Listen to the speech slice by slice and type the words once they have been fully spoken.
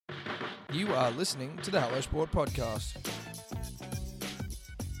You are listening to the Hello Sport Podcast.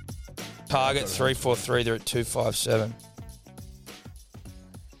 Target 343, they're at 257.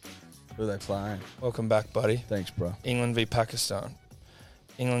 Who are they playing? Welcome back, buddy. Thanks, bro. England v Pakistan.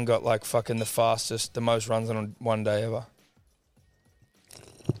 England got like fucking the most runs on one day ever.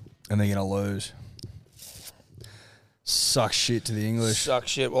 And they're going to lose. Suck shit to the English. Suck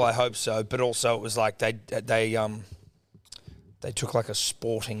shit. Well, I hope so. But also it was like they took like a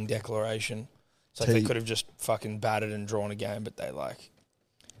sporting declaration. So they could have just fucking batted and drawn a game, but they like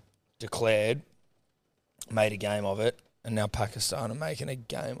declared, made a game of it, and now Pakistan are making a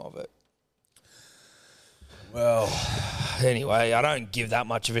game of it. Well, anyway, I don't give that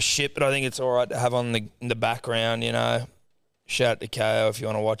much of a shit, but I think it's all right to have on in the background, you know. Shout out to KO if you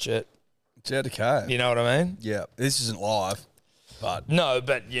want to watch it. shout out to KO. You know what I mean? Yeah, this isn't live, but No,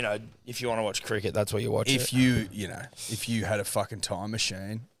 but, you know, if you want to watch cricket, that's where you watch it. if you had a fucking time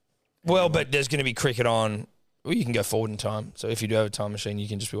machine. Well, but there's going to be cricket on. Well, you can go forward in time. So if you do have a time machine, you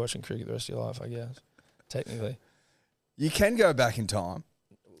can just be watching cricket the rest of your life, I guess, technically. You can go back in time.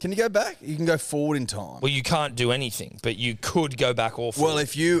 Can you go back? You can go forward in time. Well, you can't do anything, but you could go back or forward. Well,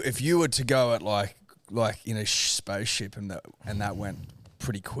 if you were to go at like in a spaceship and that went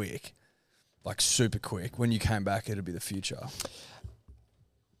pretty quick, like super quick, when you came back, it'd be the future.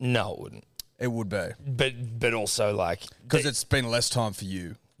 No, it wouldn't. It would be. But also like Because it's been less time for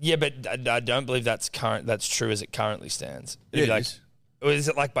you. Yeah, but I don't believe that's true as it currently stands. Yeah, Like, it is. or is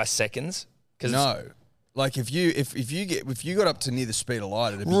it like by seconds? No. Like if you got up to near the speed of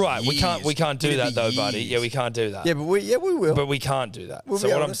light, it'd be Right, years. we can't do It'd that be though, buddy. years. Yeah, we can't do that. Yeah, but we will. But we can't do that. We'll So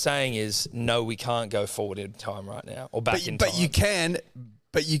be what able I'm to- saying is, no, we can't go forward in time right now or back in time. But you can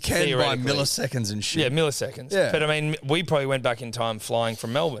by Theoretically. milliseconds and shit. Yeah, milliseconds. Yeah. But I mean, we probably went back in time flying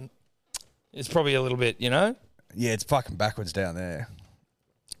from Melbourne. It's probably a little bit, you know. Yeah, it's fucking backwards down there.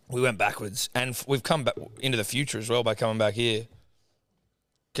 We went backwards, and we've come back into the future as well by coming back here.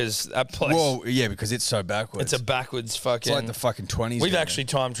 Because that place, Well, yeah, because it's so backwards. it's a backwards fucking. It's like the fucking 20s. We've down actually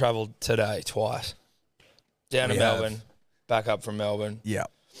time traveled today twice. Down to We have. Melbourne, back up from Melbourne. there.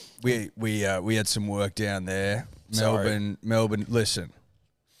 Yeah, we had some work down there. Sorry. Melbourne. Listen.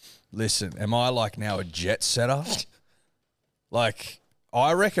 Am I like now a jet setter? Like,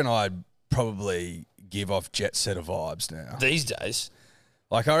 I reckon I'd probably give off jet setter vibes now. These days,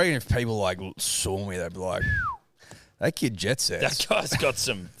 Like, I reckon if people like saw me, they'd be like, "That kid jet sets." that guy's got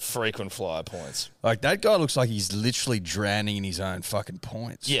some frequent flyer points. Like, that guy looks like he's literally drowning in his own fucking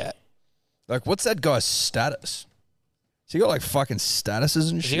points. Yeah. Like, what's that guy's status? Has he got like fucking statuses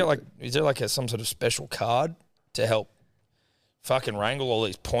and Has shit? he got like? Is there like some sort of special card to help fucking wrangle all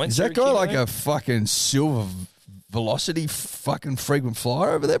these points? Is that guy like accumulating? a fucking silver velocity fucking frequent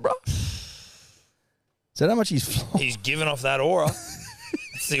flyer over there, bro? Is that how much he's flying? He's giving off that aura.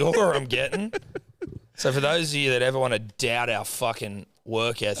 It's the aura I'm getting. So for those of you that ever want to doubt our fucking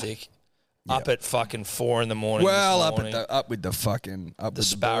work ethic, up at fucking 4 a.m. Well, this up morning, with the fucking up the with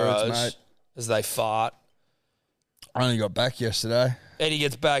sparrows the birds, mate. as they fart. I only got back yesterday. Eddie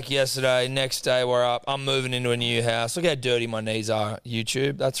gets back yesterday. Next day we're up. I'm moving into a new house. Look how dirty my knees are.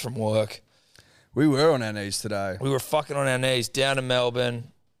 YouTube. That's from work. We were on our knees today. We were fucking on our knees down to Melbourne.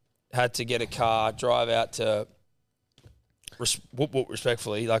 Had to get a car, drive out to Whoop Whoop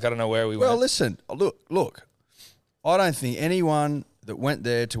respectfully. Like I don't know where we Well, went. listen, look. I don't think anyone that went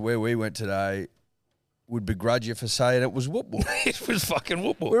there to where we went today would begrudge you for saying it was Whoop Whoop. It was fucking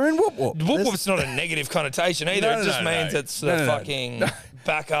Whoop Whoop. We're in Whoop Whoop. Whoop Whoop's not a negative connotation either. No, It just no, means no. it's No, the no, no. fucking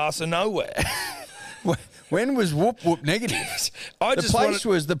back ass of nowhere. When was Whoop Whoop negative? I The just place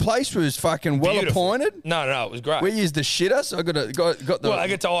was fucking well Beautiful. appointed. No, it was great. We used the shitter, so I got the. Well, I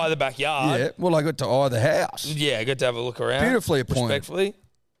get to eye the backyard. yeah. Well, I got to eye the house. Yeah, I got to have a look around. Beautifully appointed. Respectfully.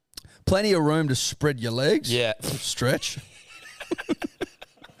 Plenty of room to spread your legs. Yeah. Stretch.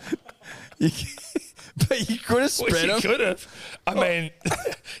 But you could have Well, spread you them. could have. I mean,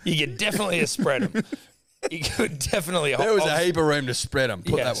 you could definitely have spread them. You could definitely. There was a heap of room to spread them.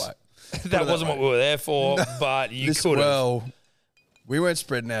 Put Yes. that way. That wasn't what we were there for, but you could have. Well, we weren't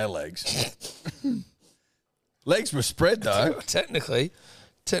spreading our legs. Legs were spread though. Technically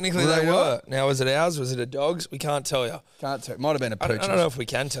Were they they were. what? Now, was it ours? Was it a dog's? We can't tell you. Can't tell. Might have been a I pooch. don't know if we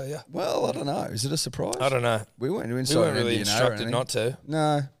can tell you. Well, I don't know. Is it a surprise? I don't know. We weren't inside. We weren't an really MD&A or instructed anything. not to.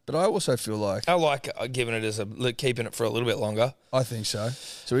 No, but I also feel like I like giving it as keeping it for a little bit longer. I think so.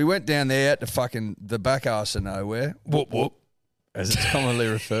 So we went down there to fucking the back arse of nowhere, Whoop whoop. as it's commonly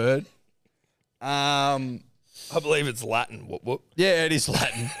referred. I believe it's Latin. Whoop whoop. Yeah, it is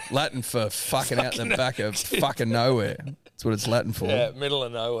Latin. Latin for fucking out the back of fucking nowhere. That's what it's Latin for. Yeah, middle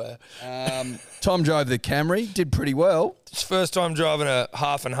of nowhere. Tom drove the Camry, did pretty well. It's first time driving a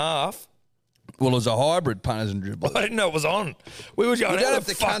half and half. Well, it was a hybrid punters and dribblers. I didn't know it was on. We were going, You don't how have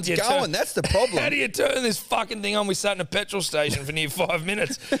the the fuck cunts do you going. turn- That's the problem. How do you turn this fucking thing on? We sat in a petrol station for near 5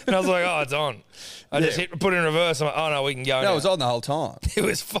 minutes. And I was like, oh, it's on. I just put it in reverse. I'm like, oh, no, we can go No, now. it was on the whole time. It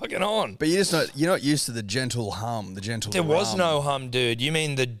was fucking on. But you're not used to the gentle hum, the gentle There was rum. no hum, dude. You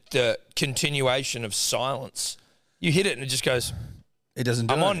mean the continuation of silence. You hit it and it just goes, It doesn't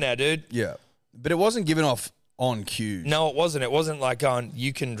do I'm on it. now, dude. Yeah. But it wasn't given off on cue. No, it wasn't. It wasn't like going,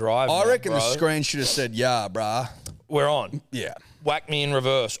 you can drive I now, reckon bro. the screen should have said, yeah, brah. We're on. Yeah. Whack me in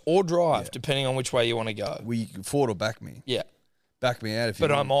reverse or drive, depending on which way you want to go. We forward or back me. Yeah. Back me out if you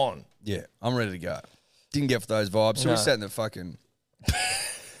But want. I'm on. Yeah, I'm ready to go. Didn't get for those vibes. So No. we sat in the fucking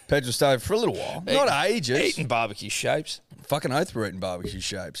petrol station for a little while. Not ages. Eating barbecue shapes. Fucking oath we're eating barbecue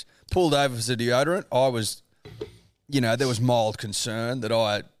shapes. Pulled over for the deodorant. I was, there was mild concern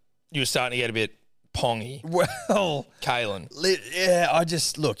that You were starting to get a bit pongy. well, Kalen. yeah, I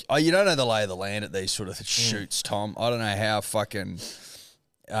just, look, you don't know the lay of the land at these sort of shoots, Tom. I don't know how fucking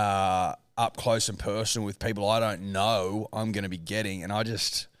up close and personal with people I don't know I'm going to be getting. And I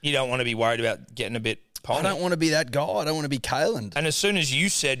just, You don't want to be worried about getting a bit pongy. I don't want to be that guy. I don't want to be Kalen. And as soon as you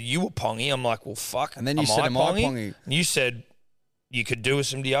said you were pongy, I'm like, well, fuck. And then you said, am I pongy? And you said you could do with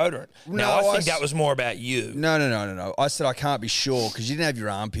some deodorant. No, Now, I think I that was more about you. No. I said I can't be sure because you didn't have your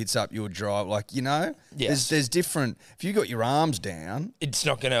armpits up. You were dry. Like, Yes. there's different. If you got your arms down, It's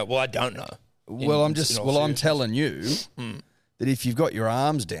not going to, well, I don't know. I'm telling you that if you've got your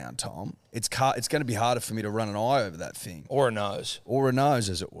arms down, Tom, it's going to be harder for me to run an eye over that thing Or a nose. or a nose,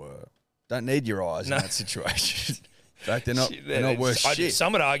 as it were. Don't need your eyes in that situation. In fact, they're not worth shit.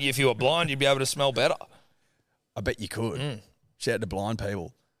 Some would argue if you were blind, you'd be able to smell better. I bet you could. Shout out to blind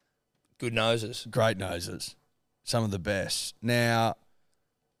people. Good noses. Great noses. Some of the best. Now,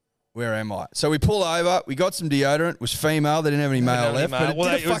 where am I? So we pull over. We got some deodorant. It was female. They didn't have any male left. But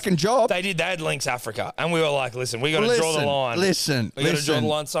it did a fucking job. They had Lynx Africa. And we were like, listen, we got to draw the line. Listen. We got to draw the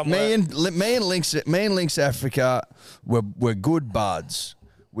line somewhere. Me and Lynx Africa were good buds.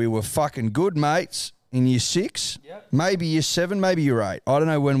 We were fucking good mates in year 6, maybe year 7, maybe year 8. I don't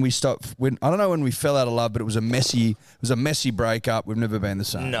know when we stopped. I don't know when we fell out of love, but it was a messy breakup. We've never been the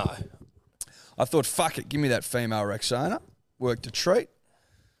same. No. I thought, fuck it, give me that female Rexona. Worked a treat.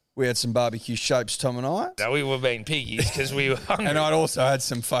 We had some barbecue shapes, Tom and I. No, we were being piggies because we were hungry. And I'd also had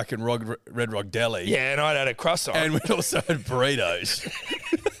some fucking Red Rock Deli. Yeah, and I'd had a croissant. And we'd also had burritos.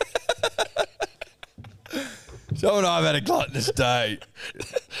 Tom and I have had a gluttonous day.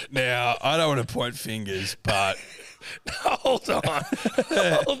 Now, I don't want to point fingers, but... Hold on.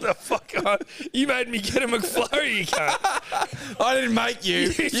 Hold the fuck on. You made me get a McFlurry, you cunt. I didn't make you.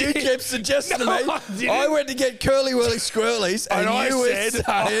 You kept suggesting No, to me. I didn't. I went to get Curly Whirly Squirrelies, and I you were said,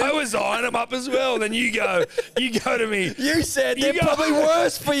 saying... I was eyeing them up as well. Then you go to me. You said You they're go- probably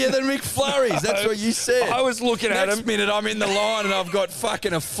worse for you than McFlurries. That's what you said. I was looking at Next them. minute, I'm in the line and I've got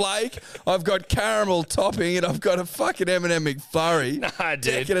fucking a flake, I've got caramel topping, and I've got a fucking M&M McFlurry. I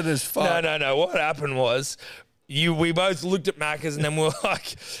did. Decadent as fuck. No. What happened was, we both looked at Macca's and then we were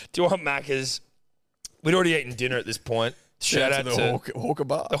like, do you want Macca's? We'd already eaten dinner at this point. Shout out the to Hawker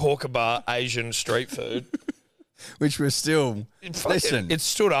Bar, the Hawker Bar, Asian street food. which we're still. Listen, It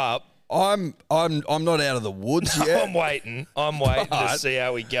stood up. I'm not out of the woods yet, I'm waiting to But- see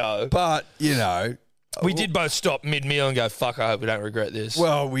how we go. but We did both stop mid-meal and go, fuck, I hope we don't regret this.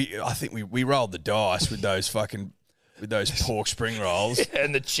 well, I think we rolled the dice with those pork spring rolls.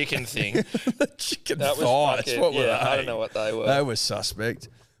 And the chicken thing. The chicken That was thighs. fucking, What were they? I don't know what they were. They were suspect.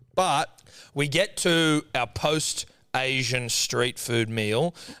 But We get to our post-Asian street food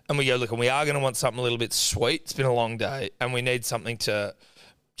meal and we go, look, and we are going to want something a little bit sweet. It's been a long day and we need something to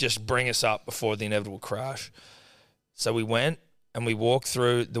just bring us up before the inevitable crash. So we went and we walked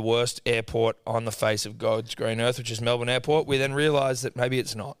through the worst airport on the face of God's green earth, which is Melbourne Airport. We then realised that maybe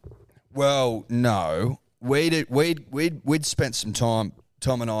it's not. well, no. We'd spent some time,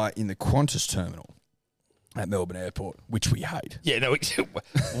 Tom and I, in the Qantas terminal at Melbourne Airport, which we hate. Yeah, no,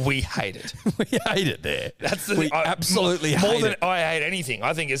 we hate it. We hate it there. That's the we thing. absolutely more hate than it. I hate anything.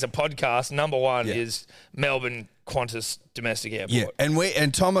 I think as a podcast, number one Yeah. is Melbourne Qantas domestic airport. Yeah,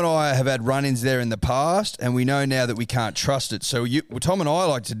 and Tom and I have had run-ins there in the past, and we know now that we can't trust it. So Tom and I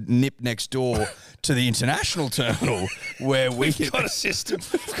like to nip next door to the international terminal where We've got a system.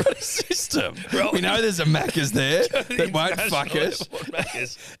 we've got a system. Right. We know there's a Macca's there that won't fuck us.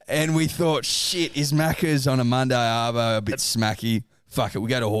 Macca's. And we thought, shit, is Macca's on a Monday arvo a bit smacky? Fuck it, we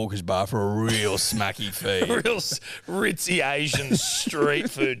go to Hawker's Bar for a real smacky feed. Real ritzy Asian street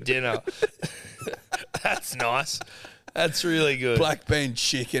food dinner. That's nice. That's really good. Black bean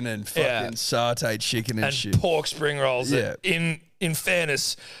chicken and fucking Yeah. sauteed chicken and, and shit. pork spring rolls Yeah. in in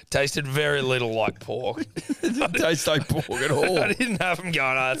fairness, tasted very little like pork. It didn't taste like pork at all. I didn't have them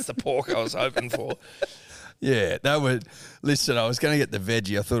going, that's the pork I was hoping for. Yeah, that would. Listen, I was going to get the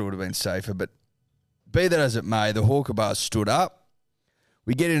veggie. I thought it would have been safer, but be that as it may, the Hawker Bar stood up.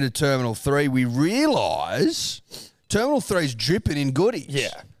 We get into Terminal 3. We realise Terminal 3's dripping in goodies. Yeah.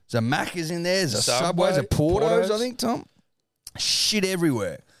 There's a Macca's in there. There's a Subway, Subway's, a Portos, Portos. I think, Tom. Shit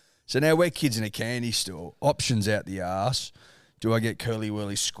everywhere. So now we're kids in a candy store. Options out the arse. Do I get curly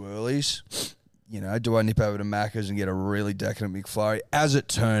whirly squirrelies? You know, do I nip over to Macca's and get a really decadent McFlurry? As it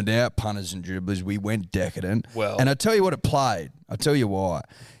turned out, punters and dribblers, we went decadent. Well. And I tell you what it played. I'll tell you why.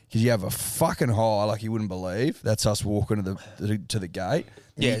 Because you have a fucking high like you wouldn't believe. That's us walking to the gate.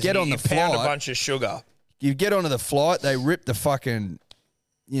 And Yeah, you get on the pound flight. a bunch of sugar. You get onto the flight. They rip the fucking,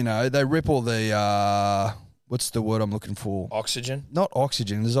 you know, they rip all the, what's the word I'm looking for? Oxygen. Not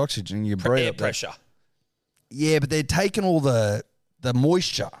oxygen. There's oxygen. You breathe Air it, but- pressure. Yeah, but they're taking all the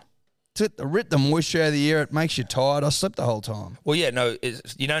moisture. To rip the moisture out of the air, it makes you tired. I slept the whole time. Well, yeah, no,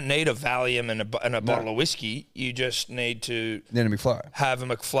 you don't need a Valium and a bottle of whiskey. You just need to Then a McFlurry. have a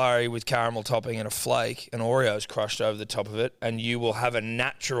McFlurry with caramel topping and a flake and Oreos crushed over the top of it, and you will have a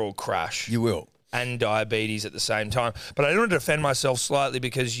natural crash. You will. And diabetes at the same time. But I didn't want to defend myself slightly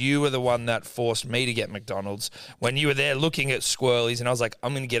because you were the one that forced me to get McDonald's when you were there looking at Squirrelies, and I was like,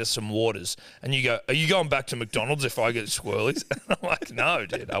 I'm going to get us some waters. And you go, are you going back to McDonald's if I get Squirrelies? And I'm like, no,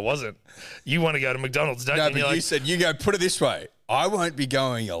 dude, I wasn't. You want to go to McDonald's, don't you? No, And but you're you like, said, you go, put it this way. I won't be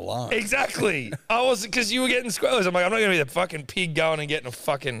going alone. exactly. I was, because you were getting Squirrelies. I'm like, I'm not going to be the fucking pig going and getting a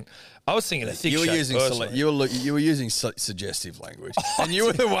fucking... I was thinking a thick You were shake, using personally. you were using suggestive language, and you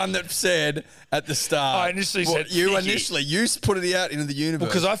were the one that said at the start. I initially said you thicky. you put it out into the universe.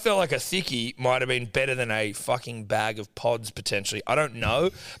 Because I felt like a thickie might have been better than a fucking bag of pods potentially. I don't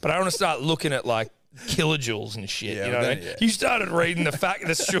know, but I want to start looking at like kilojoules and shit. Yeah, you know well, what I then, mean? yeah. You started reading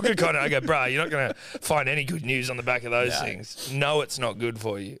the sugar content. I go, bro, you're not going to find any good news on the back of those things. No, it's not good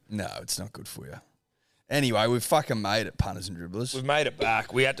for you. no, it's not good for you. Anyway, we've fucking made it, punters and dribblers. We've made it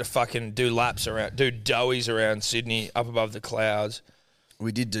back. We had to fucking do laps around, do doughies around Sydney up above the clouds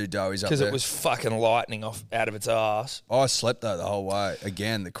We did do doughies up because there. it was fucking lightning off out of its ass. I slept though the whole way.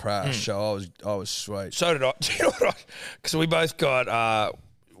 Again, the crash. So I was sweet. So did I. Do you know what? Because we both got.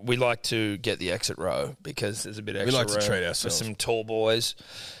 We like to get the exit row because there's a bit extra like to room treat for ourselves. some tall boys.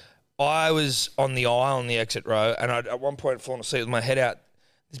 I was on the aisle on the exit row, and I'd at one point fallen asleep with my head out.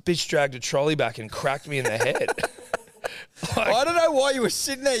 This bitch dragged a trolley back and cracked me in the head. I don't know why you were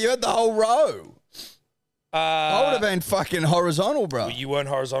sitting there. You had the whole row. I would have been fucking horizontal, bro. You weren't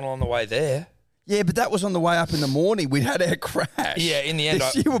horizontal on the way there. Yeah, but that was on the way up in the morning. We'd had our crash. Yeah, in the end,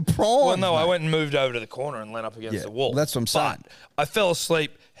 you were prime. Well, no, I went and moved over to the corner and leant up against Yeah, the wall. well, that's what I'm saying. But I fell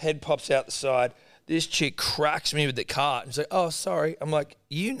asleep, head pops out the side. This chick cracks me with the cart and she's like, oh, sorry. I'm like,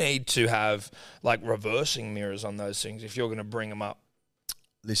 you need to have like reversing mirrors on those things if you're going to bring them up.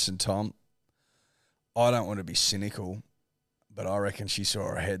 Listen, Tom, I don't want to be cynical, but I reckon she saw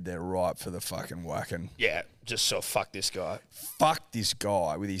her head there ripe for the fucking whacking. Yeah, just so fuck this guy. Fuck this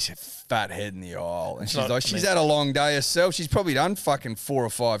guy with his fat head in the aisle. And she's not- like, she's had a long day herself. She's probably done fucking 4 or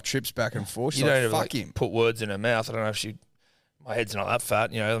 5 trips back and forth. She's You like, don't even fuck like, him. put words in her mouth. I don't know if my head's not that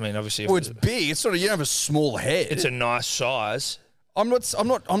fat. You know, I mean, obviously, if Well, it's big. It's sort of, you don't have a small head. it's a nice size. I'm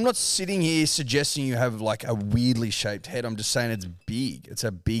not sitting here suggesting you have like a weirdly shaped head. I'm just saying it's big. It's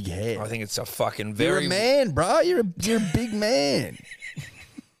a big head. I think it's a fucking You're very a man, bro. You're a big man.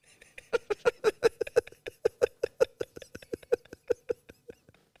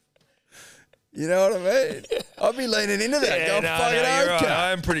 You know what I mean? I'll be leaning into that. Go fucking you're okay.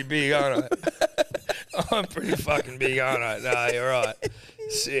 right. I'm pretty big, aren't I? I'm pretty fucking big, aren't I? No, you're right.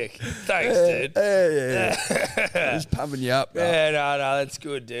 Sick. Thanks, dude. Yeah. Just pumping you up, bro. Yeah, no, that's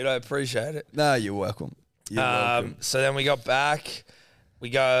good, dude. I appreciate it. No, you're welcome. You're welcome. So then we got back. We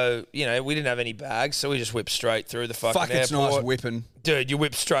go, we didn't have any bags, so we just whipped straight through the fucking Fuck, airport. it's nice whipping. Dude, you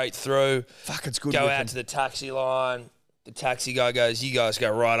whip straight through. Fuck, it's good Go whipping. out to the taxi line. The taxi guy goes, you guys go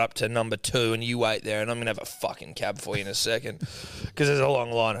right up to number 2 and you wait there and I'm going to have a fucking cab for you in a second because there's a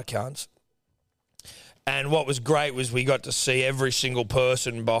long line of cunts. And what was great was we got to see every single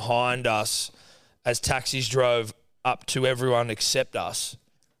person behind us as taxis drove up to everyone except us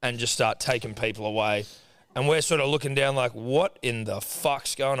and just start taking people away. And we're sort of looking down like, what in the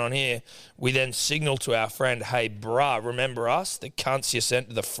fuck's going on here? We then signal to our friend, hey, bruh, remember us? The cunts you sent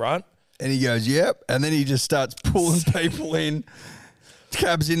to the front? And he goes, yep. And then he just starts pulling people in,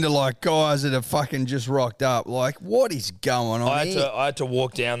 cabs into like guys that have fucking just rocked up. Like, what is going on I here? had to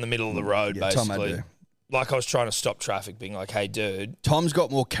walk down the middle of the road, Yeah, Tom had basically. to. like I was trying to stop traffic, being like, "Hey, dude." Tom's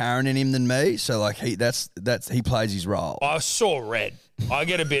got more Karen in him than me, so like he plays his role. I saw red. I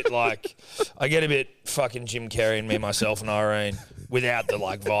get a bit fucking Jim Carrey and me, myself, and Irene without the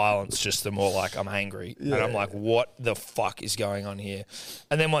like violence, just the more like I'm angry. Yeah. And I'm like, what the fuck is going on here?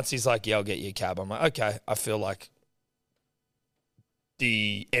 And then once he's like, yeah, I'll get you a cab, I'm like, okay, I feel like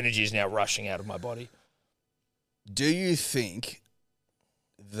the energy is now rushing out of my body. Do you think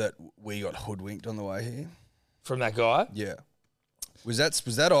that we got hoodwinked on the way here? From that guy? Yeah. Was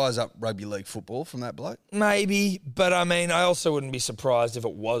that eyes up rugby league football from that bloke? Maybe, but I mean, I also wouldn't be surprised if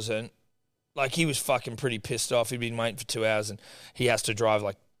it wasn't. Like, he was fucking pretty pissed off. He'd been waiting for 2 hours and he has to drive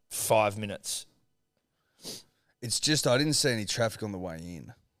like 5 minutes. It's just I didn't see any traffic on the way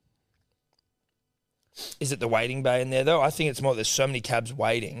in. Is it the waiting bay in there, though? I think it's more there's so many cabs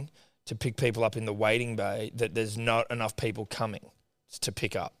waiting to pick people up in the waiting bay that there's not enough people coming to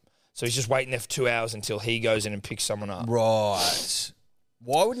pick up. So he's just waiting there for 2 hours until he goes in and picks someone up. Right.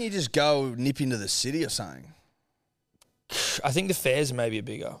 Why wouldn't you just go nip into the city or something? I think the fares are maybe a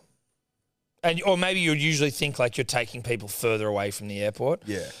bigger. Or maybe you'd usually think like you're taking people further away from the airport.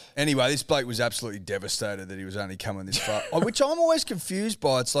 Yeah. Anyway, this bloke was absolutely devastated that he was only coming this far, which I'm always confused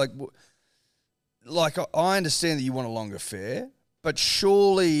by. It's like I understand that you want a longer fare, but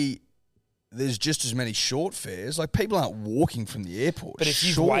surely there's just as many short fares. Like, people aren't walking from the airport. But if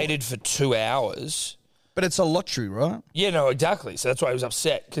you've waited for 2 hours... But it's a lottery, right? Yeah, no, exactly. So that's why he was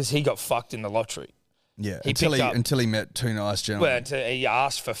upset, because he got fucked in the lottery. Yeah, until he met two nice gentlemen. Well, he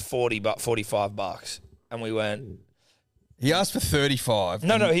asked for $45, and we went... He asked for 35.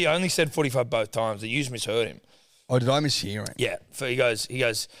 No, he only said 45 both times. The you misheard him. Oh, did I mishear him? Yeah. So he goes,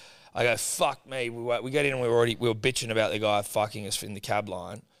 I go, fuck me. We get in and we were bitching about the guy fucking us in the cab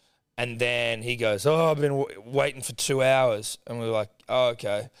line. And then he goes, I've been waiting for 2 hours. And we were like, oh,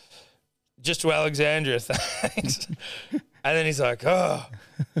 okay. Just to Alexandria, thanks. And then he's like, oh.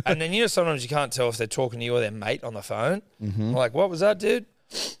 And then, sometimes you can't tell if they're talking to you or their mate on the phone. Mm-hmm. I'm like, what was that, dude?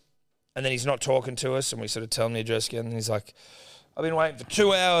 And then he's not talking to us, and we sort of tell him the address again. And he's like, I've been waiting for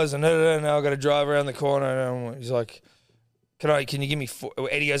 2 hours, and now I've got to drive around the corner. And he's like, can you give me...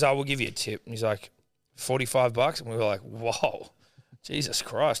 Eddie goes, I will give you a tip. And he's like, $45? And we were like, whoa. Jesus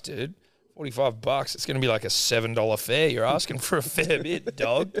Christ, dude. $45. It's going to be like a $7 fare. You're asking for a fair bit,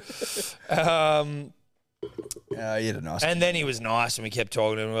 dog. You had a nice... And then he was nice, and we kept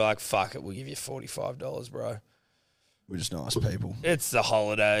talking to him. We were like, fuck it, we'll give you $45, bro. We're just nice people. It's the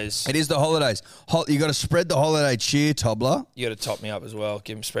holidays. It is the holidays. You got to spread the holiday cheer, Tobler. You got to top me up as well.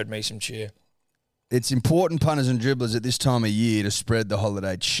 Spread me some cheer. It's important, punters and dribblers, at this time of year to spread the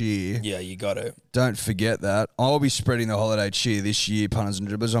holiday cheer. Yeah, you got to. Don't forget that. I'll be spreading the holiday cheer this year, punters and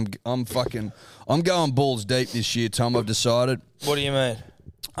dribblers. I'm going balls deep this year, Tom. I've decided. What do you mean?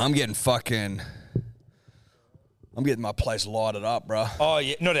 I'm getting my place lighted up, bro. Oh,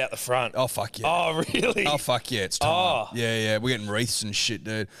 yeah. Not out the front. Oh, fuck yeah. Oh, really? Oh, fuck yeah. It's time. Oh. Yeah. We're getting wreaths and shit,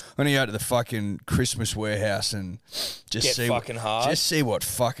 dude. I'm going to go to the fucking Christmas warehouse and just see what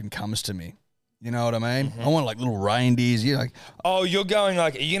fucking comes to me. You know what I mean? Mm-hmm. I want like little reindeers. Oh, you're going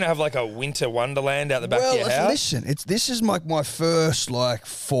like, are you going to have like a winter wonderland out the back of your house? Well, listen, this is like my first like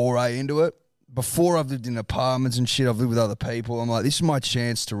foray into it. Before I've lived in apartments and shit, I've lived with other people. I'm like, this is my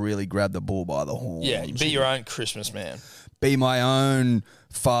chance to really grab the bull by the horns. Yeah, be your own Christmas man. Be my own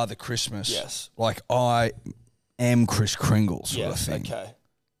Father Christmas. Yes. Like I am Kris Kringle sort of thing. Okay.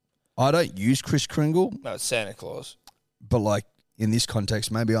 I don't use Kris Kringle. No, it's Santa Claus. But like in this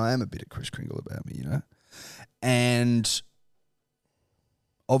context, maybe I am a bit of Kris Kringle about me, And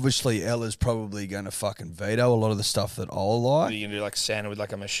obviously, Ella's probably going to fucking veto a lot of the stuff that I'll like. Are you going to do like Santa with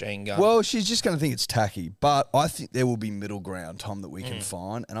like a machine gun? Well, she's just going to think it's tacky. But I think there will be middle ground, Tom, that we can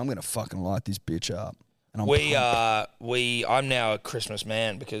find. And I'm going to fucking light this bitch up. And I'm now a Christmas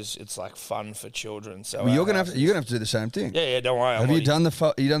man because it's like fun for children. So you're gonna have to do the same thing. Yeah. Don't worry. Have you done the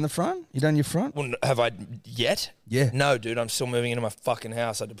front? You done your front? Well, have I yet? Yeah. No, dude. I'm still moving into my fucking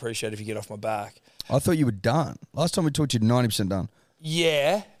house. I'd appreciate if you get off my back. I thought you were done. Last time we talked, you're 90% done.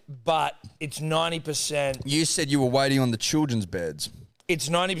 Yeah, but it's 90%. You said you were waiting on the children's beds. It's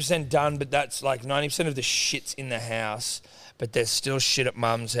 90% done, but that's like 90% of the shit's in the house. But there's still shit at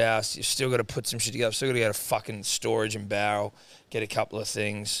mum's house. You've still got to put some shit together. I've still got to go to fucking storage and barrel, get a couple of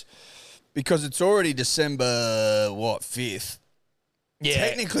things. Because it's already December, 5th? Yeah.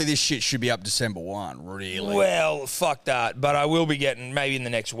 Technically, this shit should be up December 1, really. Well, fuck that. But I will be getting, maybe in the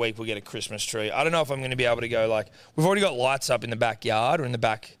next week, we'll get a Christmas tree. I don't know if I'm going to be able to go like, we've already got lights up in the backyard or in the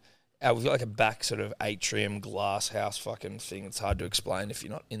back. We've got like a back sort of atrium glass house fucking thing. It's hard to explain if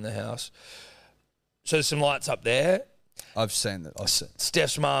you're not in the house. So there's some lights up there. I've seen that.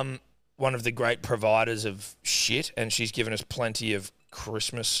 Steph's mum one of the great providers of shit, and she's given us plenty of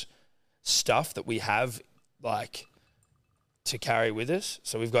Christmas stuff that we have, like, to carry with us.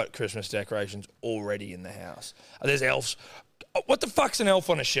 So we've got Christmas decorations already in the house. There's elves. What the fuck's an elf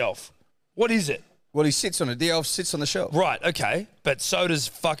on a shelf? What is it? Well, he sits on it. The elf sits on the shelf. Right, okay. But so does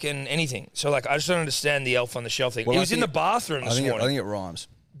fucking anything. So, like, I just don't understand the elf on the shelf thing. Well, He I was in think the bathroom this morning. I think it rhymes.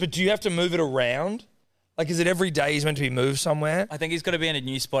 But do you have to move it around? Like, is it every day he's meant to be moved somewhere? I think he's got to be in a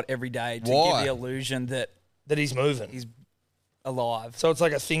new spot every day to Why? give the illusion that That he's moving. he's alive. So it's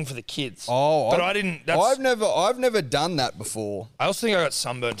like a thing for the kids. Oh, But I didn't... That's, I've never done that before. I also think I got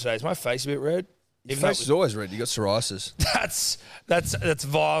sunburned today. Is my face a bit red? Your Even though face is always red. You got psoriasis. that's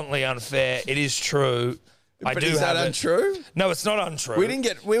violently unfair. It is true. I But do is have that it. untrue? No, it's not untrue.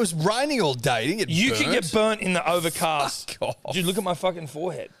 It was raining all day. You didn't get You burnt. can get burnt in the overcast. Fuck off. Dude, look at my fucking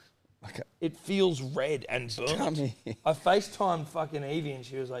forehead. Okay. It feels red and burnt. Come here. I FaceTimed fucking Evie and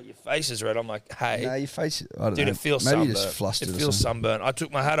she was like, your face is red. I'm like, hey. No, your face. I don't Dude, know. it feels Maybe sunburned. you just flustered. It or feels something. sunburned. I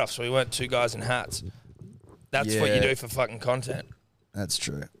took my hat off, so we weren't two guys in hats. That's what you Yeah. do for fucking content. That's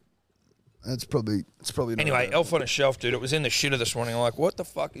true. It's probably not Anyway, bad. elf on a shelf, dude. It was in the shitter this morning. I'm like, what the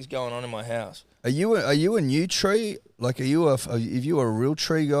fuck is going on in my house? Are you a new tree? Like, are you a real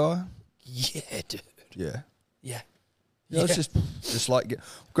tree guy? Yeah, dude. Yeah. Yeah. You know, it's just like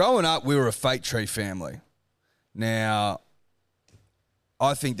growing up, we were a fake tree family. Now,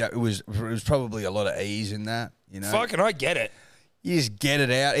 I think that it was probably a lot of ease in that. You know, Fucking, I get it. you just get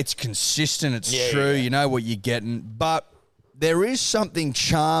it out. It's consistent. It's Yeah, true. yeah. You know what you're getting. But there is something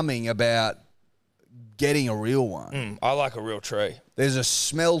charming about getting a real one. I like a real tree. There's a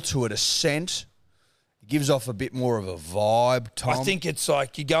smell to it, a scent. It gives off a bit more of a vibe, Tom. I think it's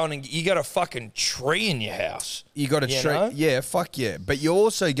like you go and you got a fucking tree in your house. you got a you tree. know? Yeah, fuck yeah. But you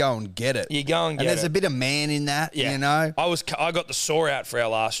also go and get it. You go and get there's it. a bit of man in that, Yeah. you know? I got the saw out for our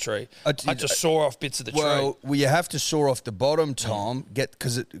last tree. I just saw off bits of the tree. Well, you have to saw off the bottom, Tom,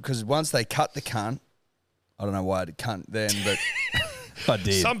 because once they cut the cunt, I don't know why I did cunt then, but I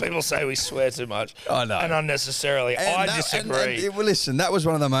did. Some people say we swear too much. I know. And unnecessarily. I disagree. Well, listen, that was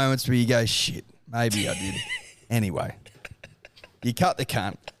one of the moments where you go, shit, maybe I did. Anyway, you cut the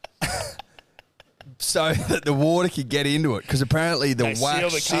cunt so that the water could get into it, because apparently the They seal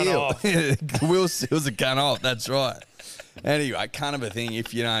wax the cunt off. the wheel seals the cunt off. That's right. Anyway, kind of a thing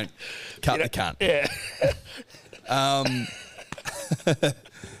if you don't cut the cunt. Yeah.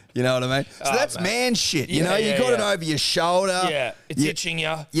 You know what I mean? So that's mate. man shit. You Yeah, know, you yeah, got it yeah. over your shoulder. Yeah. It's itching you.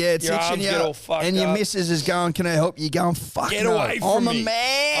 Yeah, it's your itching arms you. get all fucked and your up. missus is going, can I help you? Going, fuck Get no. away from I'm me. a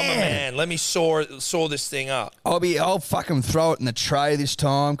man. I'm a man. Let me saw this thing up. I'll fucking throw it in the tray this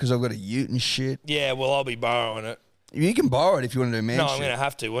time because I've got a ute and shit. Yeah, well, I'll be borrowing it. You can borrow it if you want to do man No, shit. I'm going to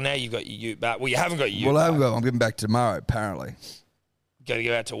have to. Well, now you've got your ute back. Well, you haven't got your ute Well, back. I'm getting back tomorrow, apparently. Got to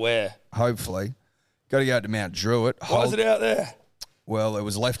go out to where? Hopefully. Got to go out to Mount Druitt. Why is it out there? Well, it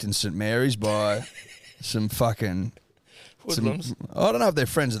was left in St Mary's by some fucking... Hoodlums. I don't know if they're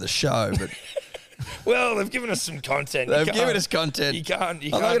friends of the show, but Well, they've given us some content. You they've can't- given us content. You can't I'm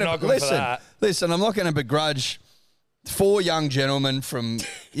not gonna- knock them for that. Listen, I'm not going to begrudge 4 young gentlemen from,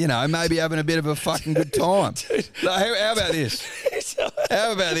 maybe having a bit of a fucking good time. No, how about this?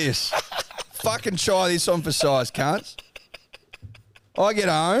 How about this? Fucking try this on for size, cunts. I get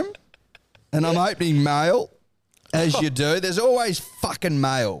home and I'm opening mail, as you do. There's always fucking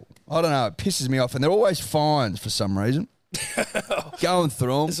mail. I don't know. It pisses me off. And they're always fines for some reason. Going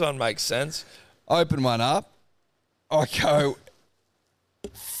through them. This one makes sense. Open one up. I go,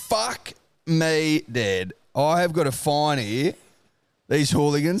 fuck me dead. I have got a fine here. These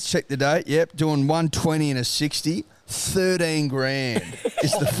hooligans, check the date. Yep, doing 120 and a 60. 13 grand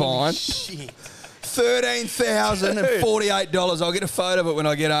is the fine. Shit. $13,048. I'll get a photo of it when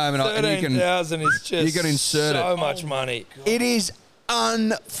I get home, and you can. 13,000 is just you can insert so it. much money. It is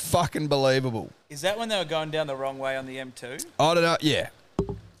unfucking believable. Is that when they were going down the wrong way on the M2? I don't know. Yeah.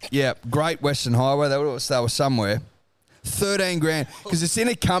 Great Western Highway. They were somewhere. 13 grand because it's in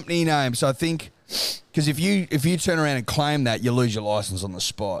a company name. So I think because if you turn around and claim that, you lose your license on the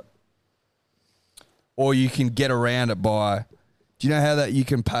spot, or you can get around it by. Do you know how that you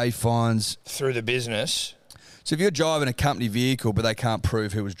can pay fines Through the business. So if you're driving a company vehicle but they can't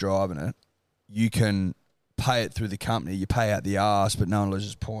prove who was driving it, you can pay it through the company. You pay out the arse, but no one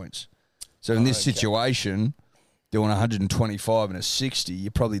loses points. So in this situation, doing 125 and a 60, you're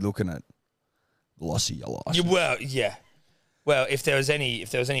probably looking at loss of your license. Well, yeah. Well, if there was any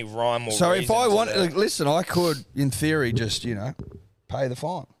rhyme or So if reason I to wanted, that- listen, I could, in theory, just pay the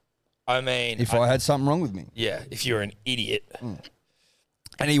fine I mean, if I had something wrong with me. yeah, if you're an idiot.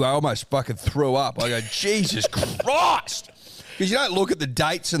 Anyway, I almost fucking threw up. I go, Jesus Christ! Because you don't look at the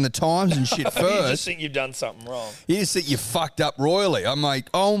dates and the times and shit You just first. think you've done something wrong. You just think you fucked up royally. I'm like,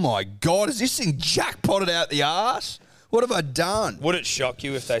 oh my God, is this thing jackpotted out the arse? What have I done? Would it shock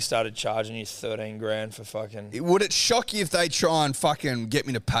you if they started charging you 13 grand for fucking... Would it shock you if they try and fucking get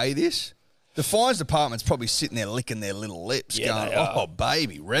me to pay this? The fines department's probably sitting there licking their little lips Yeah, going, they are. oh,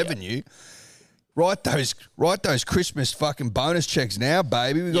 baby, revenue. Write those Christmas fucking bonus checks now,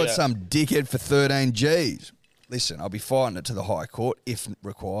 baby. We got Yeah. some dickhead for 13 Gs. Listen, I'll be fighting it to the High Court if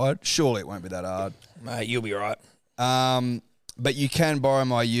required. Surely it won't be that hard. Mate, you'll be right. But you can borrow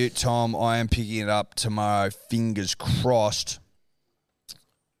my ute, Tom. I am picking it up tomorrow, fingers crossed,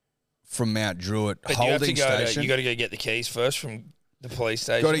 from Mount Druitt But you have to holding go station. you got to go get the keys first from the police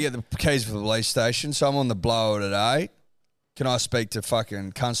station. Got to get the keys for the police station. So I'm on the blower today. Can I speak to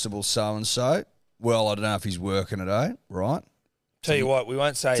fucking Constable so-and-so? Well, I don't know if he's working today, right? Tell you what, we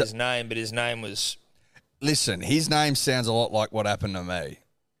won't say his name, but his name was... Listen, his name sounds a lot like what happened to me.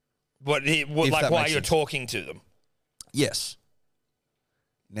 Like that while makes you're sense. talking to them. Yes.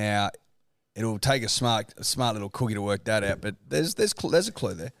 Now, it'll take a smart little cookie to work that out, but there's a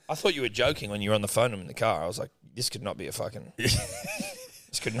clue there. I thought you were joking when you were on the phone to him in the car. I was like, this could not be a fucking...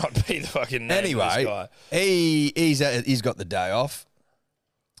 this could not be the fucking name of this Anyway, guy. he's got the day off.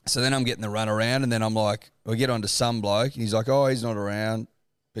 So then I'm getting the run around, and then I'm like, we get on to some bloke, and he's like, oh, he's not around,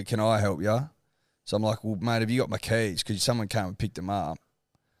 but can I help you? So I'm like, well, mate, have you got my keys? Because someone came and picked them up.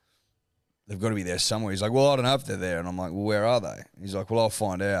 They've got to be there somewhere. He's like, well, I don't know if they're there. And I'm like, well, where are they? He's like, well, I'll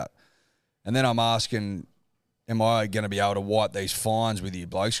find out. And then I'm asking, am I going to be able to wipe these fines with you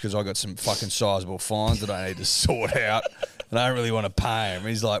blokes? Because I got some fucking sizable fines that I need to sort out, and I don't really want to pay him.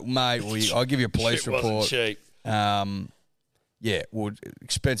 He's like, mate, I'll give you a police Shit wasn't report. cheap. Yeah, well,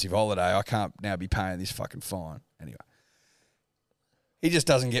 expensive holiday. I can't now be paying this fucking fine. Anyway. He just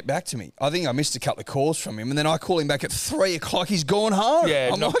doesn't get back to me. I think I missed a couple of calls from him, and then I call him back at 3 o'clock. He's gone home. Yeah,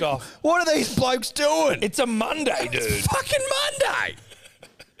 I'm knocked like, off. what are these blokes doing? It's a Monday, dude. It's fucking Monday.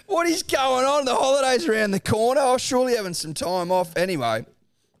 What is going on? The holiday's around the corner. I was surely having some time off. Anyway,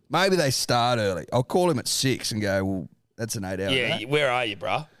 maybe they start early. I'll call him at 6 and go, well, that's an 8 hour Yeah, day. where are you,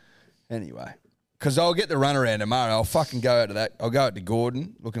 bruh? Anyway, because I'll get the runaround tomorrow. I'll fucking go out to that. I'll go out to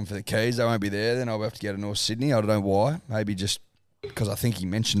Gordon looking for the keys. They won't be there. Then I'll have to go to North Sydney. I don't know why. Maybe just because I think he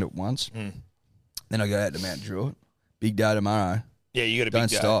mentioned it once. Then I go out to Mount Druitt. Big day tomorrow. Yeah, you got a big Don't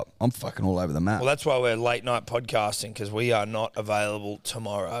day. stop. I'm fucking all over the map. Well, that's why we're late night podcasting, because we are not available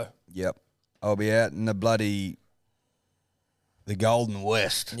tomorrow. Yep. I'll be out in the Golden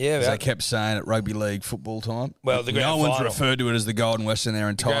West. Yeah, as yeah. they kept saying at rugby league football time. Well, the grand no one's final. referred to it as the Golden West in their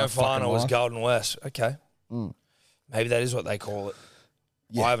entire Grand fucking final was life. Golden West. Okay. Maybe that is what they call it.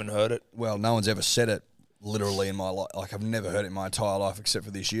 Yeah. I haven't heard it. Well, no one's ever said it literally in my life. Like, I've never heard it in my entire life except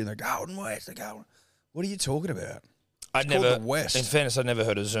for this year. The Golden West, the Golden. What are you talking about? I'd called never. the West. In fairness, I'd never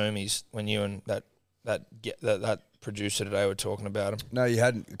heard of Zoomies when you and that producer today were talking about them. No, you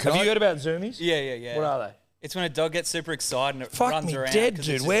hadn't. Have you heard about Zoomies? Yeah. What are they? It's when a dog gets super excited and it Fuck runs me around. dead, 'cause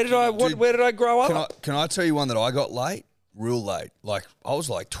dude. it's Where just did I? cute. Where did I grow up? Can I tell you one that I got late? Real late. Like, I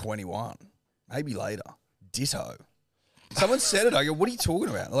was like 21, maybe later. Ditto. Someone said it. I go, what are you talking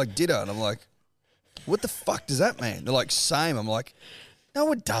about? They're like, ditto. And I'm like, what the fuck does that mean? They're like, same. I'm like,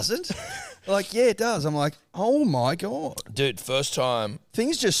 no, it doesn't. They're like, yeah, it does. I'm like, oh my God. Dude, first time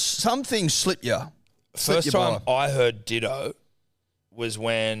Some things slip you. First your time bar. I heard ditto was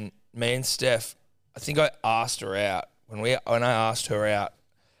when me and Steph, I think I asked her out. When I asked her out,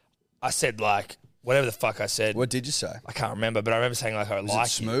 I said like whatever the fuck I said. What did you say? I can't remember, but I remember saying like I Was like it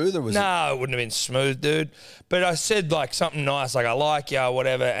smooth or was No, it wouldn't have been smooth, dude. But I said like something nice, like I like you or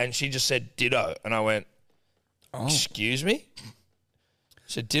whatever, and she just said ditto, and I went, excuse me?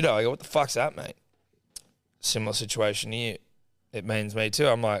 She said ditto. I go, what the fuck's that, mate? Similar situation here. It means me too.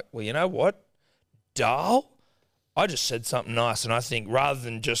 I'm like, well, you know what, Darl? I just said something nice, and I think rather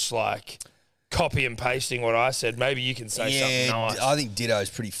than just like copy and pasting what I said, maybe you can say something nice. I think ditto's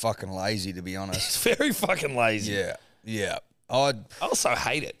pretty fucking lazy, to be honest. It's very fucking lazy. Yeah. I also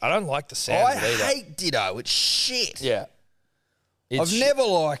hate it. I don't like the sound I of it either. hate ditto. It's shit. Yeah. I've never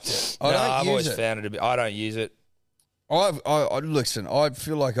liked it. I don't I've use always it. found it a bit. I don't use it. Listen, I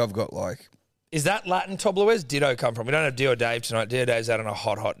feel like I've got like, Is that Latin, Tobler? Where's Ditto come from? We don't have Dio Dave tonight. Dio Dave's out on a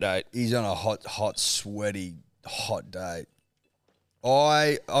hot date. he's on a hot, sweaty, hot date.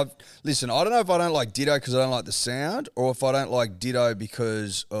 Listen, I don't know if I don't like ditto because I don't like the sound, or if I don't like ditto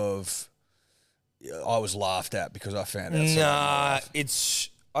because of I was laughed at because I found out. Nah, it's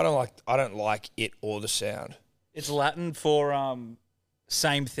I don't like it or the sound. It's Latin for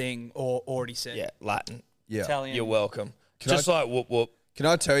same thing or already said. Yeah, Latin. Yeah. Italian. You're welcome. Can Just like whoop whoop. Can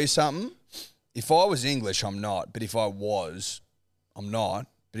I tell you something? If I was English, I'm not. But if I was, I'm not.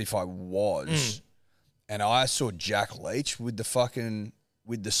 But if I was, and I saw Jack Leach with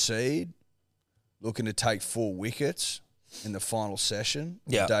the seed, looking to take 4 wickets in the final session,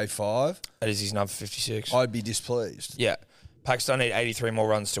 day 5. That is his number 56. I'd be displeased. Yeah. Pakistan need 83 more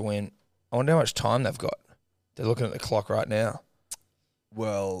runs to win. I wonder how much time they've got. They're looking at the clock right now.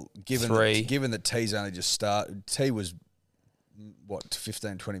 Well, given that T's only just started, T was,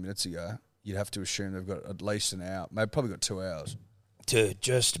 15, 20 minutes ago, you'd have to assume they've got at least an hour. They've probably got 2 hours. Dude,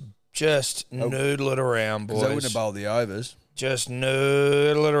 just noodle it around, boys. Because they wouldn't have bowled the overs. Just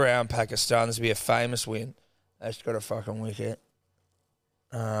noodle it around, Pakistan. This would be a famous win. They just got a fucking wicket.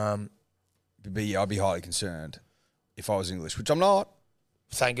 I'd be highly concerned if I was English, which I'm not.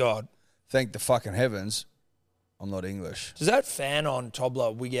 Thank God. Thank the fucking heavens I'm not English. Does that fan on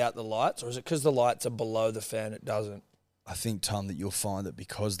Tobler wig out the lights, or is it because the lights are below the fan it doesn't? I think, Tom, that you'll find that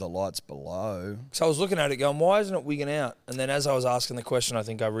because the light's below... So I was looking at it going, why isn't it wigging out? And then as I was asking the question, I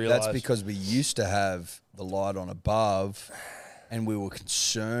think I realised... That's because we used to have the light on above and we were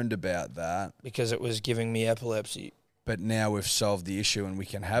concerned about that. Because it was giving me epilepsy. But now we've solved the issue and we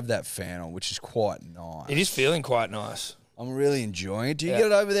can have that fan on, which is quite nice. It is feeling quite nice. I'm really enjoying it. Do you get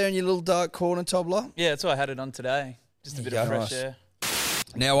it over there in your little dark corner, Tobler? Yeah, that's why I had it on today. Just a bit of fresh air.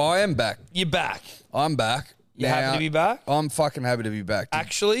 Now, I am back. You're back. I'm back. You happy to be back? I'm fucking happy to be back.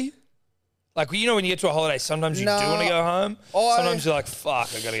 Actually, like, you know, when you get to a holiday, sometimes you do want to go home. Sometimes you're like, fuck,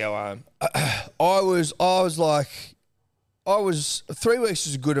 I got to go home. I was 3 weeks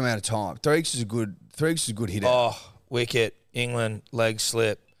is a good amount of time. 3 weeks is a good hit out. Oh, wicket, England, leg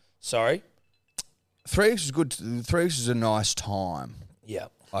slip. Sorry? 3 weeks is good. 3 weeks is a nice time. Yeah.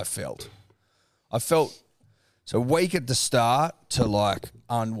 I felt so week at the start to like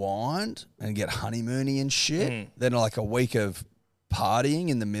unwind and get honeymoony and shit. Then like a week of partying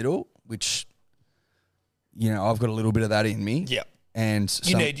in the middle, which, you know, I've got a little bit of that in me. Yeah. And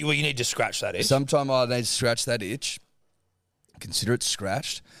you need to scratch that itch. Sometime I need to scratch that itch. Consider it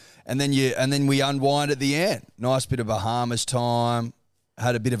scratched. And then we unwind at the end. Nice bit of Bahamas time.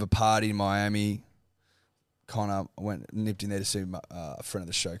 Had a bit of a party in Miami. Connor, I nipped in there to see a friend of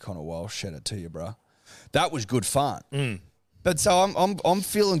the show, Connor Walsh. Shout out to you, bro. That was good fun. But so I'm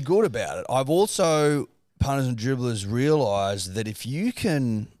feeling good about it. I've also, punters and dribblers, realised that if you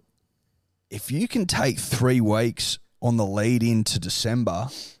can take 3 weeks on the lead into December,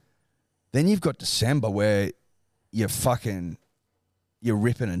 then you've got December where you're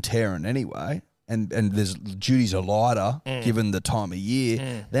ripping and tearing anyway, and there's duties are lighter given the time of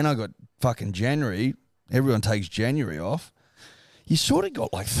year. Then I got fucking January. Everyone takes January off. You sort of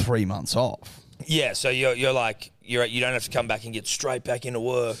got like 3 months off. Yeah, so you don't have to come back and get straight back into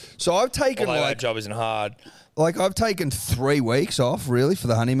work. So I've taken although that job isn't hard. Like I've taken 3 weeks off really for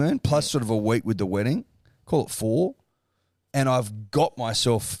the honeymoon, plus sort of a week with the wedding. Call it 4, and I've got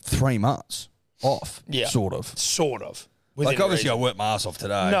myself 3 months off. Yeah, sort of. Like obviously I worked my ass off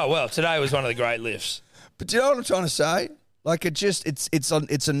today. No, well, today was one of the great lifts. But do you know what I'm trying to say? Like it's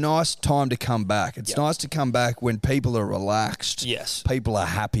a nice time to come back. It's nice to come back when people are relaxed. Yes. People are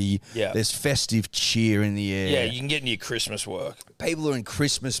happy. Yeah. There's festive cheer in the air. Yeah, you can get into your Christmas work. People are in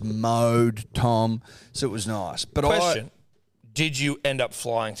Christmas mode, Tom. So it was nice. But question. Did you end up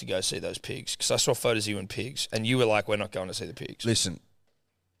flying to go see those pigs? Because I saw photos of you and pigs, and you were like, we're not going to see the pigs. Listen,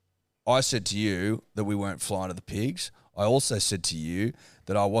 I said to you that we weren't flying to the pigs. I also said to you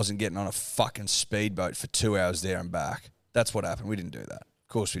that I wasn't getting on a fucking speedboat for 2 hours there and back. That's what happened. We didn't do that. Of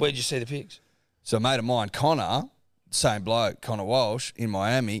course we didn't. Where'd you see the pigs? So a mate of mine, Connor, same bloke, Connor Walsh, in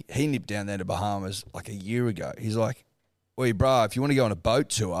Miami, he nipped down there to Bahamas like a year ago. He's like, "Oi, bro, if you want to go on a boat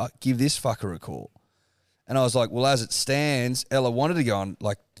tour, give this fucker a call." And I was like, well, as it stands, Ella wanted to go on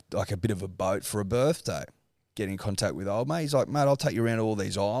like a bit of a boat for a birthday. Get in contact with old mate. He's like, mate, I'll take you around all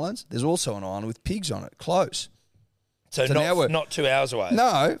these islands. There's also an island with pigs on it, close. So now we're not 2 hours away.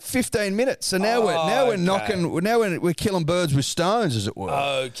 No, 15 minutes. So now we're killing birds with stones, as it were.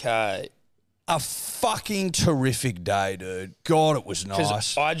 Okay. A fucking terrific day, dude. God, it was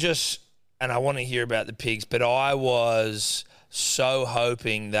nice. I want to hear about the pigs, but I was so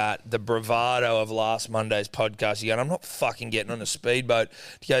hoping that the bravado of last Monday's podcast, I'm not fucking getting on a speedboat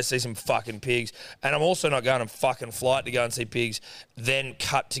to go see some fucking pigs, and I'm also not going on a fucking flight to go and see pigs, then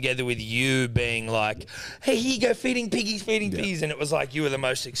cut together with you being like, hey, here you go, feeding piggies, and it was like you were the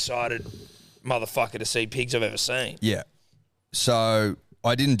most excited motherfucker to see pigs I've ever seen. Yeah. So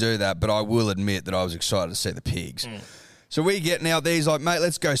I didn't do that, but I will admit that I was excited to see the pigs. So we're getting out there. He's like, mate,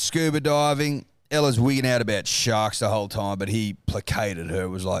 let's go scuba diving. Ella's wigging out about sharks the whole time, but he placated her. It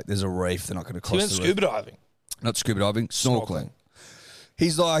was like, there's a reef. They're not going to cross the reef. Scuba diving? Not scuba diving, snorkeling.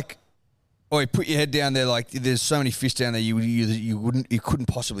 He's like, Or you put your head down there, like there's so many fish down there, you couldn't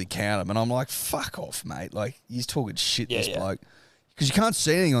possibly count them. And I'm like, fuck off, mate. Like he's talking shit, this bloke, because you can't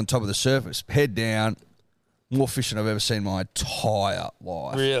see anything on top of the surface. Head down, more fish than I've ever seen in my entire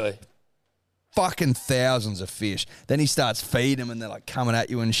life. Really? Fucking thousands of fish. Then he starts feeding them, and they're like coming at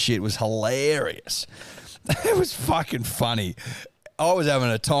you and shit. It was hilarious. It was fucking funny. I was having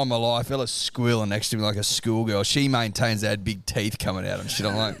a time of my life. Ella's squealing next to me like a schoolgirl. She maintains they had big teeth coming out and shit.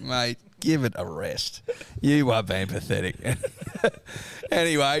 I'm like, mate, give it a rest. You are being pathetic.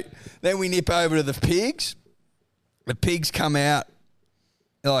 Anyway, then we nip over to the pigs. The pigs come out.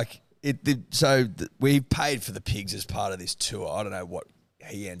 Like we paid for the pigs as part of this tour. I don't know what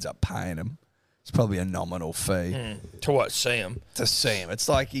he ends up paying them. It's probably a nominal fee. To what? See them? To see them. It's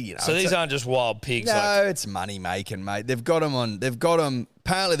like, you know. So these aren't just wild pigs? No, it's money making, mate. They've got them.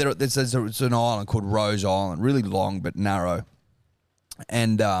 Apparently, there's an island called Rose Island, really long but narrow.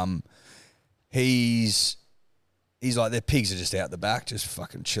 And he's like, their pigs are just out the back, just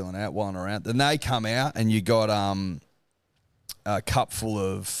fucking chilling out, wandering around. Then they come out, and you got a cup full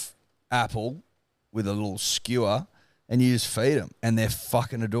of apple with a little skewer. And you just feed them, and they're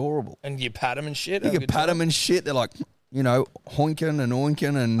fucking adorable. And you pat them and shit? You can pat them and shit. They're like, you know, hoinking and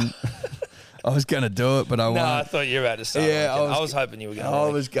oinking, and I was going to do it, but I won't. No, I thought you were about to start. Yeah, I was hoping you were going to. I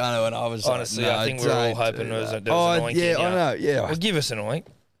was going to, and I was honestly, like, no, I think we were all hoping there was an oink. Yeah, I know, yeah. Well, give us an oink.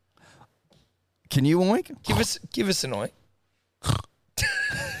 Can you oink? Give us an oink.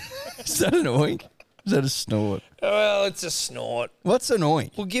 Is that an oink? Is that a snort? Well, it's a snort. What's an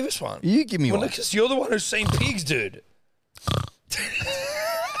oink? Well, give us one. You give me one. Because you're the one who's seen pigs, dude.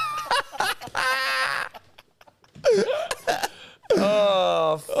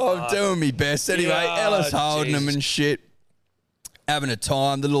 Oh, fuck. I'm doing me best. Anyway, Yeah, Ella's holding them Jesus. and shit, having a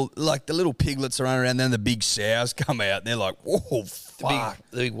time. The little piglets are running around. Then the big sows come out. And they're like, whoa, fuck.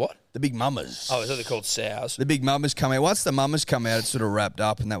 The big what? The big mummers. Oh, is that they're called sows? The big mummers come out. Once the mummers come out, it's sort of wrapped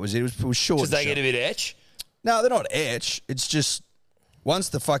up, and that was it. It was short. Because they and get a bit etch? No, they're not etch. It's just once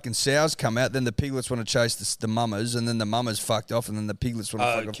the fucking sows come out, then the piglets want to chase the mummers, and then the mummers fucked off, and then the piglets want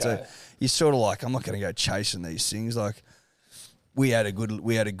to fuck off too. You're sort of like, I'm not going to go chasing these things. Like we had a good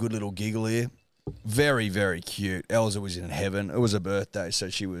little giggle here. Very, very cute. Elsa was in heaven. It was her birthday, so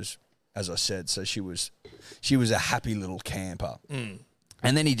she was, as I said, she was a happy little camper.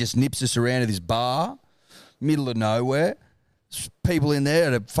 And then he just nips us around to this bar, middle of nowhere. People in there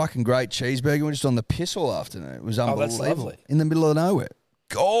had a fucking great cheeseburger. We're just on the piss all afternoon. It was unbelievable. that's lovely. In the middle of nowhere.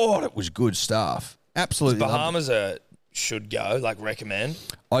 God, it was good stuff. Absolutely. Bahamas should go, like recommend.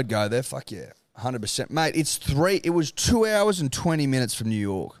 I'd go there. Fuck yeah. 100%. Mate, it was 2 hours and 20 minutes from New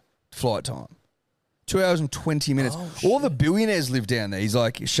York flight time. 2 hours and 20 minutes. All the billionaires live down there. He's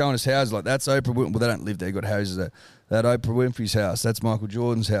like showing us houses like that's Oprah Winfrey. Well, they don't live there. They've got houses there. That Oprah Winfrey's house. That's Michael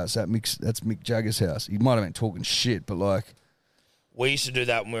Jordan's house. That's Mick Jagger's house. He might have been talking shit, but like. We used to do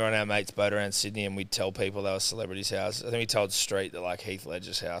that when we were on our mate's boat around Sydney, and we'd tell people they were celebrities' houses. I think we told Street that like Heath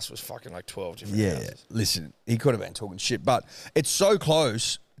Ledger's house was fucking like 12 different houses. Yeah, listen, he could have been talking shit, but it's so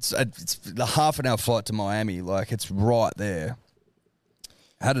close. It's the half an hour flight to Miami. Like it's right there.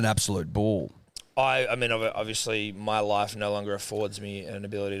 Had an absolute ball. I mean, obviously, my life no longer affords me an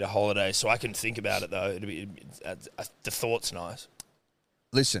ability to holiday, so I can think about it though. The thought's nice.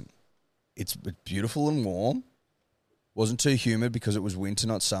 Listen, it's beautiful and warm. Wasn't too humid because it was winter,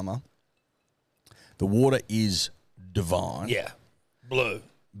 not summer. The water is divine. Yeah, blue.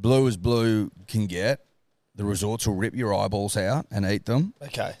 Blue as blue can get. The resorts will rip your eyeballs out and eat them.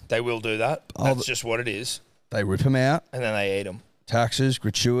 Okay, they will do that. That's just what it is. They rip them out. And then they eat them. Taxes,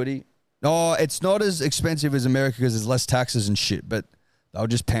 gratuity. No, it's not as expensive as America because there's less taxes and shit, but they'll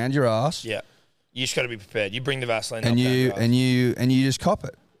just pound your ass. Yeah. You just got to be prepared. You bring the Vaseline and you just cop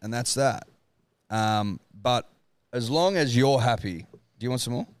it, and that's that. But as long as you're happy, do you want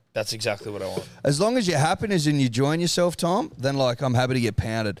some more? That's exactly what I want. As long as your happiness and you enjoying yourself, Tom, then like I'm happy to get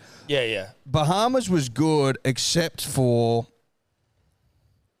pounded. Yeah, yeah. Bahamas was good except for.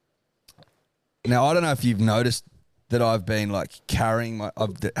 Now I don't know if you've noticed that I've been like carrying my.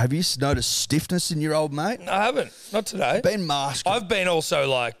 Have you noticed stiffness in your old mate? No, I haven't. Not today. Been masking. I've been also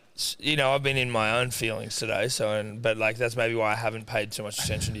like, I've been in my own feelings today. But like that's maybe why I haven't paid too much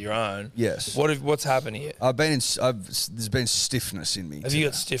attention to your own. Yes. What's happened here? There's been stiffness in me. Have you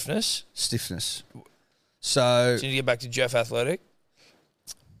got stiffness? Stiffness. So. Do you need to get back to Jeff Athletic?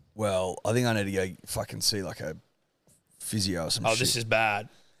 Well, I think I need to go fucking see like a physio or some shit. Oh, this is bad.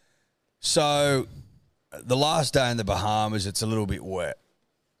 So, the last day in the Bahamas, it's a little bit wet.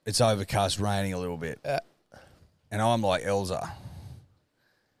 It's overcast, raining a little bit. And I'm like, Elsa,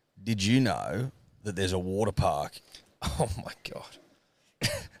 did you know that there's a water park? Oh, my God.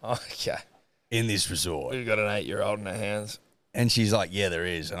 Okay. in this resort. We've got an 8-year-old in our hands. And she's like, yeah, there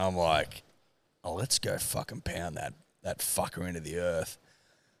is. And I'm like, oh, let's go fucking pound that fucker into the earth.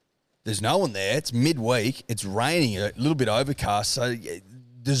 There's no one there. It's midweek. It's raining, a little bit overcast. So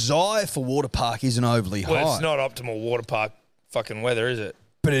desire for water park isn't overly high. Well, it's not optimal water park fucking weather, is it?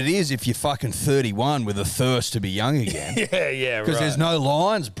 But it is if you're fucking 31 with a thirst to be young again. Yeah, right. Because there's no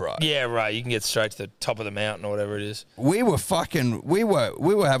lines, bro. Yeah, right. You can get straight to the top of the mountain or whatever it is. We were having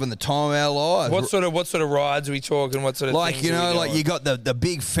the time of our lives. What sort of rides are we talking? What sort of Like, things you are we know, like doing? you got the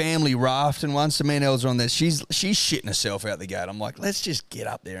big family raft, and once the me and Els are on there, she's shitting herself out the gate. I'm like, let's just get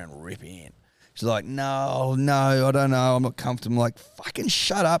up there and rip in. She's like, no, I don't know. I'm not comfortable. I'm like, fucking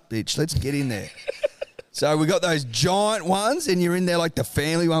shut up, bitch. Let's get in there. So we got those giant ones, and you're in there like the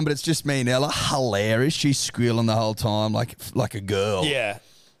family one, but it's just me and Ella. Hilarious. She's squealing the whole time like a girl. Yeah.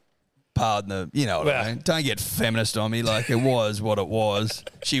 Pardon the, you know what I mean. Don't get feminist on me. Like, it was what it was.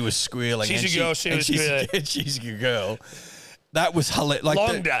 She was squealing. She's a girl. She was squealing. She's a girl. That was hilarious. Like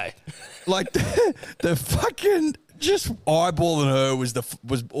Long day. Like the fucking just eyeballing her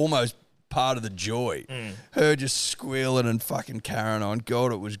was almost part of the joy. Her just squealing and fucking carrying on.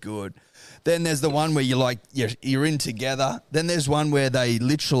 God, it was good. Then there's the one where you're in together. Then there's one where they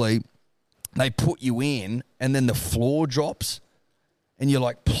put you in and then the floor drops and you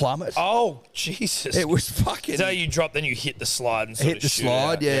like plummet. Oh, Jesus. It was fucking... So you drop, then you hit the slide and sort hit of the shoot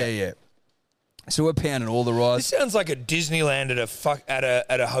slide, out. yeah. So we're pounding all the rides. This sounds like a Disneyland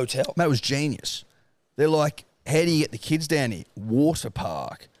at a hotel. That was genius. They're like, how do you get the kids down here? Water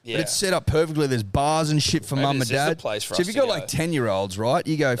park. Yeah. But it's set up perfectly. There's bars and shit for Maybe mum and this is the dad. place for So us if to you got go. like 10-year-olds, right,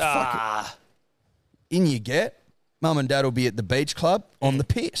 you go, fuck it. In you get. Mum and dad will be at the beach club on the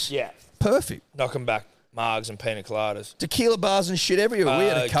piss. Yeah. Perfect. Knocking back margs and pina coladas. Tequila bars and shit everywhere. We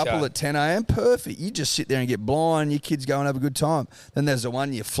had a couple Okay. at 10 a.m. Perfect. You just sit there and get blind. Your kids go and have a good time. Then there's the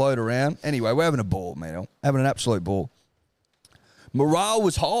one you float around. Anyway, we're having a ball, man. Having an absolute ball. Morale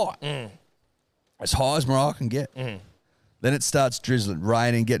was high. As high as morale can get. Then it starts drizzling,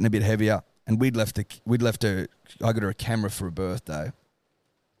 raining, getting a bit heavier. And I got her a camera for her birthday.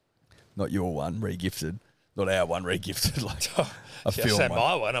 Not your one, re-gifted. Not our one, re-gifted. Like a film said one.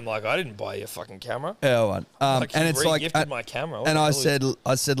 my one. I'm like, I didn't buy your fucking camera. Our one. Like, and you it's like, re-gifted my camera. What and the I hell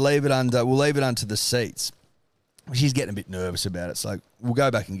is- said, leave it under. We'll leave it under the seats. She's getting a bit nervous about it. So we'll go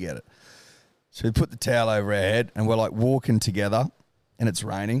back and get it. So we put the towel over our head, and we're like walking together, and it's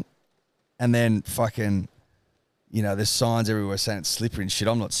raining, and then fucking, you know, there's signs everywhere saying it's slippery and shit.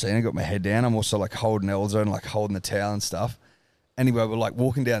 I'm not seeing it. Got my head down. I'm also like holding Elza and like holding the towel and stuff. Anyway, we're like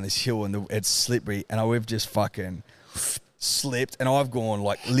walking down this hill, and it's slippery, and we've just fucking slipped, and I've gone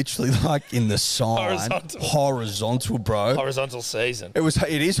like literally like in the sign, horizontal, bro. Horizontal season.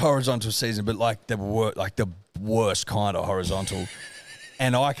 It is horizontal season, but like the worst kind of horizontal.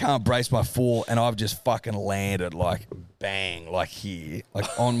 And I can't brace my fall, and I've just fucking landed like bang, like here, like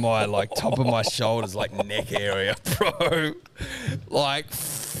on my like top of my shoulders, like neck area, bro. Like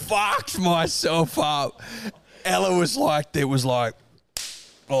fucked myself up. Ella was like, there was like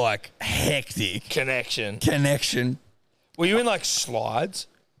hectic Connection. Were you in like slides?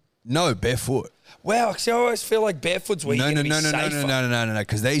 No, barefoot. Wow, because I always feel like barefoot's where you're going to be safer. No.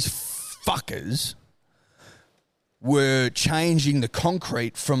 Because these fuckers were changing the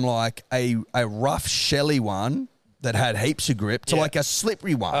concrete from like a rough shelly one that had heaps of grip to like a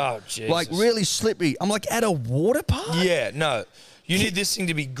slippery one. Oh, Jesus. Like really slippery. I'm like, at a water park? Yeah, no. You need this thing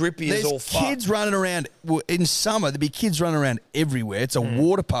to be grippy as all There's fuck. kids running around. Well, in summer, there'd be kids running around everywhere. It's a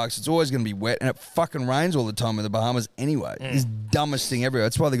water park, so it's always going to be wet, and it fucking rains all the time in the Bahamas anyway. It's the dumbest thing everywhere.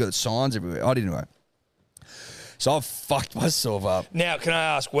 That's why they got the signs everywhere. I didn't know. So I've fucked myself up. Now, can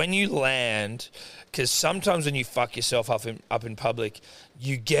I ask, when you land, because sometimes when you fuck yourself up in public,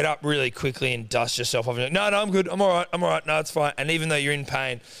 you get up really quickly and dust yourself off. And you're like, no, I'm good. I'm all right. No, it's fine. And even though you're in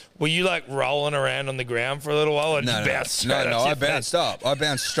pain, were you like rolling around on the ground for a little while? Or did you bounce straight up? I bounced up. I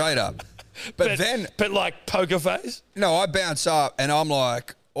bounced straight up. But like poker face? No, I bounce up and I'm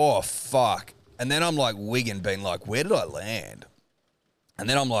like, oh, fuck. And then I'm like wigging, being like, where did I land? And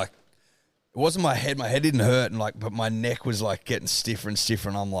then I'm like, it wasn't my head. My head didn't hurt, and like, but my neck was like getting stiffer and stiffer.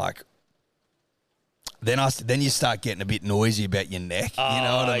 And I'm like, then you start getting a bit noisy about your neck. You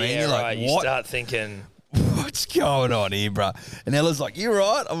know what I mean? Yeah, You're like, right. You what? start thinking, What's going on here, bro? And Ella's like, you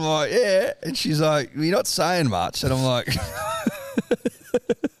right? I'm like, yeah. And she's like, you're not saying much. And I'm like,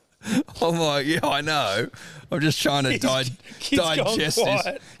 yeah, I know. I'm just trying to digest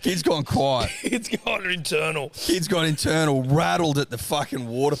this. Kid's gone quiet. it's gone internal. Kids got internal, rattled at the fucking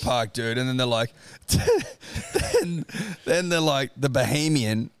water park, dude. And then they're like, then they're like, the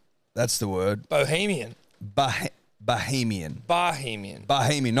Bohemian, that's the word. Bohemian. Bohemian. Bohemian.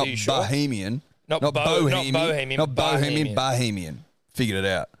 Bohemian, not Are you sure? Bohemian. Not Bohemian. not Bohemian, Not Bohemian, Bohemian. Bohemian. Figured it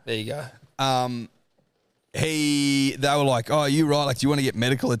out. There you go. They were like, oh, you right, like, do you want to get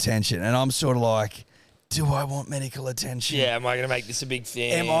medical attention? And I'm sort of like, do I want medical attention? Yeah, am I going to make this a big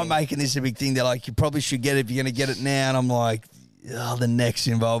thing? Am I making this a big thing? They're like, you probably should get it if you're going to get it now. And I'm like, oh, the neck's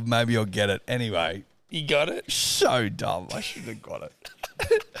involved. Maybe I'll get it. Anyway, You got it? so dumb. I should have got it.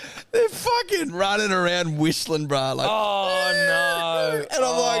 They're fucking running around whistling, bro. Like, Oh, no. and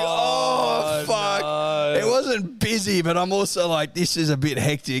I'm like, oh, fuck. no. It wasn't busy, but I'm also like, this is a bit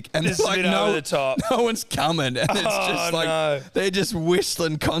hectic. And This it's is a like, bit over the top. no one's coming. And it's Oh, just like, no. they're just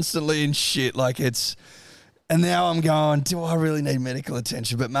whistling constantly and shit. Like, it's, and now I'm going, do I really need medical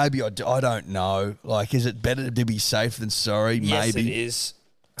attention? But maybe I do. I don't know. Like, is it better to be safe than sorry? Yes, Maybe. it is.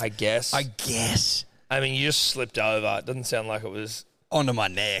 I guess. I guess. I mean, you just slipped over. It doesn't sound like it was. Onto my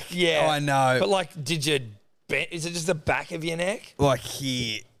neck. Yeah. I know. But, like, did you bend? Is it just the back of your neck? like,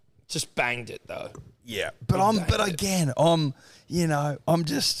 here. Just banged it, though. Yeah. But again, I'm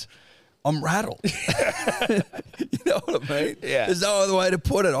rattled. You know what I mean? Yeah. There's no other way to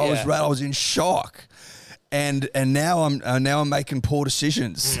put it. I was Yeah. rattled. I was in shock. And now I'm making poor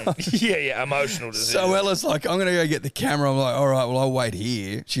decisions. yeah, emotional decision. So Ella's like, I'm going to go get the camera. I'm like, all right, well, I'll wait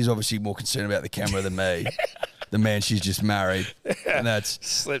here. She's obviously more concerned about the camera than me. The man she's just married. And that's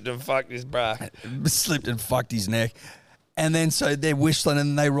Slipped and fucked his bra. slipped and fucked his neck. And then so they're whistling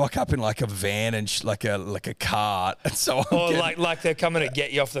and they rock up in like a van and like a cart. And so I'm Or getting, like they're coming to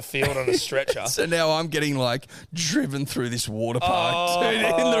get you off the field on a stretcher. so now I'm getting like driven through this water park dude,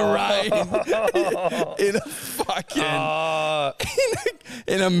 in the rain in a fucking Oh,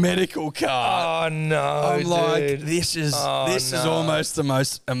 in a medical car. oh no, I'm dude. like, this is no. almost the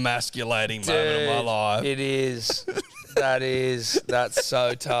most emasculating moment of my life. It is. That's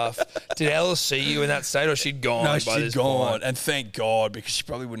so tough. Did Ella see you in that state, or she'd gone? No, by she'd this gone, point? and thank God, because she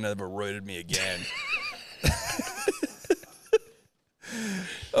probably wouldn't have ever rooted me again.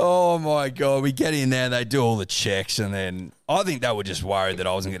 Oh my God, we get in there, they do all the checks, and then I think they were just worried that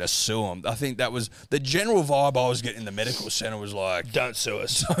I wasn't going to sue them. I think that was the general vibe I was getting in the medical centre was like, Don't sue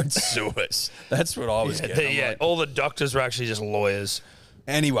us. don't sue us. That's what I was getting. I'm Yeah, like, all the doctors were actually just lawyers.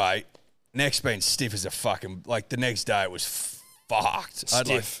 anyway, neck's been stiff as a fucking, like the next day it was fucked. I'd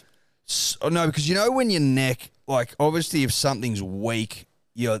like, Stiff. no, because you know when your neck, like obviously if something's weak,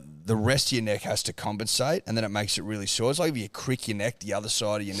 the rest of your neck has to compensate, and then it makes it really sore. It's like if you crick your neck, the other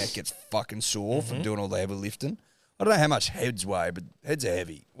side of your neck gets fucking sore from doing all the heavy lifting. I don't know how much heads weigh, but heads are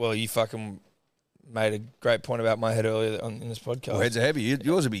heavy. Well, you fucking made a great point about my head earlier in this podcast. Well, heads are heavy.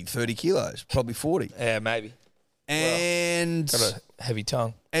 Yours would be 30 kilos, probably 40. Yeah, maybe. And Got a heavy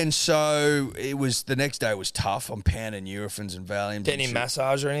tongue. and so it was the next day was tough. I'm pounding Nurophens and Valiums. Get and any shit.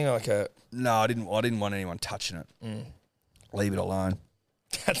 massage or anything? Like a. No, I didn't want anyone touching it. Leave it alone.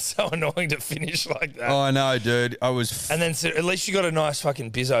 That's so annoying to finish like that. Oh, I know, dude. I was And then so at least you got a nice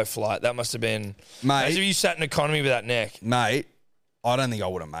fucking bizzo flight. That must have been. Mate. Imagine if you sat in economy with that neck. mate. I don't think I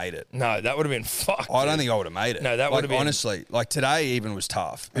would have made it. No, that would have been fucked. I don't dude. think I would have made it. No, that like, would've been- honestly, like today even was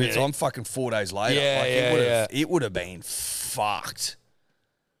tough. And it's Really? I'm fucking 4 days later. Yeah, like yeah, it would have been fucked.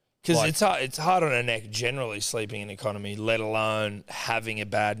 Because like- it's hard on a neck generally sleeping in economy, let alone having a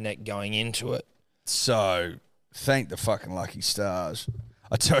bad neck going into it. So thank the fucking lucky stars.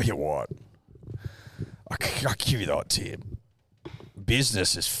 I tell you what, I give you that tip.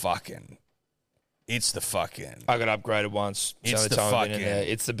 Business is fucking. It's the fucking. I got upgraded once. It's the the time I've been in fucking- there.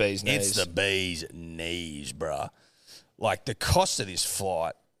 It's the bee's knees. It's the bee's knees, bruh. Like the cost of this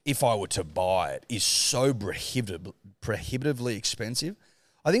flight, if I were to buy it, is so prohibitively expensive.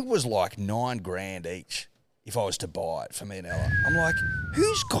 I think it was like $9,000 each if I was to buy it for me and Ella. I'm like,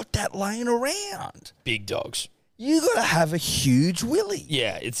 who's got that laying around? big dogs. You got to have a huge willy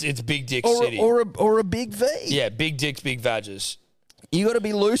Yeah, it's big dick or city. or a big V. Yeah, big dicks, big vages. You got to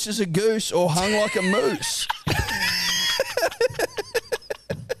be loose as a goose or hung like a moose.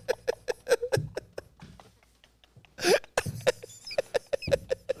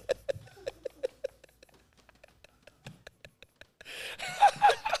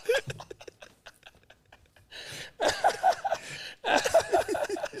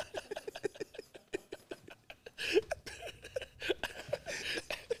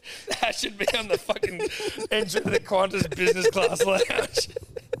 That should be on the fucking entry of the Qantas business class lounge.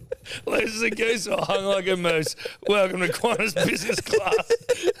 Loose as a goose or hung like a moose. Welcome to Qantas business class.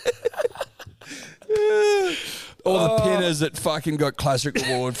 All the pinners that fucking got classic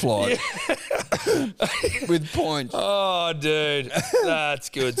reward flight with points. Oh, dude, that's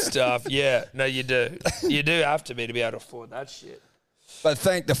good stuff. Yeah, no, you do. You do have to be able to afford that shit. But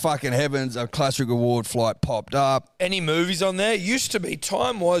thank the fucking heavens, a classic reward flight popped up. Any movies on there? Used to be,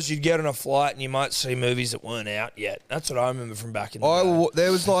 time was you'd get on a flight and you might see movies that weren't out yet. That's what I remember from back in the day.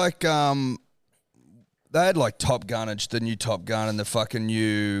 There was like they had like Top Gun, the new Top Gun, and the fucking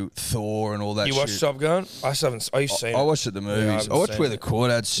new Thor and all that. You shit. watched Top Gun? I haven't. I used to see I it. watched it at the movies. I watched Where the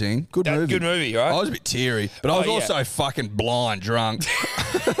Crawdads Sing. Good movie. Good movie, right? I was a bit teary, but I was also fucking blind drunk.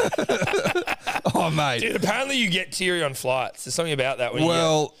 Oh, mate. Dude, apparently you get teary on flights. There's something about that.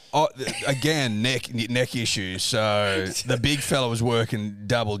 Again, neck issues. So the big fella was working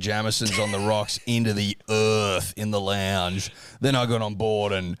double Jamisons on the rocks into the earth in the lounge. Then I got on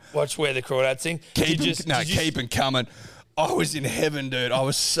board and watch Where the Crawdads Sing. Keep it coming. I was in heaven, dude. I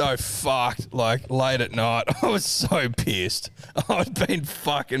was so fucked, like, late at night. I was so pissed. I'd been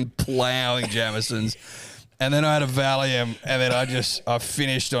fucking ploughing Jamisons. And then I had a Valium, and then I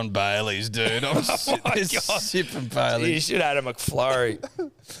finished on Bailey's, dude. I was sipping Bailey's. You should have had a McFlurry.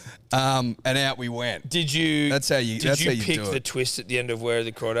 And out we went. Did you? That's how you. Did you pick do it. the twist at the end of Where Are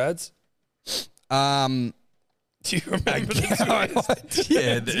the Crawdads? Do you remember the twist?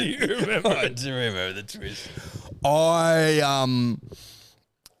 Yeah. Do you remember? I do remember the twist.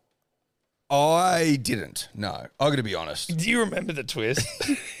 I didn't. No, I got to be honest. Do you remember the twist?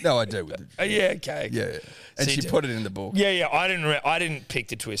 No, I do. Yeah, okay. Yeah. And So she put it in the book. Yeah. I didn't pick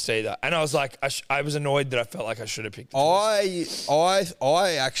the twist either, and I was like, I was annoyed that I felt like I should have picked the twist.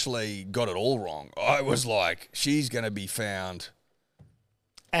 I actually got it all wrong. I was like, she's going to be found,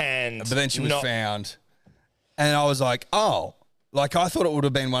 But then she was found, and I was like, oh. Like, I thought it would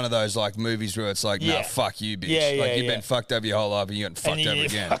have been one of those, like, movies where it's like, nah, fuck you, bitch. Yeah, you've been fucked over your whole life and you're getting fucked over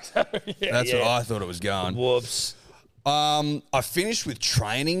again. That's what I thought it was going. Whoops. I finished with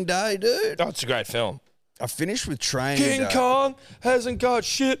Training Day, dude. Oh, it's a great film. I finished with Training Day. King Kong hasn't got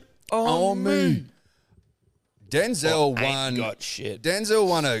shit on me. Denzel ain't got shit. Denzel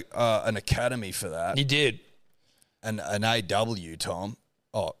won an Academy for that. He did. An AW, Tom.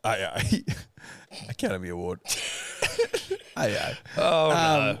 Oh, AA. Academy Award. AA. Oh,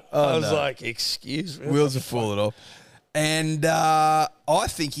 no. I was no. like, excuse me. Wheels are falling off. And I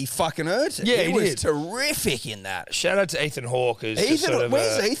think he fucking earned it. Yeah, he was did. terrific in that. Shout out to Ethan Hawke. Who's just Ethan, sort of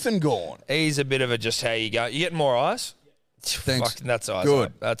where's Ethan gone? He's a bit of a just how you go. You getting more ice? Thanks. Fucking, that's eyes Good.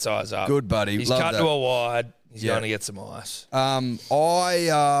 up. That's eyes up. Good, buddy. He's Love cut that. to a wide. He's Yeah. going to get some ice.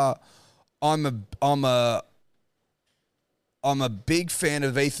 I'm a big fan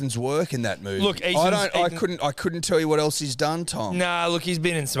of Ethan's work in that movie. Look, I couldn't tell you what else he's done, Tom. Nah, look, he's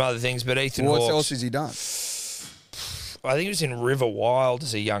been in some other things, but Ethan What Hawke. else has he done? I think he was in River Wild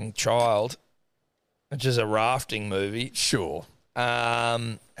as a young child, which is a rafting movie. Sure.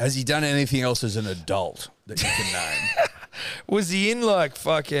 Um, Has he done anything else as an adult that you can name? was he in like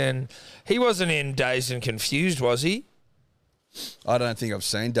fucking? He wasn't in Dazed and Confused, was he? I don't think I've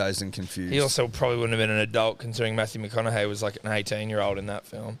seen Dazed and Confused. He also probably wouldn't have been an adult, considering Matthew McConaughey was like an 18-year-old in that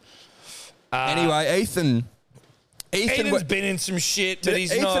film. Anyway, Ethan's been in some shit, but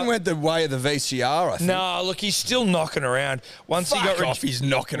he's Ethan not. went the way of the VCR, I think. No, look, he's still knocking around. Once he got Fuck off, he's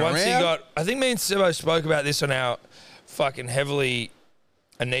knocking once around. he got, I think me and Sebo spoke about this on our fucking heavily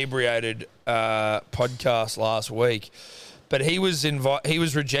inebriated podcast last week. But he was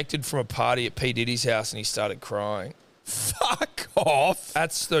rejected from a party at P Diddy's house and he started crying. Fuck off.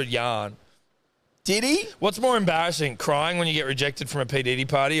 That's the yarn. Did he? What's more embarrassing, crying when you get rejected from a P Diddy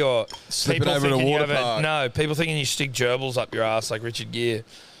party, or Slipping people over at a thinking you water have park? no, people thinking you stick gerbils up your ass like Richard Gere?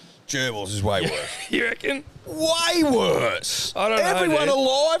 Gerbils is way worse. You reckon? Way worse. I don't know, Everyone dude.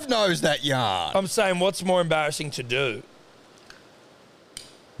 alive knows that yarn. I'm saying, what's more embarrassing to do?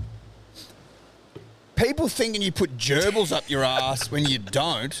 People thinking you put gerbils up your ass when you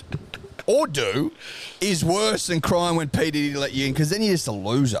don't, or do, is worse than crying when P. Diddy let you in, because then you're just a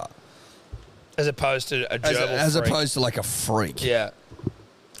loser. As opposed to a gerbil As freak. opposed to like a freak. Yeah.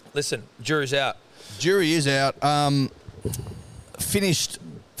 Listen, jury's out. Jury is out. Finished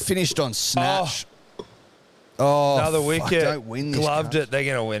on Snatch. Oh, Another fuck, wicket. don't win this, Gloved cunt. it. They're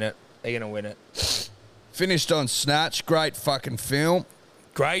going to win it. They're going to win it. Finished on Snatch. Great fucking film.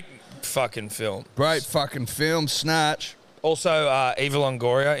 Great fucking film. Great fucking film, Snatch. Also, Eva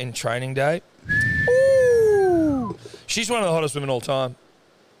Longoria in Training Day. Ooh. She's one of the hottest women all time.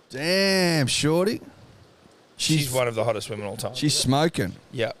 Damn, shorty. She's one of the hottest women all time. She's smoking.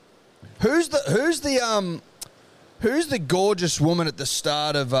 Yeah. Who's the gorgeous woman at the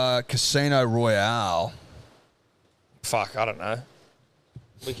start of Casino Royale? Fuck, I don't know.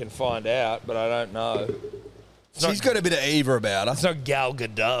 We can find out, but I don't know. She's got a bit of Eva about her. It's not Gal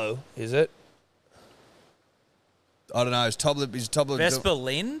Gadot, is it? I don't know. Is Tobler Vesper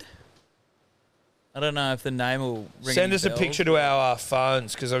Lind? I don't know if the name will ring Send any us a bells, picture to but- our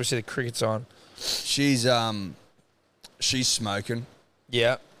phones because obviously the cricket's on. She's smoking.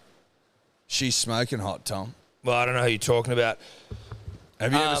 Yeah. She's smoking hot, Tom. Well, I don't know who you're talking about.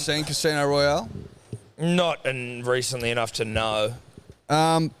 Have you ever seen Casino Royale? Not recently enough to know.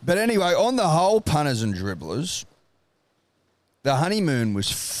 But anyway, on the whole, punters and dribblers, the honeymoon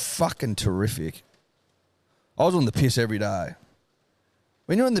was fucking terrific. I was on the piss every day.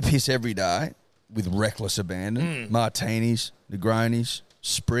 When you're on the piss every day with reckless abandon, martinis, Negronis,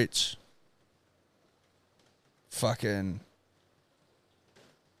 spritz, fucking,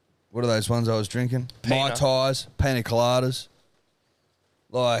 what are those ones I was drinking? Mai Tais, pina coladas.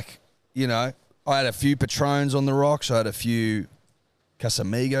 Like, you know, I had a few Patrons on the rocks. I had a few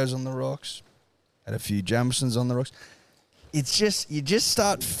Casamigos on the rocks. Had a few Jamesons on the rocks. It's just, you just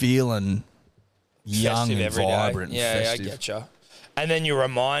start feeling young Festive and every day. vibrant Yeah, and I festive. get you. And then you're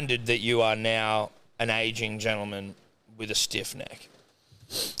reminded that you are now an aging gentleman with a stiff neck.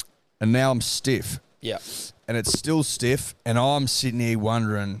 And now I'm stiff. Yeah. And it's still stiff. And I'm sitting here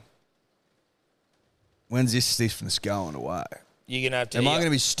wondering, when's this stiffness going away? You're going to have to... Am I going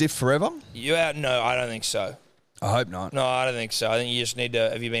to be stiff forever? No, I don't think so. I hope not. No, I don't think so. I think you just need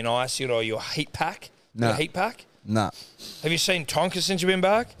to... Have you been iced or your heat pack? No. Your heat pack? No. Have you seen Tonka since you've been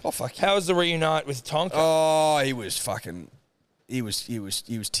back? Oh, fuck yeah. How was the reunite with Tonka? Oh, he was fucking... He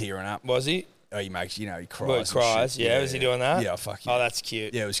was tearing up. Was he? Oh, he makes, you know, he cries. Well, he and cries. shit. Yeah, was he doing that? Yeah, fuck yeah. Oh, that's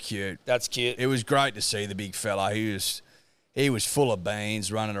cute. Yeah, it was cute. That's cute. It was great to see the big fella. He was full of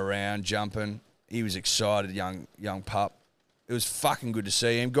beans, running around, jumping. He was excited, young pup. It was fucking good to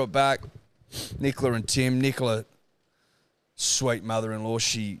see him. Got back, Nicola and Tim. Nicola, sweet mother-in-law,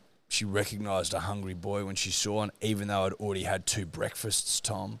 she recognised a hungry boy when she saw him, even though I'd already had 2 breakfasts,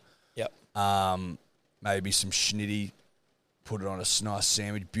 Tom. Yep. Maybe some schnitty, put it on a nice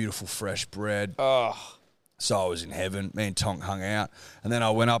sandwich, beautiful fresh bread. Oh, So I was in heaven. Me and Tonk hung out. And then I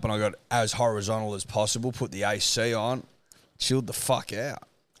went up and I got as horizontal as possible, put the AC on, chilled the fuck out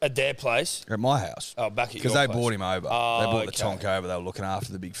at their place? at my house. Oh, back at your Because they place. brought him over. Oh, They brought the okay. Tonk over. They were looking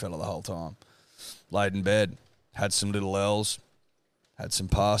after the big fella the whole time. Laid in bed. Had some little L's. Had some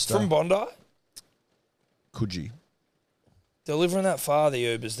pasta. From Bondi? Coogee. Delivering that far, the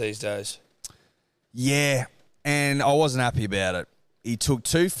Ubers these days. Yeah. And I wasn't happy about it. He took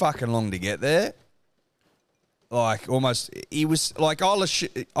too fucking long to get there. Like, almost, he was, like, I You've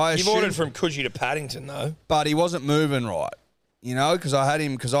assumed, ordered from Coogee to Paddington, though. but he wasn't moving right. You know, because I had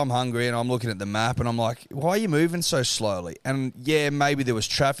him, because I'm hungry and I'm looking at the map and I'm like, why are you moving so slowly? And yeah, maybe there was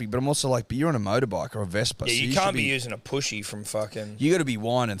traffic, but I'm also like, but you're on a motorbike or a Vespa. Yeah, so you should can't be using a pushy from fucking... You got to be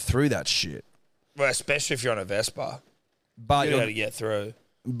winding through that shit. Well, especially if you're on a Vespa. But You got to get through.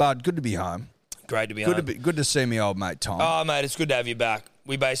 but good to be home. Great to be on. Good to see me old mate Tom. Oh, mate, it's good to have you back.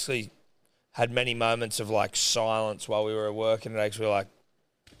 We basically had many moments of, like, silence while we were working today because we were like,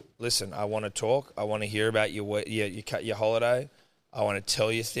 listen, I want to talk. I want to hear about your holiday. I want to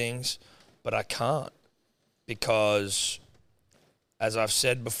tell you things, but I can't because, as I've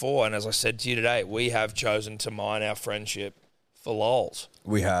said before and as I said to you today, we have chosen to mine our friendship for lols.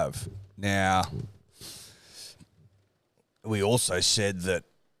 We have. Now, we also said that,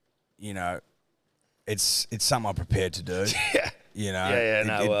 you know, it's something I'm prepared to do. Yeah. You know,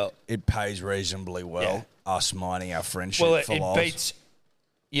 Yeah, it pays reasonably well, us mining our friendship Well, for it lols. beats.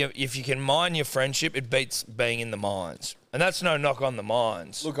 Yeah, if you can mine your friendship, it beats being in the mines, and that's no knock on the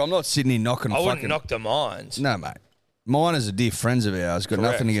mines. Look, I'm not sitting here knocking I wouldn't fucking... knock the mines. No, mate. Miners are dear friends of ours. Got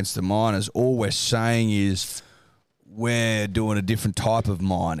Correct. nothing against the miners. All we're saying is we're doing a different type of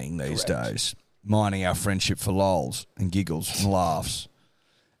mining these days. Mining our friendship for lols and giggles and laughs,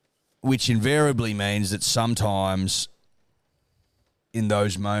 which invariably means that sometimes in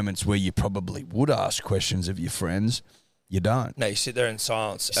those moments where you probably would ask questions of your friends, you don't. No, you sit there in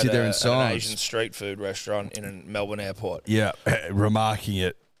silence. Sit there in at an silence. Asian street food restaurant in a Melbourne airport. Yeah, remarking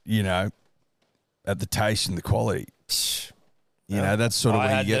it, you know, at the taste and the quality. You know, that's sort of I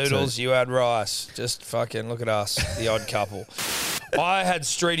where had you get noodles, to. you had rice. Just fucking look at us, the odd couple. I had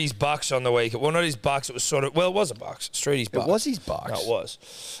Streety's Bucks on the week. Well, not his Bucks. It was sort of... Well, it was a Bucks. Streety's Bucks. It was his bucks. No, it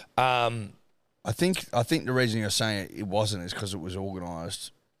was. I think the reason you're saying it wasn't is because it was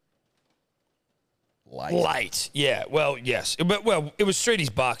organised late. Yeah, well, yes. But, well, it was Streety's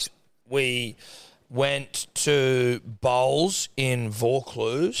Bucks. We went to Bowls in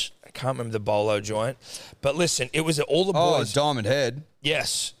Vaucluse. I can't remember the bolo joint. But listen, it was all the Oh, boys. Diamond Head.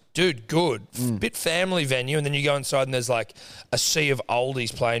 Yes. Dude, good. Bit family venue, and then you go inside and there's like a sea of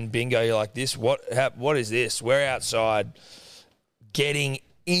oldies playing bingo. You're like, what is this? We're outside getting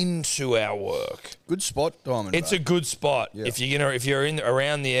into our work. Good spot, Diamond. It's a good spot. Yeah. If you're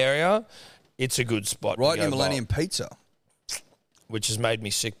around the area, It's a good spot. Right to near go Millennium bowl, Pizza. which has made me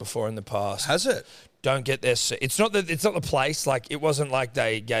sick before in the past. Has it? Don't get there. It's not the place. Like, it wasn't like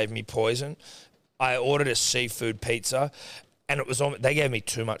they gave me poison. I ordered a seafood pizza, and it was they gave me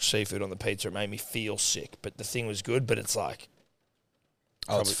too much seafood on the pizza. It made me feel sick. But the thing was good. But it's like,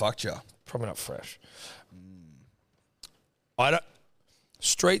 It's fucked you. probably not fresh. I don't.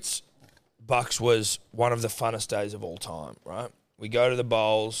 Streets Bucks was one of the funnest days of all time. Right? We go to the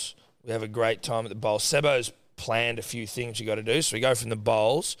bowls. We have a great time at the bowls. Sebo's planned a few things you got to do. So we go from the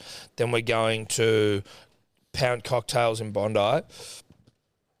bowls, then we're going to Pound Cocktails in Bondi,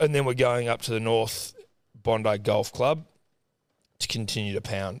 and then we're going up to the North Bondi Golf Club to continue to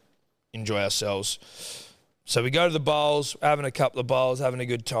pound, enjoy ourselves. So we go to the bowls, having a couple of bowls, having a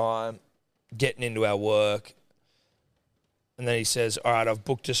good time, getting into our work. And then he says, all right, I've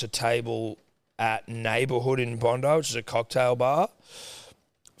booked us a table at Neighbourhood in Bondi, which is a cocktail bar,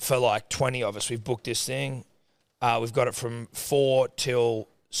 for like 20 of us. We've booked this thing. We've got it from 4 till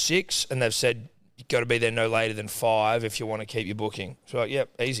 6, and they've said you've got to be there no later than 5 if you want to keep your booking. So we're like, yep,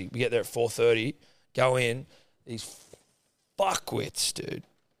 easy. We get there at 4:30, go in. These fuckwits, dude.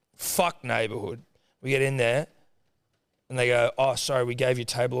 Fuck Neighbourhood. We get in there, and they go, oh, sorry, we gave your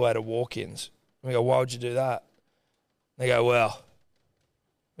table away to walk-ins. And we go, why would you do that? They go, well,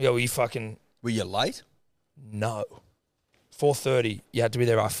 you fucking... Were you late? No. 4:30, you had to be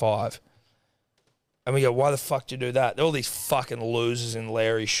there by 5. And we go, why the fuck did you do that? They're all these fucking losers in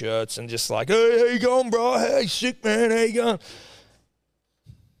Larry shirts and just like, hey, how you going, bro? Hey, sick man, how you going?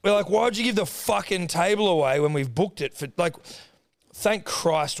 We're like, why'd you give the fucking table away when we've booked it for, like, thank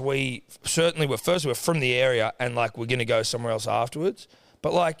Christ we certainly were, first we're from the area and, like, we're going to go somewhere else afterwards.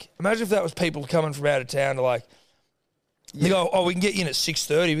 But, like, imagine if that was people coming from out of town to, like, they go, oh, we can get you in at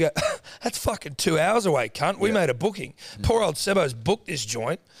 6:30. We go, that's fucking 2 hours away, cunt. We made a booking. Poor old Sebo's booked this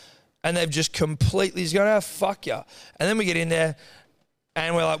joint. And they've just completely just gone, oh, fuck ya. And then we get in there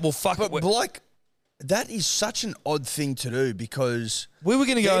and we're like, well, fuck it. But like, that is such an odd thing to do because We were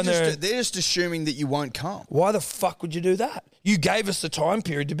going to go in there. they're just assuming that you won't come. Why the fuck would you do that? You gave us the time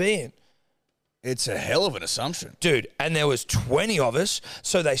period to be in. It's a hell of an assumption. Dude, and there was 20 of us,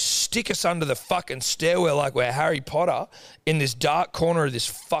 so they stick us under the fucking stairwell like we're Harry Potter in this dark corner of this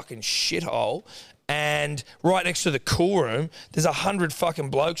fucking shithole. And right next to the cool room, there's 100 fucking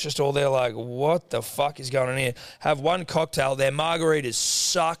blokes just all there like, what the fuck is going on here? Have one cocktail. Their margaritas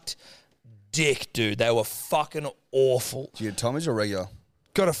sucked dick, dude. They were fucking awful. Do you get Tommy's or regular?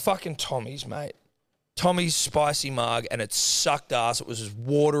 Got a fucking Tommy's, mate. Tommy's spicy marg, and it sucked ass. It was as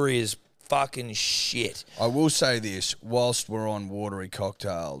watery as fucking shit. I will say this, whilst we're on watery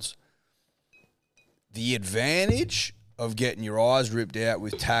cocktails, the advantage of getting your eyes ripped out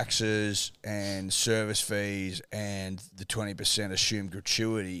with taxes and service fees and the 20% assumed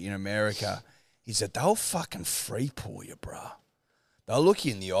gratuity in America is that they'll fucking free pour you, bruh. They'll look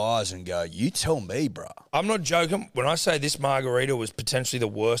you in the eyes and go, you tell me, bruh. I'm not joking. When I say this margarita was potentially the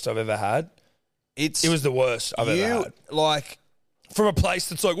worst I've ever had, it was the worst I've ever had. Like, from a place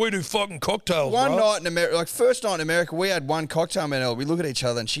that's like, we do fucking cocktails, one bro. night in America, like first night in America, we had one cocktail man. We look at each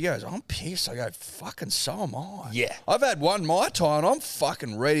other and she goes, I'm pissed. I go, fucking so am I. Yeah. I've had one Mai Tai and I'm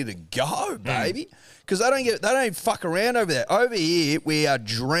fucking ready to go, baby. Because they don't fuck around over there. Over here, we are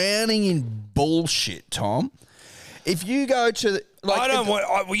drowning in bullshit, Tom. If you go to the, like,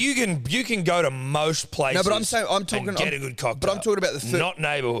 you can go to most places. No, but I'm saying and get a good cocktail. But I'm talking about the not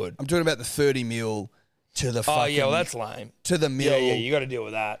Neighbourhood. I'm talking about the 30 mil to the fucking. Oh yeah, well that's lame. To the mill. Yeah, you got to deal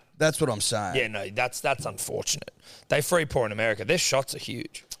with that. That's what I'm saying. Yeah, no, that's unfortunate. They free pour in America. Their shots are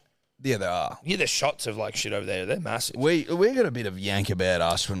huge. Yeah, they are. Yeah, the shots of like shit over there. They're massive. We got a bit of yank about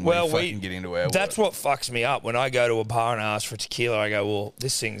us when we fucking get into our That's work. what fucks me up. When I go to a bar and ask for tequila, I go, well,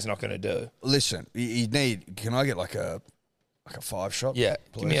 this thing's not going to do. Listen, you need. Can I get like a 5-shot? Yeah,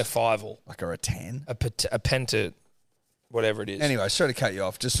 please? give me a 5-all. Like a 10. A penta, whatever it is. Anyway, sorry to cut you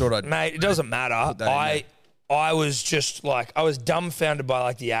off. Just thought I'd. Mate, it doesn't matter. I was just like, I was dumbfounded by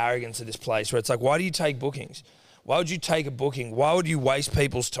like the arrogance of this place where it's like, why do you take bookings? Why would you take a booking? Why would you waste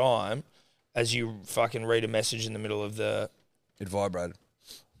people's time as you fucking read a message in the middle of the... It vibrated.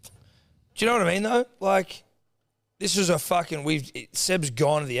 Do you know what I mean though? Like, this is a fucking... Seb's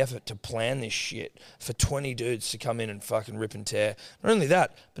gone to the effort to plan this shit for 20 dudes to come in and fucking rip and tear. Not only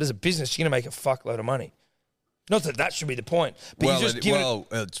that, but as a business, you're going to make a fuckload of money. Not that should be the point. But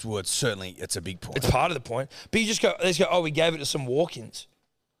it's certainly a big point. It's part of the point. But you just go, oh, we gave it to some walk-ins.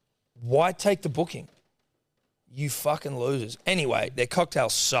 Why take the booking? You fucking losers. Anyway, their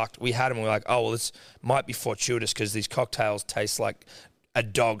cocktails sucked. We had them. We were like, oh, well, this might be fortuitous because these cocktails taste like a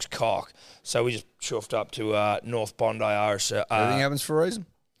dog's cock. So we just chuffed up to North Bondi RS. Everything happens for a reason.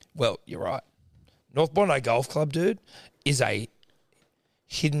 Well, you're right. North Bondi Golf Club, dude, is a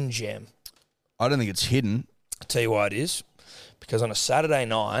hidden gem. I don't think it's hidden. I'll tell you why it is. Because on a Saturday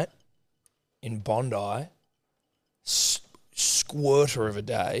night in Bondi, squirter of a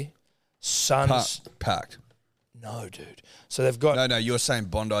day, sun's... Packed. No, dude. So they've got... No, you're saying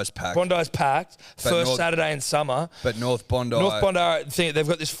Bondi's packed. Bondi's packed. First North- Saturday in summer. But North Bondi... They've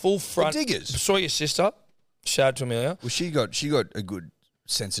got this full front... The Diggers. Saw your sister. Shout out to Amelia. Well, she got a good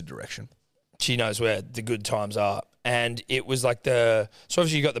sense of direction. She knows where the good times are. And it was like so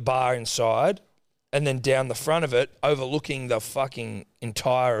obviously you got the bar inside, and then down the front of it, overlooking the fucking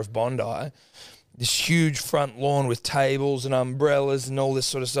entire of Bondi, this huge front lawn with tables and umbrellas and all this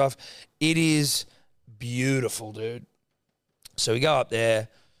sort of stuff. It is beautiful, dude. So we go up there,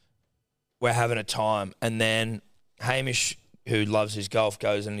 we're having a time, and then Hamish, who loves his golf,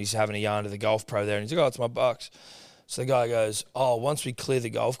 goes and he's having a yarn to the golf pro there, and he's like, oh, it's my bucks. So the guy goes, oh, once we clear the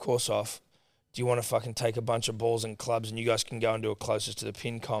golf course off, do you want to fucking take a bunch of balls and clubs and you guys can go and do it closest to the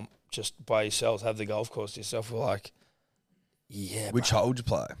pin comp just by yourselves, have the golf course to yourself? We're like, yeah, Which hole would you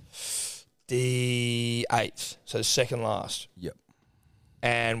play? the 8th, so the second last. Yep.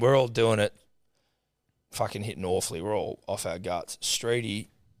 And we're all doing it, fucking hitting awfully. We're all off our guts. Streety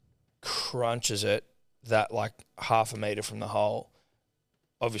crunches it that like half a metre from the hole.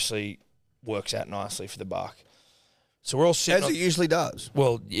 Obviously works out nicely for the buck. So we're all sitting... As it usually does.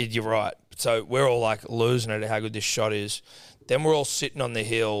 Well, you're right. So we're all like losing it at how good this shot is. Then we're all sitting on the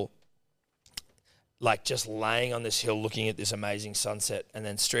hill, like just laying on this hill looking at this amazing sunset. And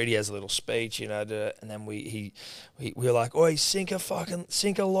then Streety has a little speech, you know, and then we were like, oi, sink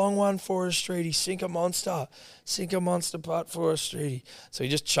a long one for us, Streety. Sink a monster putt for us, Streety. So he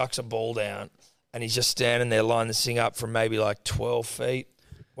just chucks a ball down and he's just standing there lining this thing up from maybe like 12 feet.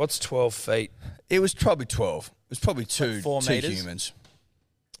 What's 12 feet? It was probably 12. It was probably two 4 meters? humans.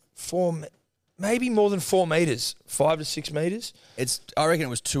 Maybe more than 4 meters, 5 to 6 meters. I reckon it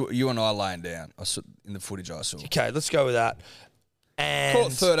was two. You and I laying down. I saw in the footage I saw. Okay, let's go with that. And Call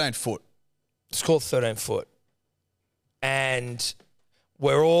it 13 foot. Let's call it 13 foot. And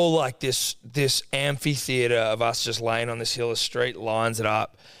we're all like this amphitheater of us just laying on this hill. The street lines it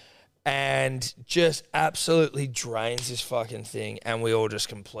up and just absolutely drains this fucking thing. And we all just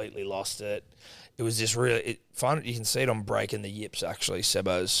completely lost it. It was just really fun. You can see it on Breaking the Yips, actually,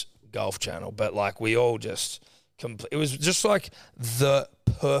 Sebo's golf channel. But like we all just, it was just like the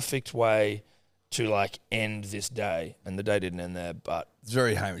perfect way to like end this day. And the day didn't end there, but It's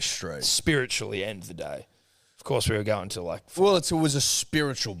very Hamish Street. spiritually end the day. Of course, we were going to like, Well, it was a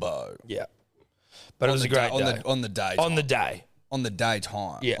spiritual bow. yeah. But it was a great day. On the day. On the day. On the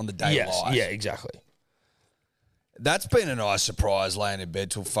daytime. Yeah. On the daylight. Yes. Yeah, exactly. That's been a nice surprise, laying in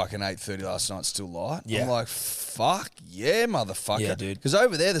bed till fucking 8:30 last night, still light. Yeah. I'm like, fuck yeah, motherfucker. Yeah, dude. Because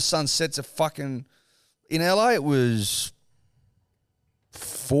over there, the sun sets at fucking... In LA, it was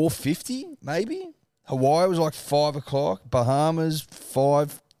 4:50, maybe. Hawaii was like 5 o'clock. Bahamas,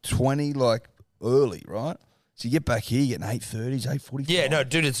 5:20, like early, right? So you get back here, you're getting 8:30s, 8:45. Yeah, no,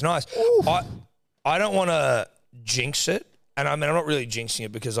 dude, it's nice. I don't want to jinx it. And I mean, I'm not really jinxing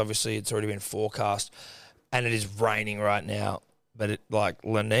it because obviously it's already been forecast and it is raining right now. But like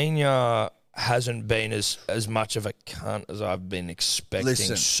La Nina hasn't been as much of a cunt as I've been expecting.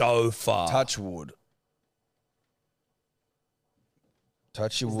 Listen, so far. Touch wood.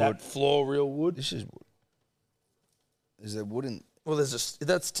 Touch your Is wood. that floor real wood? This is wood. Is there wood in... Well, it's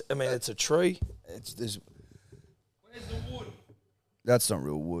a tree. There's... Where's the wood? That's not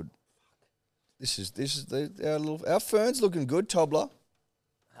real wood. This is our fern's looking good, Tobler.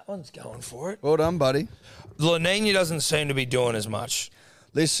 That one's going for it. Well done, buddy. La Nina doesn't seem to be doing as much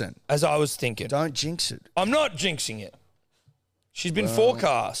Listen, as I was thinking. don't jinx it. I'm not jinxing it. She's been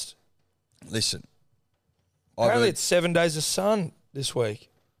forecast. Listen, Apparently it's 7 days of sun this week.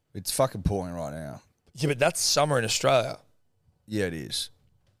 it's fucking pouring right now. Yeah, but that's summer in Australia. Yeah, it is.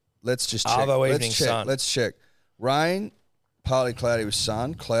 Let's just check. Arvo Let's evening check. sun. Let's check. Rain, partly cloudy with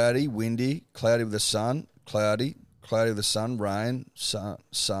sun, cloudy, windy, cloudy with the sun, cloudy with the sun, rain, sun.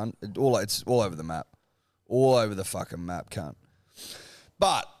 It's all over the map. All over the fucking map, cunt.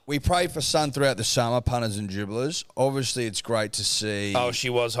 But we pray for sun throughout the summer, punters and dribblers. Obviously, it's great to see. Oh, she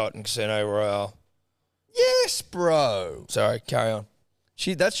was hot in Casino Royale. Yes, bro. Sorry, carry on.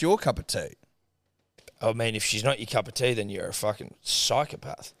 That's your cup of tea. I mean, if she's not your cup of tea, then you're a fucking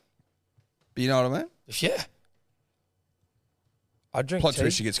psychopath. You know what I mean? Yeah. I drink Plot tea.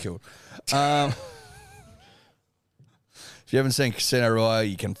 twist, she gets killed. If you haven't seen Casino Royale,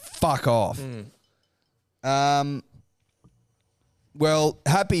 you can fuck off. Well,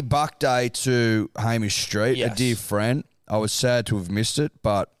 happy Buck Day to Hamish Street, Yes. a dear friend. I was sad to have missed it,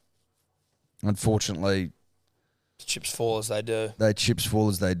 but Unfortunately, Chips fall as they do. they chips fall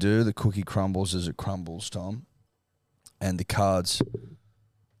as they do. The cookie crumbles as it crumbles, Tom. And the cards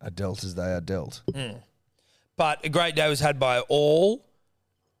are dealt as they are dealt. But a great day was had by all.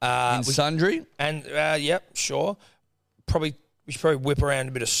 In sundry? And, yep, sure. We should probably whip around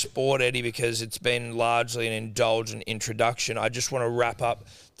a bit of sport, Eddie, because it's been largely an indulgent introduction. I just want to wrap up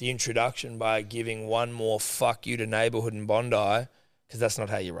the introduction by giving one more fuck you to neighbourhood in Bondi, because that's not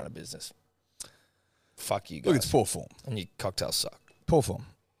how you run a business. Fuck you guys. Look, it's poor form. And your cocktails suck. Poor form.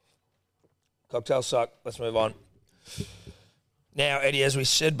 Cocktails suck. Let's move on. Now, Eddie, as we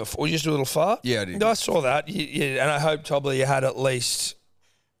said before, you just do a little fart? Yeah, I did. No, I saw that. And I hope, Tobler, you had at least...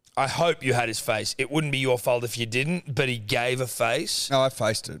 I hope you had his face. It wouldn't be your fault if you didn't, but he gave a face. No, I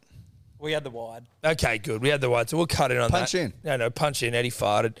faced it. We had the wide. Okay, good. We had the white, so we'll cut in on Punch that. in. No, punch in. Eddie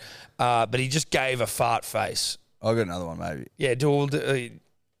farted. But he just gave a fart face. I'll get another one, maybe. Yeah,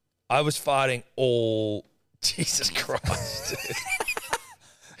 I was farting all... Jesus Christ, dude.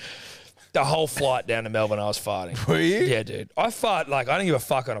 The whole flight down to Melbourne, I was farting. Were you? Yeah, dude. I fart like I don't give a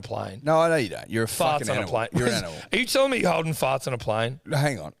fuck on a plane. No, I know you don't. You're a fucking Farts on animal. a plane. You're an animal. Are you telling me you're holding farts on a plane?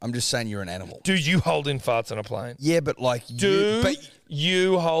 Hang on. I'm just saying you're an animal. Dude, you hold in farts on a plane. Yeah, but like you... Dude, But,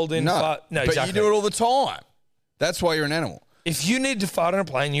 you hold in no, fart. No, but exactly. you do it all the time. That's why you're an animal. If you need to fart on a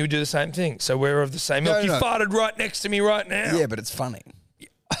plane, you would do the same thing. So we're of the same No, milk. no, You no. farted right next to me right now. Yeah, but it's funny.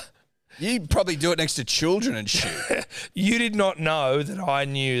 You probably do it next to children and shit. You did not know that I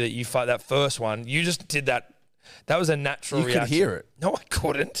knew that you farted that first one. You just did that. That was a natural You reaction. could hear it. No, I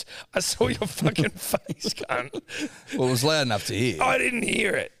couldn't. I saw your fucking face, cunt. Well, it was loud enough to hear. I didn't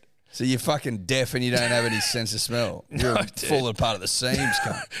hear it. So you're fucking deaf and you don't have any sense of smell. You're No, dude. falling apart at the seams,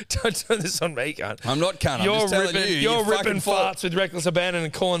 cunt. Don't turn this on me, cunt. I'm not cunt. I'm You're just telling ripping, you. you're ripping fucking fall- farts with reckless abandon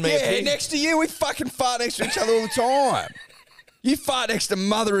and calling me a Yeah, pig. next to you. We fucking fart next to each other all the time. You fart next to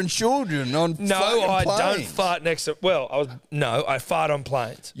mother and children on No, fucking I planes. don't fart next to. Well, I fart on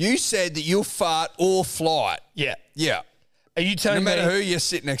planes. You said that you'll fart all flight. Yeah. Yeah. Are you No telling matter me? who you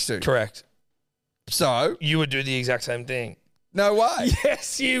sit next to. Correct. So, You would do the exact same thing. no way.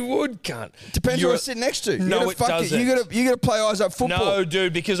 Yes, you would, cunt. Depends You're- who I sit next to. No, you it doesn't. You gotta play eyes up football. No,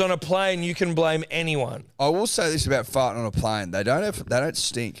 dude, because on a plane you can blame anyone. I will say this about farting on a plane. They don't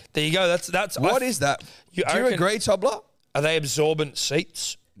stink. There you go. That's What is that? You- I Do you reckon- agree, Tobler? Are they absorbent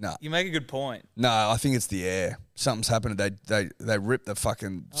seats? No. You make a good point. No, I think it's the air. Something's happened. They rip the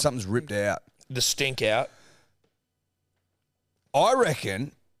fucking something's ripped out. The stink out. I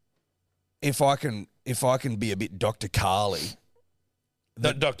reckon if I can be a bit Dr. Carly,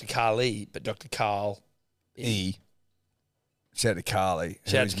 Not Dr. Carly, but Dr. Carl. shout out to Carly,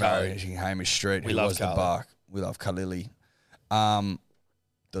 Shout out who's to Carly. marrying Hamish Street, We who love was Carly. the bark. We love Kalili.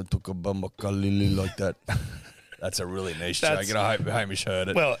 Don't talk about Kalili like that. That's a really niche joke, and I hope Hamish heard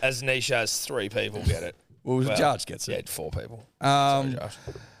it. Well, as niche as 3 people get it. Well, Judge gets Yeah, it. 4 people. Um, Sorry, Josh.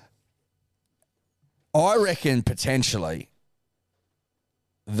 I reckon potentially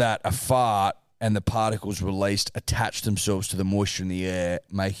that a fart and the particles released attach themselves to the moisture in the air,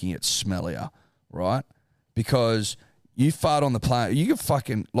 making it smellier, right? Because you fart on the plane, you can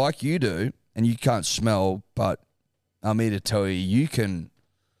fucking, like you do, and you can't smell, but I'm here to tell you, you can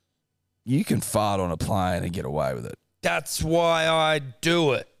fart on a plane and get away with it. That's why I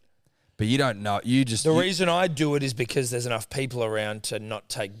do it. But you don't know, The reason I do it is because there's enough people around to not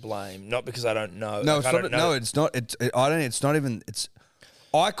take blame, not because I don't know. No, Like, it's I not. don't know. No, it's not. It's not even. It's.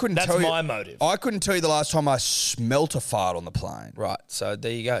 I couldn't That's tell you. my motive. I couldn't tell you the last time I smelt a fart on the plane. Right, so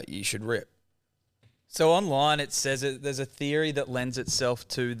there you go. You should rip. So online it says there's a theory that lends itself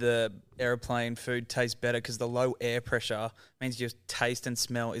to the aeroplane food tastes better because the low air pressure means your taste and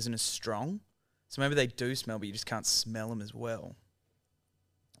smell isn't as strong. So maybe they do smell, but you just can't smell them as well.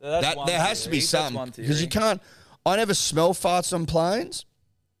 So that's That one there has to be theory. That's some one because you theory. can't. I never smell farts on planes,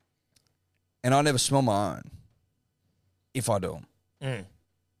 and I never smell my own. If I do them,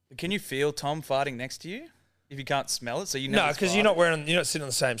 Can you feel Tom farting next to you if you can't smell it? So you know No, it's because you're farting? not sitting on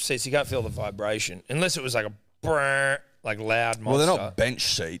the same seats. You can't feel the vibration unless it was like a brrr, like loud monster. well, they're not bench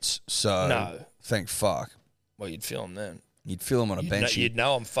seats, so No. thank fuck. Well, you'd feel them then. You'd feel them on a bench. You'd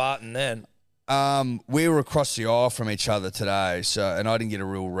know I'm farting then. We were across the aisle from each other today, and I didn't get a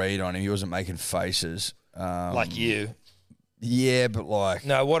real read on him. He wasn't making faces. Like you. Yeah, but like,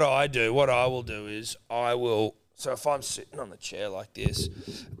 No, what I will do is so if I'm sitting on the chair like this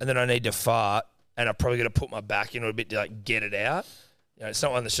and then I need to fart and I'm probably going to put my back into it a bit to like get it out. You know, it's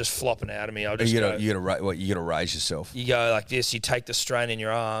not one that's just flopping out of me. I'll just you go, gotta raise yourself. you go like this, you take the strain in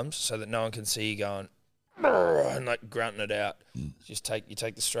your arms so that no one can see you going "Brrr," and like grunting it out. You take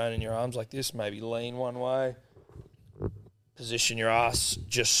the strain in your arms like this, maybe lean one way. position your ass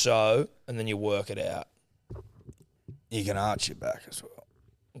just so, and then you work it out. You can arch your back as well.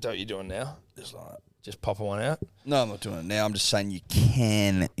 Is that what you're doing now? Just like that. Just popping one out? No, I'm not doing it now. I'm just saying you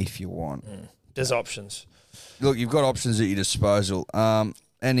can if you want. There's options. Look, you've got options at your disposal.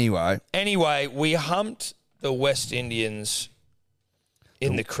 Anyway, We humped the West Indians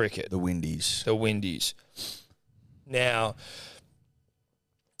in the cricket. the Windies. The Windies. Now,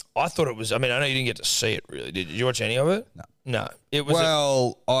 I thought it was... I mean, I know you didn't get to see it, really. Did you watch any of it? No. It was...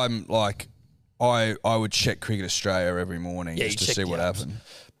 Well, I'm like... I would check Cricket Australia every morning Yeah, just you to check see the what apps. happened.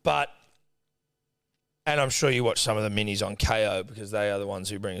 But... And I'm sure you watch some of the minis on KO because they are the ones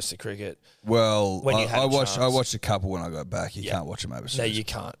who bring us to cricket. Well, When you had I a watched chance. a couple when I got back. You Yeah. can't watch them overseas. No, you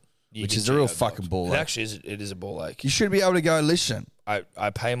can't. You Which get is a real geo fucking blocked. ball It ache. actually is. It is a ball ache. You should be able to go listen. I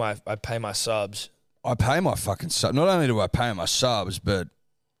pay my subs. I pay my fucking sub. Not only do I pay my subs, but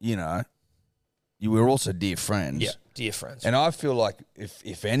you know, we're also dear friends. Yeah, dear friends. And I feel like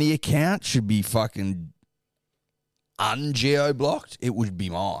if any account should be fucking ungeo blocked, it would be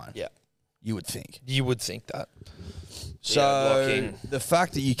mine. Yeah. You would think. You would think that. So Geo-blocking. the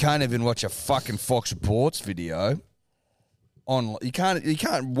fact that you can't even watch a fucking Fox Reports video on you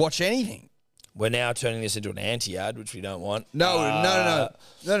can't watch anything. We're now turning this into an anti-ad, which we don't want. No.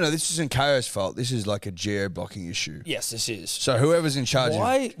 This isn't KO's fault. This is like a geo blocking issue. Yes, this is. So whoever's in charge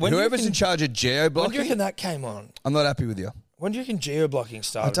Why- when do you reckon- in charge of geo When do you reckon blocking, that came on? I'm not happy with you. When do you reckon geo-blocking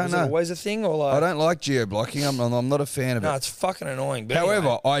started? don't Was know. it always a thing or like... I don't like geo blocking. I'm not a fan of No, it. it's fucking annoying. But However,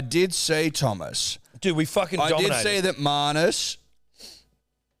 anyway. I did see Thomas. Dude, we fucking I dominated. did see that Marnus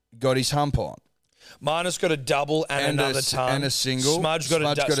got his hump on. Marnus got a double and another ton. and a single. Smudge got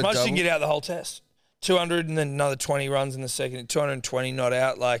Smudge a got a Smudge didn't double. get out the whole test. 200 and then another 20 runs in the second. 220 not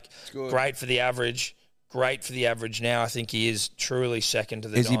out. Like, good. great for the average. Great for the average now. I think he is truly second to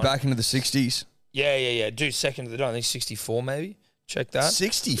the Is he dime. back into the 60s? Yeah. Dude, second to the dime. I think 64 maybe. Check that.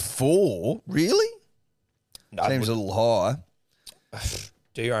 64? Really? No, Seems a little high.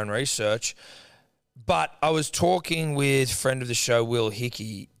 do your own research. But I was talking with friend of the show, Will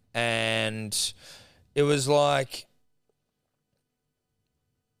Hickey, and it was like,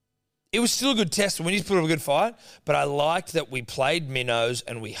 it was still a good test. We need to put up a good fight, but I liked that we played minnows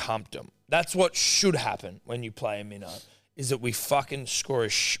and we humped them. That's what should happen when you play a minnow, is that we fucking score a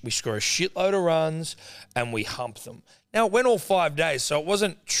shitload of runs and we hump them. Now, it went all 5 days, so it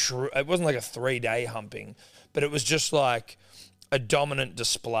wasn't true. It wasn't like a 3-day humping, but it was just like a dominant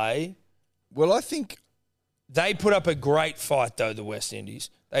display. Well, I think They put up a great fight, though, the West Indies.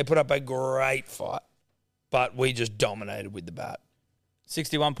 They put up a great fight, but we just dominated with the bat.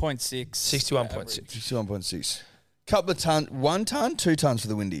 61.6. 61.6. 61.6. Couple of tons, 1 ton, 2 tons for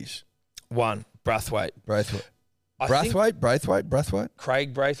the Windies. 1, Brathwaite. Braithwaite. I think Braithwaite.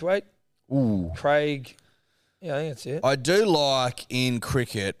 Craig Braithwaite. Ooh. Craig, yeah, I think that's it. I do like in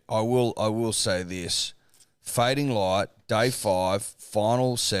cricket, I will say this. Fading light, day 5,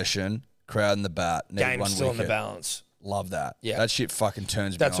 final session, crowd in the bat. Need Game's one still in the wicket. balance. Love that. Yeah. That shit fucking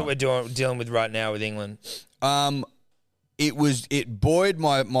turns That's me what we're dealing with right now with England. It buoyed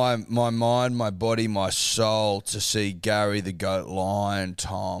my mind, my body, my soul to see Gary the Goat Lion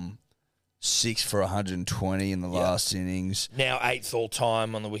Tom 6 for 120 in the last innings. Now 8th all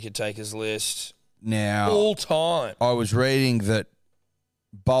time on the wicket takers list. Now All time. I was reading that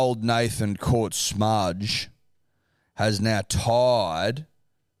Bold Nathan Court Smudge has now tied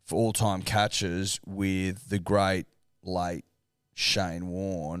for all-time catches with the great late Shane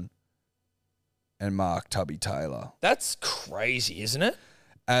Warne and Mark Tubby Taylor That's crazy, isn't it?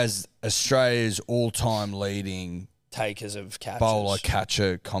 as Australia's all-time leading Takers of catches.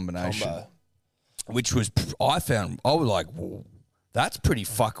 bowler-catcher combination, Combo. which was, I was like, well, that's pretty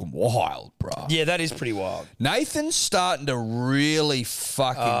fucking wild, bruh. Yeah, that is pretty wild. Nathan's starting to really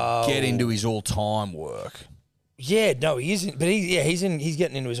fucking get into his all-time work. Yeah, no, he isn't. But he's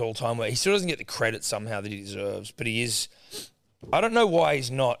getting into his all-time work. He still doesn't get the credit somehow that he deserves. But he is. I don't know why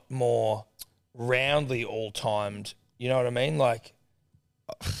he's not more roundly all-timed. You know what I mean? Like,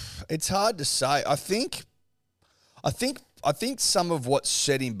 It's hard to say. I think some of what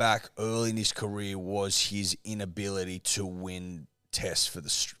set him back early in his career was his inability to win tests for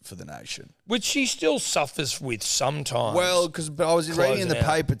the nation. which he still suffers with sometimes. Well, but I was reading in the Closing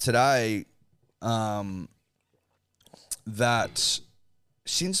out. paper today that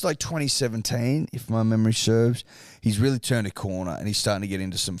since like 2017, if my memory serves, he's really turned a corner and he's starting to get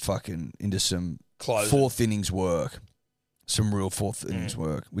into some Closing. fourth innings work, some real fourth innings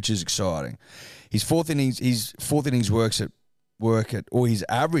work, which is exciting. His fourth innings or his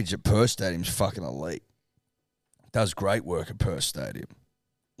average at Perth Stadium is fucking elite. Does great work at Perth Stadium.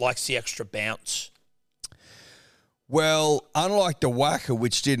 likes the extra bounce. Well, unlike the whacker,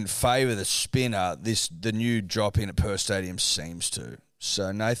 which didn't favour the spinner, the new drop in at Perth Stadium seems to.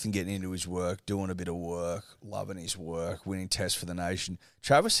 So Nathan getting into his work, doing a bit of work, loving his work, winning tests for the nation.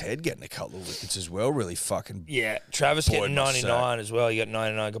 Travis Head getting a couple of wickets as well, really fucking. Yeah, Travis getting Boyd was 99 as well. You got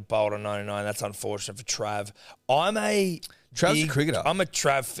 99, got bowled on 99. That's unfortunate for Trav. Trav's a cricketer. I'm a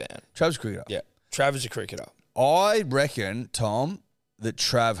Trav fan. Trav's a cricketer. Yeah, Trav is a cricketer. I reckon, Tom, that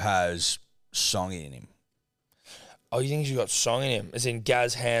Trav has song in him. Oh, you think he's got song in him? As in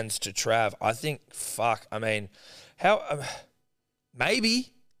Gaz hands to Trav. I think, how...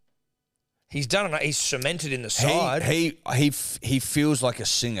 maybe. He's done it. He's cemented in the side. He feels like a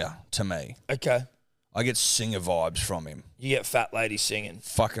singer to me. Okay. I get singer vibes from him. You get fat lady singing.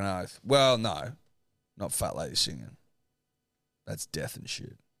 Fucking oath. Well, no. Not fat lady singing. That's death and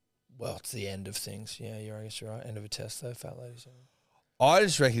shit. Well, it's the end of things. Yeah, I guess you're right. End of a test, though, fat lady singing. I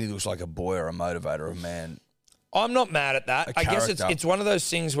just reckon he looks like a boy or a motivator, a man. I'm not mad at that. I guess it's one of those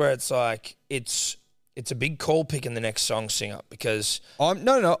things where it's like it's a big call picking the next song singer because I'm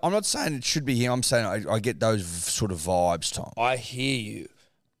not saying it should be him. I'm saying I get those sort of vibes, Tom. I hear you.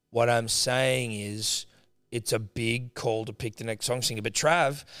 What I'm saying is it's a big call to pick the next song singer. But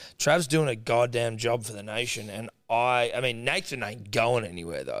Trav's doing a goddamn job for the nation, and I mean Nathan ain't going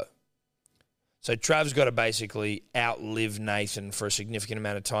anywhere though. So Trav's got to basically outlive Nathan for a significant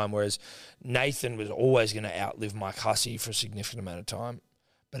amount of time, whereas Nathan was always going to outlive Mike Hussey for a significant amount of time.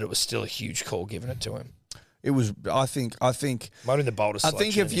 But it was still a huge call giving it to him. It was. I think. Might have been the boldest. I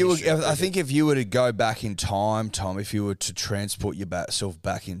think if you were to go back in time, Tom, if you were to transport yourself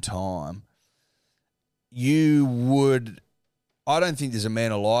back in time, you would. I don't think there's a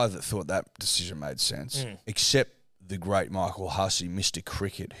man alive that thought that decision made sense, except the great Michael Hussey, Mr.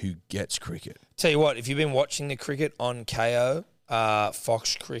 Cricket, who gets cricket. Tell you what, if you've been watching the cricket on KO,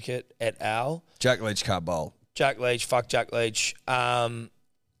 Fox Cricket et al. Jack Leach can't bowl. Jack Leach, fuck Jack Leach.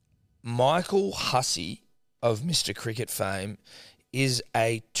 Michael Hussey of Mr. Cricket fame is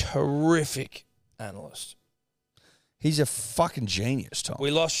a terrific analyst. He's a fucking genius, Tom. We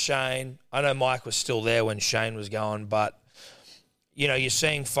lost Shane. I know Mike was still there when Shane was going, but you know, you're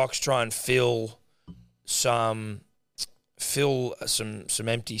seeing Fox try and fill some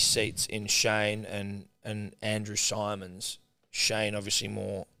empty seats in Shane and Andrew Simons. Shane obviously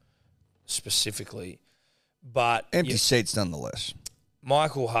more specifically, but empty seats nonetheless.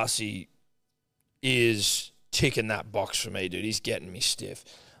 Michael Hussey is ticking that box for me, dude. He's getting me stiff.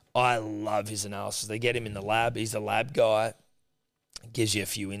 I love his analysis. They get him in the lab. He's a lab guy. Gives you a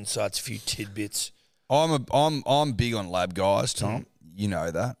few insights, a few tidbits. I'm big on lab guys, Tom. You know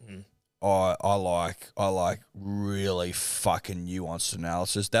that. I like really fucking nuanced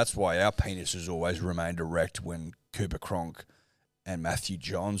analysis. That's why our penises always remained erect when Cooper Cronk and Matthew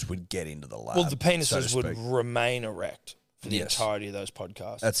Johns would get into the lab. Well, the penises would remain erect for the entirety of those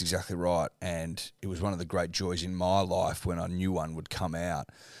podcasts. That's exactly right. And it was one of the great joys in my life when a new one would come out.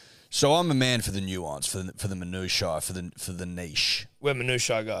 So I'm a man for the nuance, for the minutiae, for the niche. We're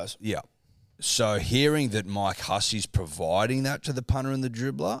minutiae guys. Yeah. So hearing that Mike Hussey's providing that to the punter and the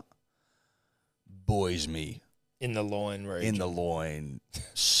dribbler buoys me. In the loin region. In the loin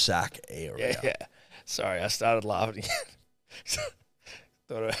sack area. Yeah. Sorry, I started laughing again.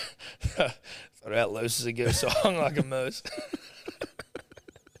 Thought about Lucy's a good song like a moose.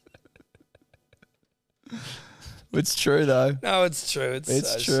 It's true though. No, it's true.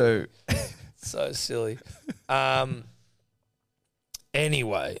 It's true. So silly.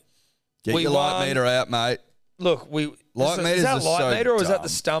 Anyway, get your light meter out, mate. Look, is that light meter or was that the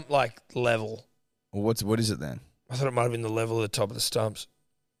stump level? Well, what is it then? I thought it might have been the level of the top of the stumps.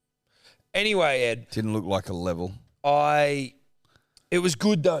 Anyway, Ed. Didn't look like a level. It was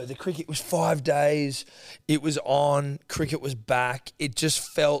good though. The cricket was 5 days. It was on. Cricket was back. It just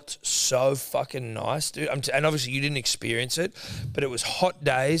felt so fucking nice, dude. And obviously you didn't experience it, but it was hot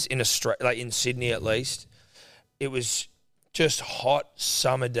days in Australia, like in Sydney at least. It was just hot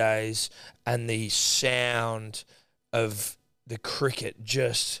summer days, and the sound of the cricket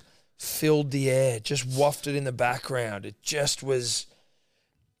just filled the air, just wafted in the background. It just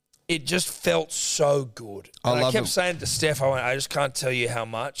felt so good. I kept saying to Steph, I just can't tell you how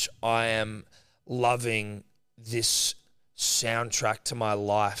much I am loving this soundtrack to my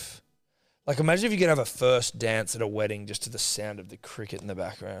life. Like, imagine if you could have a first dance at a wedding just to the sound of the cricket in the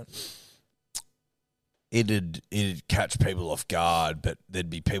background. It'd catch people off guard, but there'd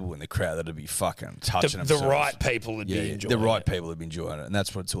be people in the crowd that'd be fucking touching themselves. The right people would be enjoying it. The right people would be enjoying it, and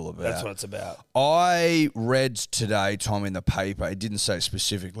that's what it's all about. That's what it's about. I read today, Tom, in the paper, it didn't say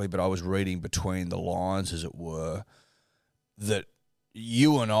specifically, but I was reading between the lines, as it were, that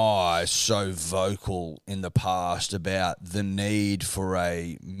you and I so vocal in the past about the need for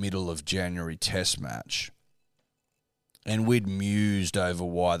a middle of January test match. And we'd mused over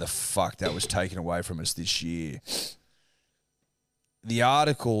why the fuck that was taken away from us this year. The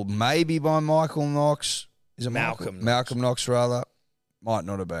article, maybe by Michael Knox. Is it Malcolm Malcolm Knox, rather. Might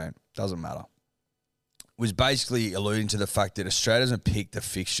not have been. Doesn't matter. Was basically alluding to the fact that Australia doesn't pick the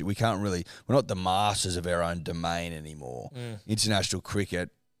fixture. We're not the masters of our own domain anymore. International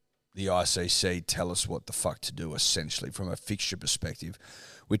cricket, the ICC tell us what the fuck to do, essentially, from a fixture perspective,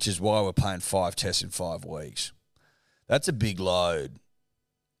 which is why we're playing 5 tests in 5 weeks. That's a big load,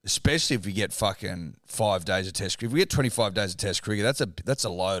 especially if we get fucking 5 days of test cricket. If we get 25 days of test cricket, that's a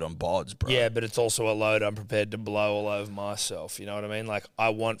load on bods, bro. Yeah, but it's also a load I'm prepared to blow all over myself. You know what I mean? Like, I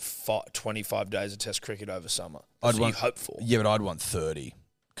want 25 days of test cricket over summer. That's what you hope for. Yeah, but I'd want 30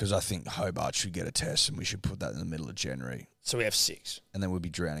 because I think Hobart should get a test and we should put that in the middle of January. So we have 6. And then we'll be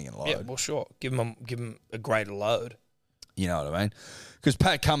drowning in load. Yeah, well, sure. Give them a greater load. You know what I mean? Because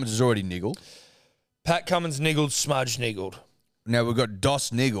Pat Cummins has already niggled. Pat Cummins niggled, Smudge niggled. Now we've got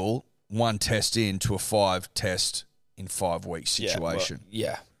Dos niggle 1 test into a 5 test in 5 week situation.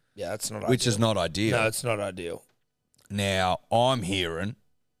 Yeah, that's not ideal. Which is not ideal. No, it's not ideal. Now, I'm hearing,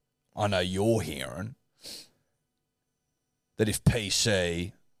 I know you're hearing, that if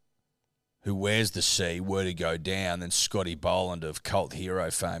PC, who wears the C, were to go down, then Scotty Boland of Cult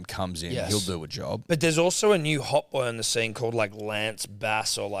Hero fame comes in. Yes. He'll do a job. But there's also a new hot boy on the scene called like Lance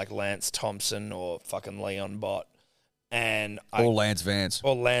Bass or like Lance Thompson or fucking Leon Bott. Or Lance Vance.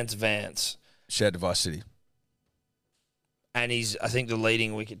 Or Lance Vance. Shout out to Vice City. And he's, I think, the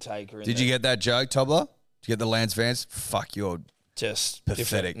leading wicket taker. Did you get that joke, Tobler? Did you get the Lance Vance? Fuck, you're just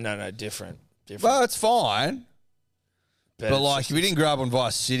pathetic. Different. Well, it's fine. But it's like, if you didn't grow up on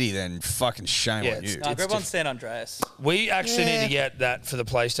Vice City, then fucking shame on you. No, grab on San Andreas. We actually need to get that for the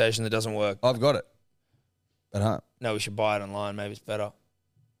PlayStation that doesn't work. I've got it at home. No, we should buy it online. Maybe it's better.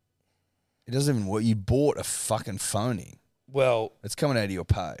 It doesn't even work. You bought a fucking phony. Well, it's coming out of your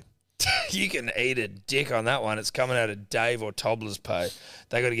pay. You can eat a dick on that one. It's coming out of Dave or Tobler's pay.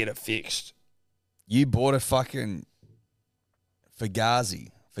 They got to get it fixed. You bought a fucking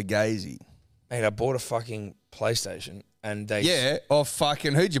Fugazi. Mate, I bought a fucking PlayStation and they... Yeah. Oh,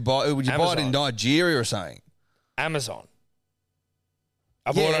 fucking, who'd you buy? Would you buy it in Nigeria or something? Amazon.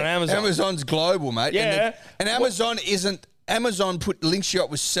 I bought it on Amazon. Amazon's global, mate. Yeah. And Amazon isn't... Amazon links you up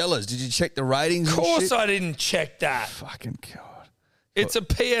with sellers. Did you check the ratings? Of course I didn't check that. Fucking God. It's a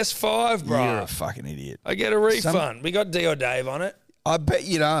PS5, bro. You're a fucking idiot. I get a refund. We got D.O. Dave on it. I bet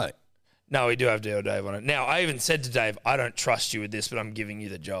you don't. No, we do have D.O. Dave on it. Now, I even said to Dave, I don't trust you with this, but I'm giving you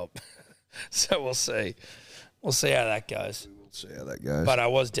the job. So we'll see. We'll see how that goes. We'll see how that goes. But I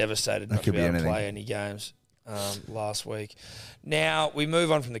was devastated not to be able to play any games last week. Now, we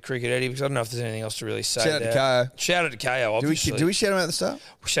move on from the cricket, Eddie, because I don't know if there's anything else to really say. Shout out to KO. Shout out to KO, obviously. Do we shout him out at the start?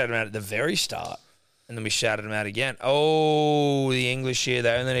 We shouted him out at the very start, and then we shouted him out again. Oh, the English here,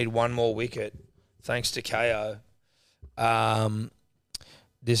 they only need 1 more wicket, thanks to KO.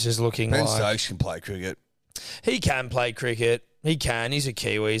 This is looking Ben like... Stokes can play cricket. He can play cricket. He can. He's a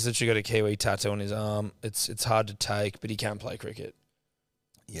Kiwi. He's literally got a Kiwi tattoo on his arm. It's hard to take, but he can play cricket.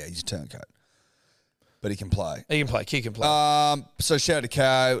 Yeah, he's a turncoat. But he can play. He can play. He can play. So shout out to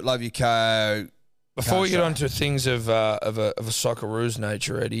KO. Love you, KO. Before we get on to things of a Socceroos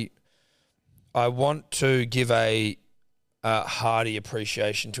nature, Eddie, I want to give a hearty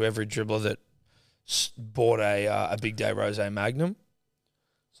appreciation to every dribbler that bought a Big Day Rosé Magnum.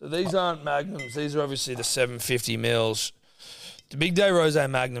 So these aren't Magnums. These are obviously the 750 mils. The Big Day Rosé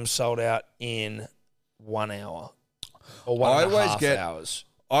Magnum sold out in 1 hour or 1.5 hours.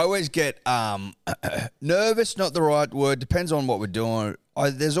 I always get nervous, not the right word. Depends on what we're doing.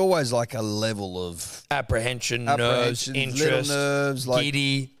 There's always like a level of apprehension, nerves, interest, nerves, like,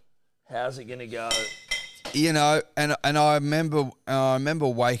 giddy. How's it going to go? You know, and I remember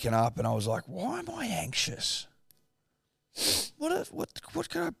waking up and I was like, why am I anxious? What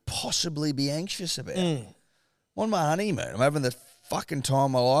could I possibly be anxious about? I'm on my honeymoon. I'm having the fucking time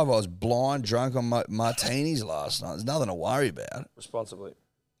of my life. I was blind, drunk on my martinis last night. There's nothing to worry about. Responsibly.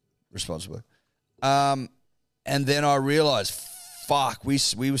 And then I realised, fuck, we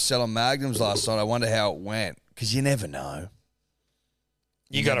were selling Magnums last night. I wonder how it went. Because you never know.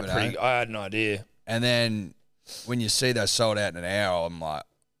 You got a pretty... I had an idea. And then when you see those sold out in an hour, I'm like,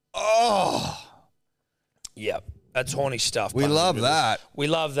 oh. Yep. That's horny stuff. We love that. We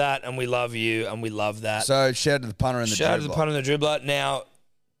love that, and we love you, and we love that. So shout out to the punter and the dribbler. Shout out to the punter and the dribbler. Now,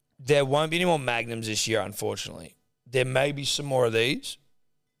 there won't be any more Magnums this year, unfortunately. There may be some more of these.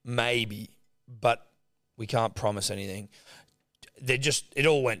 Maybe. But we can't promise anything. it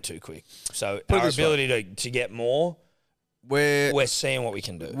all went too quick. So Put it our this way. ability to get more, we're seeing what we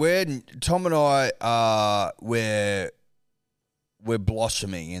can do. Tom and I are we're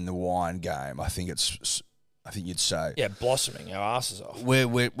blossoming in the wine game. I think you'd say. Yeah, blossoming our asses off.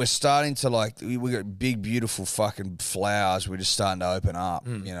 We're starting to we got big beautiful fucking flowers. We're just starting to open up,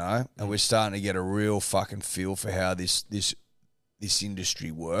 you know, and we're starting to get a real fucking feel for how this industry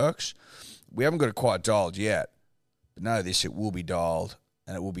works. We haven't got it quite dialed yet, but know this: it will be dialed,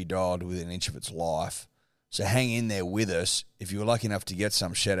 and it will be dialed within an inch of its life. So hang in there with us. If you were lucky enough to get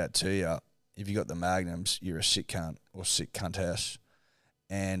some, shout out to you. If you got the Magnums, you're a sick cunt or sick cuntess,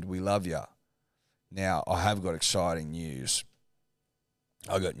 and we love you. Now, I have got exciting news.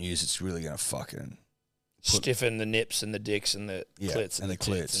 I got news that's really going to fucking stiffen the nips and the dicks and the clits and the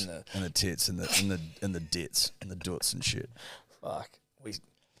clits and the tits and the dits and the doots and shit. Fuck.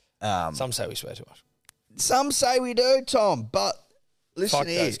 Some say we swear too much. Some say we do, Tom, but listen Fuck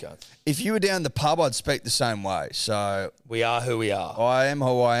here. those guns. If you were down the pub, I'd speak the same way. So We are who we are. I am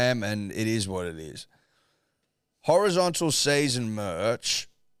who I am, and it is what it is. Horizontal season merch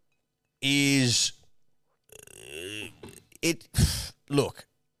is it. Look,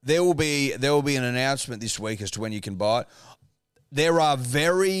 there will be an announcement this week as to when you can buy it. There are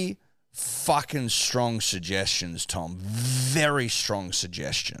very fucking strong suggestions, Tom. Very strong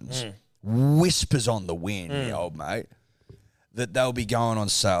suggestions. Whispers on the wind, you old mate, that they'll be going on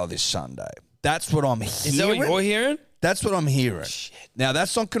sale this Sunday. That's what I'm hearing. Is that what you're hearing? That's what I'm hearing. Shit. Now,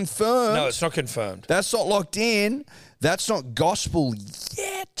 that's not confirmed. No, it's not confirmed. That's not locked in. That's not gospel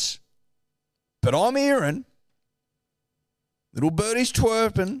yet. But I'm hearing little birdies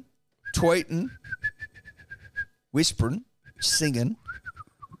twerping, tweeting, whispering, singing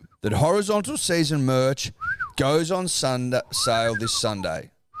that horizontal season merch goes on sale this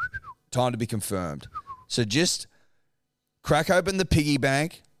Sunday. Time to be confirmed. So just crack open the piggy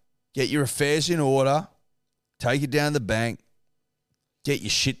bank, get your affairs in order, take it down the bank, get your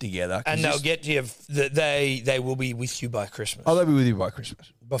shit together. And they'll get to you. They will be with you by Christmas. Oh, they'll be with you by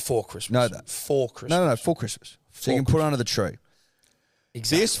Christmas. Before Christmas. Know that. For Christmas. No, for Christmas. So you can put it under the tree.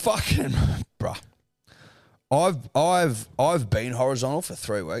 Exactly. This fucking bruh. I've been horizontal for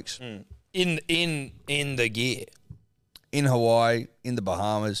 3 weeks. In the gear. In Hawaii, in the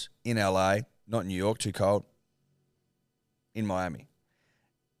Bahamas, in LA, not New York, too cold. In Miami.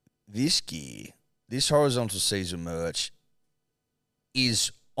 This gear, this horizontal season merch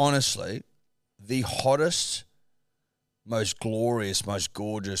is honestly the hottest, most glorious, most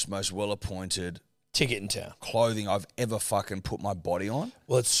gorgeous, most well-appointed Ticket in town. clothing I've ever fucking put my body on.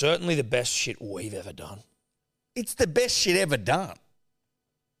 Well, it's certainly the best shit we've ever done. It's the best shit ever done.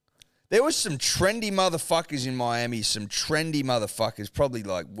 There was some trendy motherfuckers in Miami, some trendy motherfuckers, probably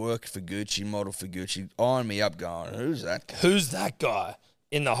like work for Gucci, model for Gucci, eyeing me up going, who's that guy? Who's that guy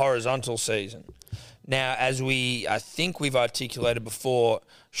in the horizontal season? Now, as I think we've articulated before,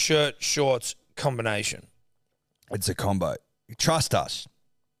 shirt, shorts, combination. It's a combo. Trust us.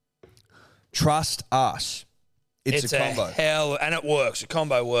 Trust us. It's a combo. And it works. A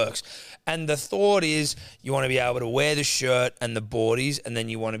combo works. And the thought is you want to be able to wear the shirt and the boardies, and then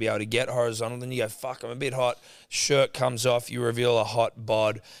you want to be able to get horizontal. Then you go, fuck, I'm a bit hot. Shirt comes off. You reveal a hot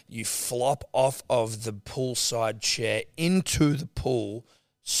bod. You flop off of the poolside chair into the pool,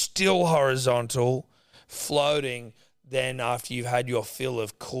 still horizontal, floating. Then after you've had your fill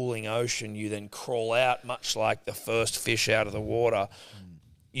of cooling ocean, you then crawl out, much like the first fish out of the water,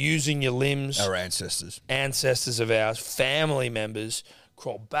 using your limbs. Our ancestors. Ancestors of ours, family members,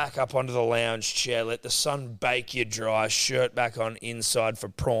 crawl back up onto the lounge chair, let the sun bake you dry, shirt back on inside for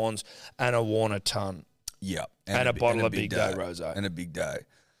prawns, and a Warner ton. Yeah. And a bottle of Big Day Rosé. And a big day.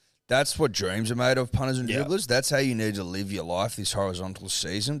 That's what dreams are made of, punters and Yeah. dribblers. That's how you need to live your life this horizontal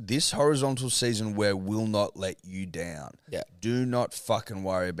season. This horizontal season where will not let you down. Yeah. Do not fucking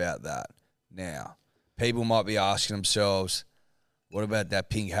worry about that. Now, people might be asking themselves, what about that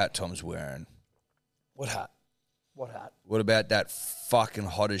pink hat Tom's wearing? What hat? What hat? What about that fucking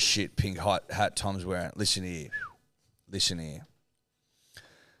hot as shit pink hat Tom's wearing? Listen here. Listen here.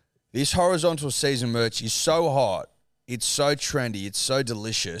 This horizontal season merch is so hot. It's so trendy. It's so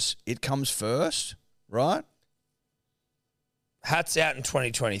delicious. It comes first, right? Hats out in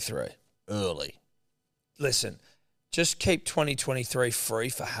 2023. Early. Listen, just keep 2023 free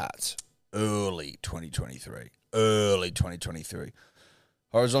for hats. Early 2023. Early 2023.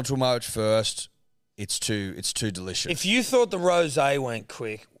 Horizontal merch first. It's too delicious. If you thought the rosé went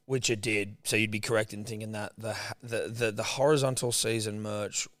quick, which it did, so you'd be correct in thinking that the horizontal season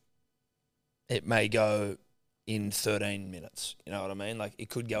merch, it may go in 13 minutes. You know what I mean? Like, it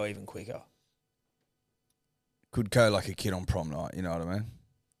could go even quicker. Could go like a kid on prom night, you know what I mean?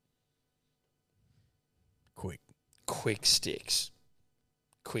 Quick sticks.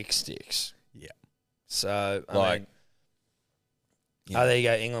 Yeah. So, Like, yeah. there you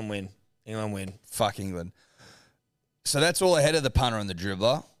go. England win. Fuck England. So that's all ahead of the punter and the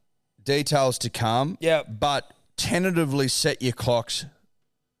dribbler. Details to come. Yeah. But tentatively set your clocks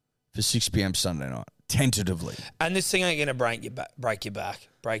for 6 p.m. Sunday night. Tentatively. And this thing ain't going to break your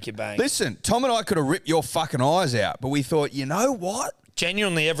bank. Listen, Tom and I could have ripped your fucking eyes out, but we thought, you know what?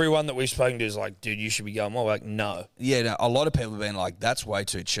 Genuinely, everyone that we've spoken to is like, dude, you should be going more. We're like, no. Yeah, no, a lot of people have been like, that's way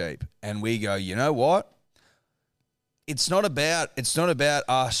too cheap. And we go, you know what? It's not about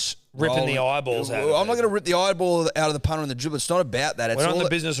us Ripping the eyeballs out of I'm not it. going to rip the eyeball out of the punter and the dribbler. It's not about that. It's We're not in all the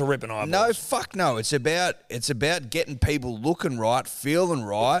business of ripping eyeballs. No, fuck no. It's about getting people looking right, feeling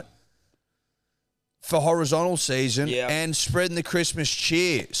right for horizontal season and spreading the Christmas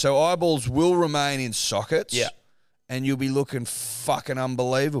cheer. So eyeballs will remain in sockets. Yeah. And you'll be looking fucking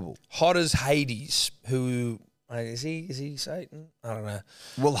unbelievable. Hot as Hades, who is he Satan? I don't know.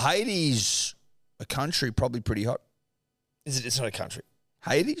 Well, Hades, a country, probably pretty hot. Is it? It's not a country.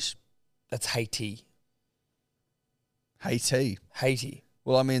 Hades? That's Haiti. Haiti.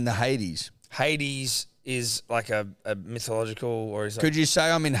 Well, I mean the Hades. Hades is like a mythological, or is Could you say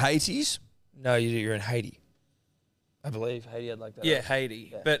I'm in Hades? No, you're in Haiti. I believe Haiti had like that. Yeah, Hades.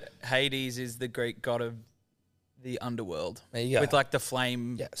 Yeah. But Hades is the Greek god of the underworld. There you go. With like the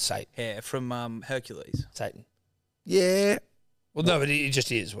flame Satan. hair from Hercules. Satan. Yeah. Well, no, but it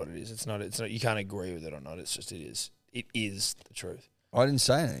just is what it is. It's not. You can't agree with it or not. It's just it is. It is the truth. I didn't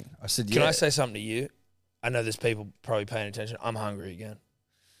say anything. I said, yeah. Can I say something to you? I know there's people probably paying attention. I'm hungry again.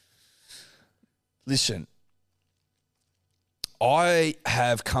 Listen, I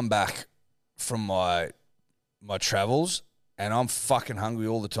have come back from my travels and I'm fucking hungry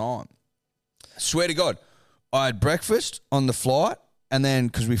all the time. I swear to God. I had breakfast on the flight and then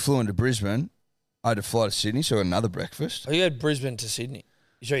because we flew into Brisbane, I had to fly to Sydney, so another breakfast. Oh, you had Brisbane to Sydney.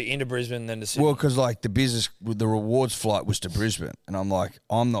 So you're into Brisbane then to Sydney? Well, because like the rewards flight was to Brisbane and I'm like,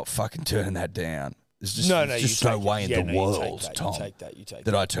 I'm not fucking turning that down. There's just no way in the world, Tom, you take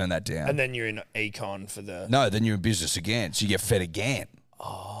that I turn that down. And then you're in econ for the... No, then you're in business again, so you get fed again.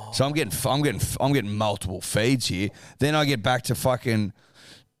 Oh. So I'm getting multiple feeds here. Then I get back to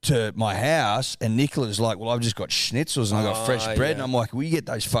my house and Nicola's like, well, I've just got schnitzels and I got fresh bread. And I'm like, well, you get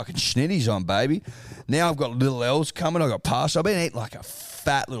those fucking schnitties on, baby. Now I've got little L's coming. I got pasta. I've been eating like a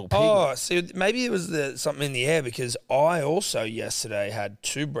fat little pig. Oh, see, maybe it was something in the air because I also yesterday had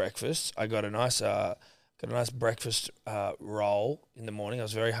 2 breakfasts. I got a nice breakfast roll in the morning. I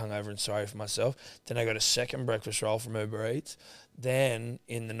was very hungover and sorry for myself. Then I got a second breakfast roll from Uber Eats. Then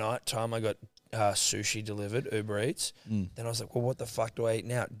in the night time, I got sushi delivered, Uber Eats. Then I was like, well, what the fuck do I eat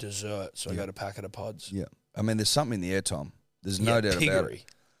now? Dessert. So I got a packet of pods. Yeah. I mean, there's something in the air, Tom. There's no doubt about it.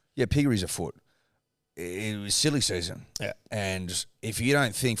 Yeah, piggery's afoot. It was silly season. Yeah. And if you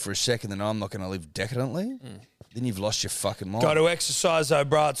don't think for a second that I'm not going to live decadently, then you've lost your fucking mind. Got to exercise though,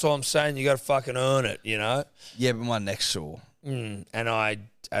 bro. That's all I'm saying. You got to fucking earn it, you know? Yeah, but my neck's sore. And I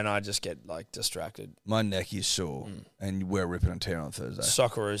just get like distracted. My neck is sore and we're ripping and tearing on Thursday.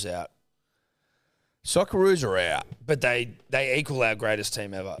 Socceroos out. Socceroos are out. But they equal our greatest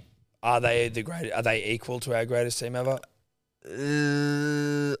team ever. Are they Are they equal to our greatest team ever?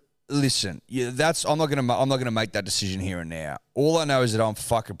 Listen, I'm not gonna make that decision here and now. All I know is that I'm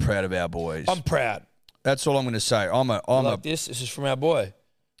fucking proud of our boys. I'm proud. That's all I'm gonna say. This is from our boy,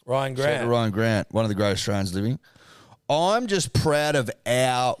 Ryan Grant. Ryan Grant, one of the greatest Australians living. I'm just proud of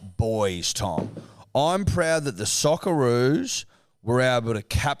our boys, Tom. I'm proud that the Socceroos were able to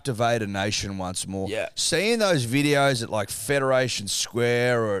captivate a nation once more. Yeah. Seeing those videos at like Federation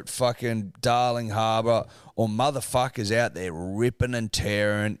Square or at fucking Darling Harbour or motherfuckers out there ripping and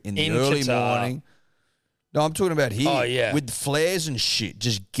tearing in the early morning. No, I'm talking about here. Oh, yeah. With flares and shit,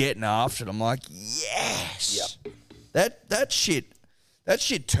 just getting after it. I'm like, yes. Yep. That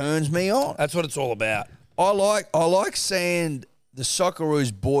shit turns me on. That's what it's all about. I like seeing the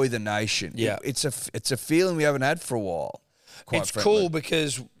Socceroos buoy the nation. Yeah. It's a feeling we haven't had for a while. It's cool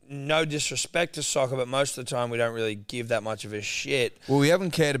because no disrespect to soccer, but most of the time we don't really give that much of a shit. Well, we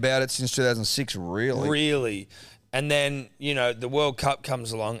haven't cared about it since 2006, really. Really. And then, the World Cup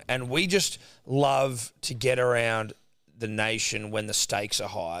comes along and we just love to get around the nation when the stakes are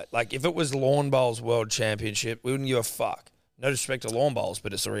high. Like if it was Lawn Bowls World Championship, we wouldn't give a fuck. No disrespect to lawn bowls,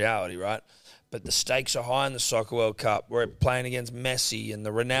 but it's the reality, right? But the stakes are high in the Soccer World Cup. We're playing against Messi and the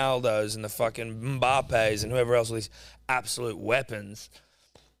Ronaldos and the fucking Mbappes and whoever else, all these absolute weapons.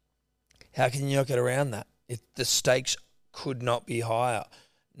 How can you not get around that? The stakes could not be higher.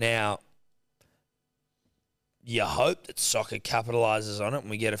 Now, you hope that soccer capitalises on it and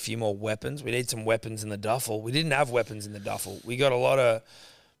we get a few more weapons. We need some weapons in the duffel. We didn't have weapons in the duffel. We got a lot of...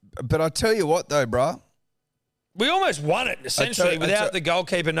 But I tell you what, though, bruh. We almost won it, essentially, without the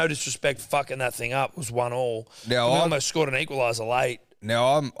goalkeeper, no disrespect, fucking that thing up. It was 1-1. Now we almost scored an equaliser late. Now,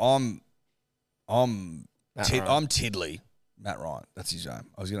 I'm Ryan. Tiddly. Matt Ryan. That's his name.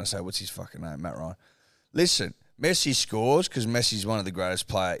 I was going to say, what's his fucking name? Matt Ryan. Listen, Messi scores because Messi's one of the greatest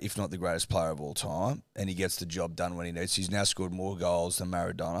player, if not the greatest player of all time, and he gets the job done when he needs. He's now scored more goals than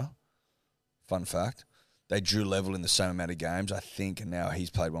Maradona. Fun fact. They drew level in the same amount of games, I think, and now he's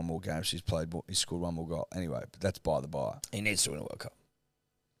played one more game, so he's scored one more goal. Anyway, but that's by the by. He needs to win a World Cup.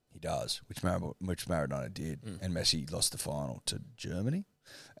 He does, which Maradona did, and Messi lost the final to Germany.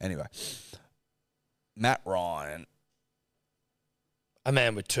 Anyway, Matt Ryan. A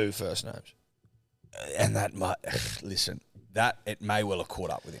man with 2 first names. And that might, listen, that it may well have caught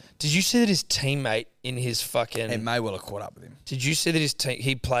up with him. Did you see that his teammate in his fucking... It may well have caught up with him. Did you see that his team...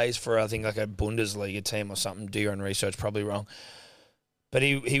 He plays for, I think, like a Bundesliga team or something. Do your own research, probably wrong. But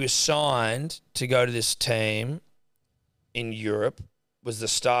he was signed to go to this team in Europe, was the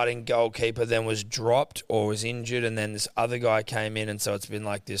starting goalkeeper, then was dropped or was injured, and then this other guy came in, and so it's been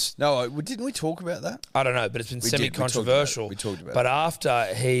like this... No, didn't we talk about that? I don't know, but it's been We semi-controversial. We talked about it. But after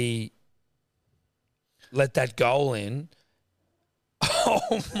he let that goal in...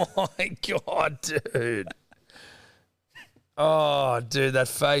 Oh, my God, dude. Oh, dude, that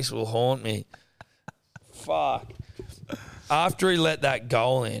face will haunt me. Fuck. After he let that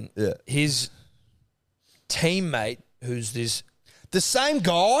goal in, his teammate, who's this... The same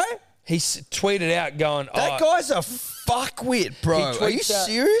guy? He tweeted out going... That guy's a fuckwit, bro. Are you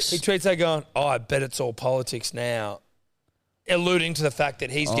serious? He tweets out going, I bet it's all politics now. Alluding to the fact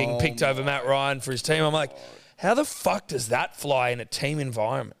that he's getting picked over Matt Ryan for his team. I'm like, how the fuck does that fly in a team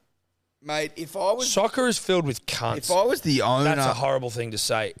environment? Mate, if I was... Soccer is filled with cunts. If I was the owner... That's a horrible thing to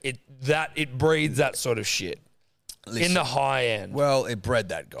say. It breeds that sort of shit. Listen, in the high end. Well, it bred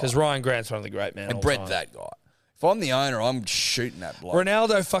that guy. Because Ryan Grant's one of the great men. It bred that guy. If I'm the owner, I'm shooting that bloke.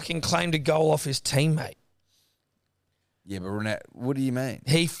 Ronaldo fucking claimed a goal off his teammate. Yeah, but Ronaldo, what do you mean?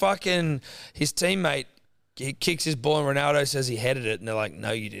 His teammate, he kicks his ball and Ronaldo says he headed it, and they're like,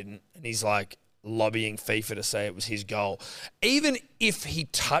 no, you didn't. And he's like lobbying FIFA to say it was his goal. Even if he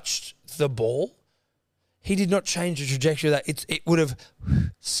touched the ball, he did not change the trajectory of that. It would have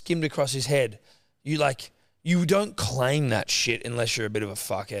skimmed across his head. You don't claim that shit unless you're a bit of a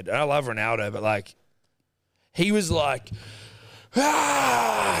fuckhead. And I love Ronaldo, but like, he was like,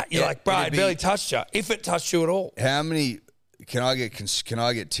 You're like, bro, it barely touched you. If it touched you at all. How many, can I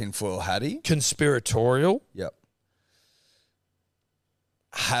get tinfoil Hattie? Conspiratorial? Yep.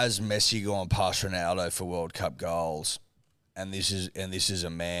 Has Messi gone past Ronaldo for World Cup goals? And this is a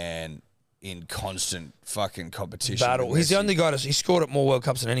man in constant fucking competition. Battle. He's the only guy he scored at more World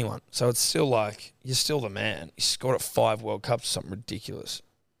Cups than anyone. So it's still like, you're still the man. He scored at 5 World Cups, something ridiculous.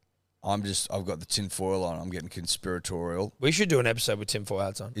 I've got the tinfoil on. I'm getting conspiratorial. We should do an episode with tinfoil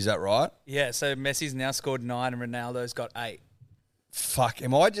hats on. Is that right? Yeah, so Messi's now scored 9 and Ronaldo's got 8. Fuck,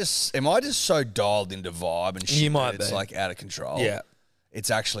 am I just so dialed into vibe and shit? You might that it's be. like out of control. Yeah.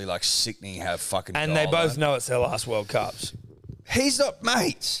 It's actually like sickening how fucking. And they both know it's their last World Cups. He's not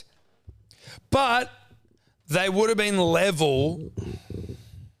mates. But they would have been level.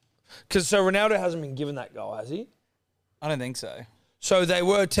 Because so Ronaldo hasn't been given that goal, has he? I don't think so. So they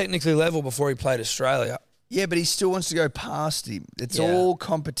were technically level before he played Australia. Yeah, but he still wants to go past him. It's all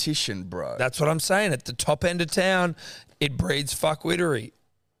competition, bro. That's what I'm saying. At the top end of town, it breeds fuckwittery.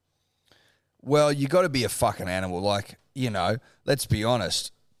 Well, you got to be a fucking animal. Like, let's be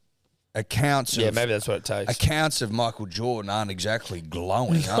honest. Accounts of maybe that's what it takes. Accounts of Michael Jordan aren't exactly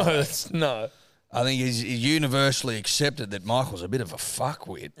glowing, are they? No. I think he's universally accepted that Michael's a bit of a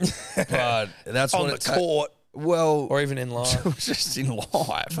fuckwit. But that's on what the court. Well, or even in life. Just in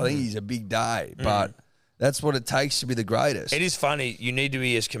life. I think he's a big day. But that's what it takes to be the greatest. It is funny. You need to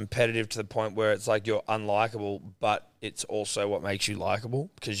be as competitive to the point where it's like you're unlikable, but it's also what makes you likable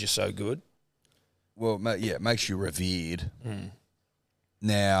because you're so good. Well, yeah, it makes you revered.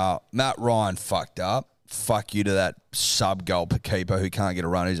 Now, Matt Ryan fucked up. Fuck you to that sub-goal keeper who can't get a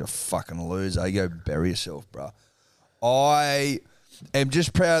run. He's a fucking loser. You go bury yourself, bro. I am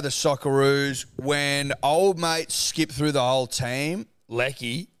just proud of the Socceroos. When old mates skip through the whole team.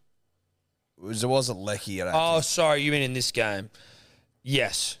 Lecky. It wasn't Lecky. Oh, sorry. You mean in this game?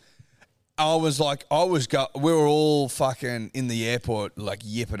 Yes. We were all fucking in the airport like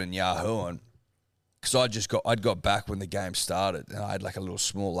yipping and yahooing. Because I'd got back when the game started and I had like a little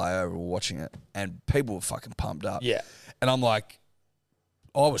small layover watching it and people were fucking pumped up. Yeah. And I'm like,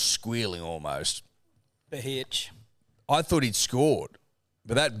 I was squealing almost. The hitch. I thought he'd scored,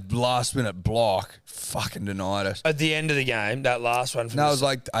 but that last minute block fucking denied us. At the end of the game, that last one. No, it was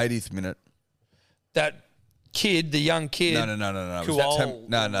like the 80th minute. That kid, the young kid. No.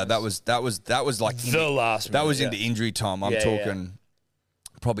 It was that was like The last minute, That was yeah. into injury time. I'm Yeah, talking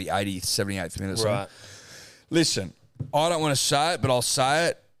probably 80th, 78th minute. Or something. Right. Listen, I don't want to say it, but I'll say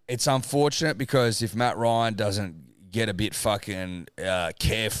it. It's unfortunate because if Matt Ryan doesn't get a bit fucking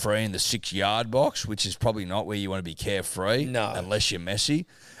carefree in the 6-yard box, which is probably not where you want to be carefree, No. unless you're Messi,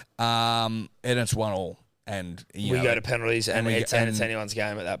 and it's 1-1. And you We know, go to penalties, and we- it's anyone's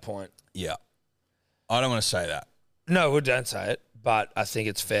game at that point. yeah. I don't want to say that. No, we don't say it, but I think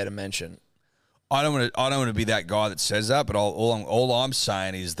it's fair to mention. I don't want to be that guy that says that, but all I'm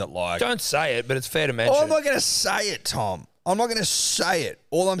saying is that like Don't say it, but it's fair to mention. I'm not going to say it, Tom. I'm not going to say it.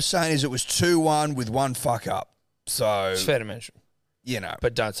 All I'm saying is it was 2-1 with one fuck up. So It's fair to mention, you know,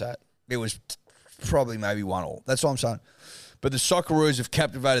 but don't say it. it was probably maybe 1-1. That's all I'm saying. But the Socceroos have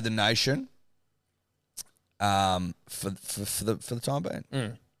captivated the nation. For the time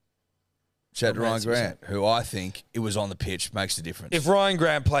being. Shout out to Ryan Grant, who I think it was on the pitch makes a difference. If Ryan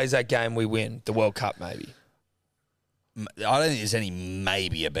Grant plays that game, we win the World Cup, maybe. I don't think there's any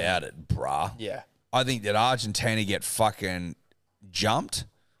maybe about it, bruh. Yeah. I think that Argentina get fucking jumped.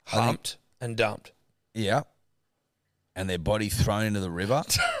 I think- Humped and dumped. Yeah. And their body thrown into the river.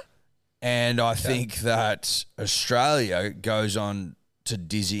 And I think that Australia goes on to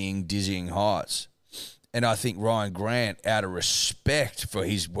dizzying heights. And I think Ryan Grant, out of respect for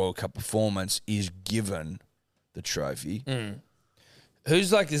his World Cup performance, is given the trophy.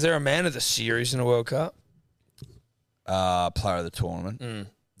 Who's like, is there a man of the series in the World Cup? Player of the tournament.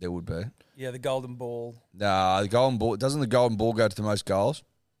 There would be. Yeah, the golden ball. The golden ball. Doesn't the golden ball go to the most goals?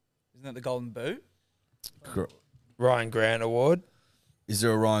 Isn't that the golden boot? Ryan Grant Award. Is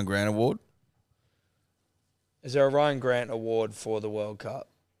there a Ryan Grant award? Is there a Ryan Grant Award for the World Cup?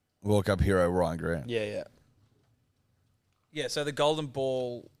 World Cup hero Ryan Grant. Yeah. Yeah, so the golden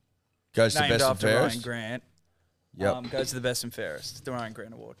ball Goes to named best and after fairest. Ryan Grant Yep. goes to the best and fairest, the Ryan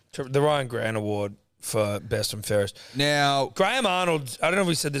Grant Award. The Ryan Grant Award for best and fairest. Now, Graham Arnold, I don't know if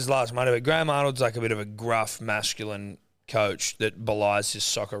we said this last Monday, but Graham Arnold's like a bit of a gruff, masculine coach that belies his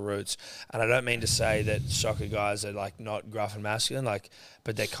soccer roots. And I don't mean to say that soccer guys are like not gruff and masculine,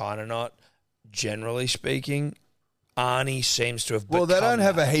 but they're kind of not, generally speaking. Arnie seems to have well, they become don't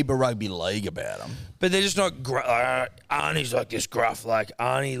have that. a heap of rugby league about them. But they're just not Arnie's like this gruff. Like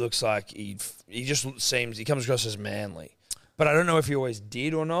Arnie looks like he just seems, he comes across as manly. But I don't know if he always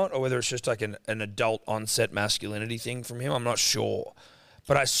did or not, or whether it's just like an adult onset masculinity thing from him. I'm not sure.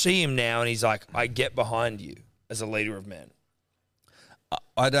 But I see him now and he's like, I get behind you as a leader of men.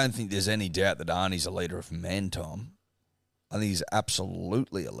 I don't think there's any doubt that Arnie's a leader of men, Tom. I think he's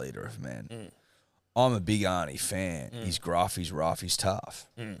absolutely a leader of men. I'm a big Arnie fan. He's gruff, he's rough, he's tough.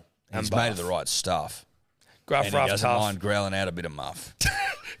 And he's buff. made of the right stuff. Gruff, And rough, he doesn't tough. mind growling out a bit of muff.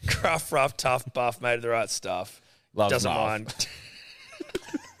 Gruff, rough, tough, buff, made of the right stuff. Loves Doesn't muff. mind.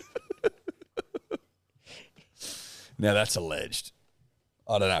 Now, that's alleged.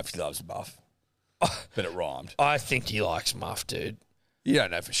 I don't know if he loves muff, but it rhymed. I think he likes muff, dude. You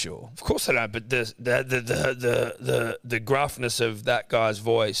don't know for sure. Of course I don't, but the gruffness of that guy's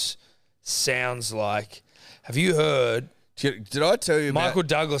voice sounds like. Have you heard? Did I tell you Michael about...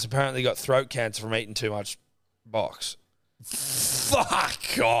 Douglas apparently got throat cancer from eating too much box.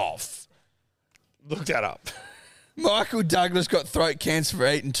 Fuck off. Look that up. Michael Douglas got throat cancer for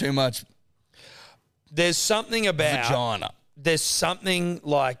eating too much There's something about. vagina. There's something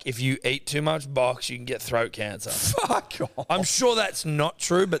like if you eat too much box, you can get throat cancer. Fuck off. I'm sure that's not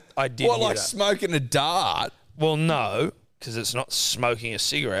true, but I did What, hear like that. smoking a dart? Well, no, because it's not smoking a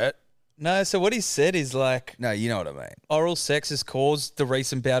cigarette. No, so what he said is like No, you know what I mean. oral sex has caused the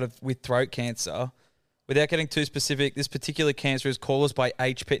recent bout with throat cancer. Without getting too specific, this particular cancer is caused by the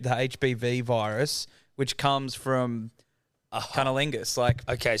HPV virus, which comes from cunnilingus. Like,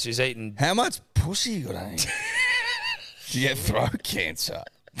 Okay, so he's eating. How much pussy you got to eat to get throat cancer?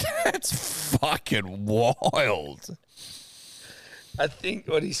 That's fucking wild. I think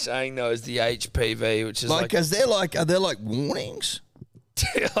what he's saying though is the HPV, which is Like, are there like warnings?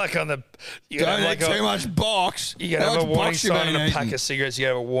 like on the. You gotta Don't have eat like too much box. You gotta How have a much warning box you sign been on a pack eating? of cigarettes. You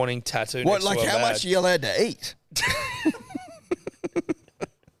gotta have a warning tattoo. What, next like to a how much badge. are you allowed to eat?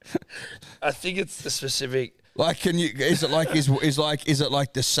 I think it's the specific. Like, can you? Is it like is it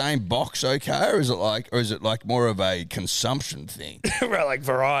like the same box okay, or is it like more of a consumption thing? Right, like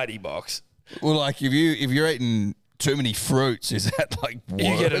variety box. Well, like if you're eating too many fruits, is that like worse?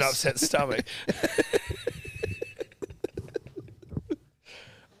 You get an upset stomach.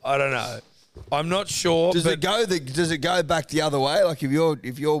 I don't know. I'm not sure. Does but it go back the other way? Like if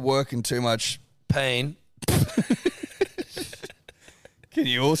you're working too much, pain. can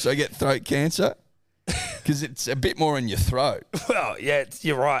you also get throat cancer? Because it's a bit more in your throat. Well, yeah,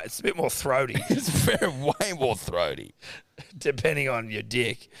 you're right. It's a bit more throaty, It's way more throaty. depending on your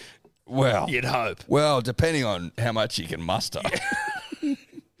dick. Well, You'd hope. well, depending on how much you can muster.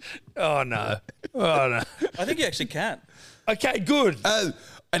 Oh no. Oh no. I think you actually can. Okay, good.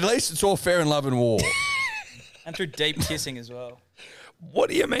 At least it's all fair in love and war. And through deep kissing as well. What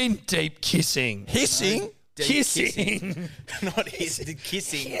do you mean deep kissing? Hissing? Deep Kissing. Not kissing.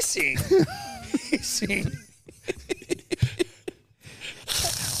 Kissing. Kissing.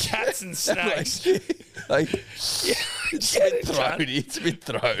 Cats and snakes. Like, Yeah, it's a bit throaty. It's a bit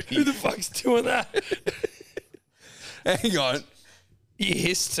Who throaty. the fuck's doing that? Hang on. You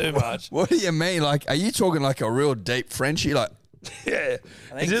hiss too much. What do you mean? Like, are you talking like a real deep Frenchie? Like, Yeah.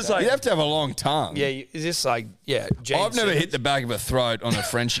 think Is this so. like? you have to have a long tongue. Yeah. Is this like? Yeah. Gene I've never Simmons? hit the back of a throat on a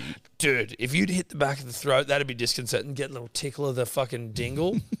Frenchie. Dude, if you'd hit the back of the throat, that'd be disconcerting. Get a little tickle of the fucking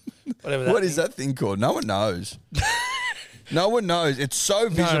dingle. Whatever that What is that thing called? No one knows. No one knows. It's so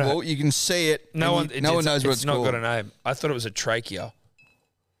visible. You can see it. No one. No one knows what it's not called. got a name. I thought it was a trachea.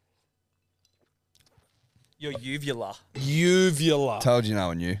 Your uvula. Uvula. Told you no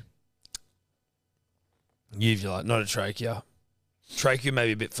one knew. Uvula, not a trachea. Trachea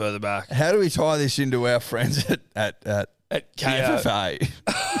maybe a bit further back. How do we tie this into our friends at At the KO. FFA?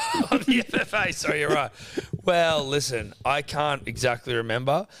 Oh, the FFA, sorry, you're right. Well, listen, I can't exactly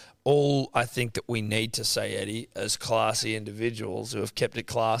remember. All I think that we need to say, Eddie, as classy individuals who have kept it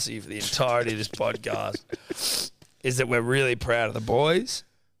classy for the entirety of this podcast, is that we're really proud of the boys.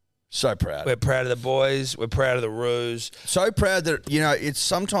 So proud. We're proud of the boys. We're proud of the Roos. So proud that it's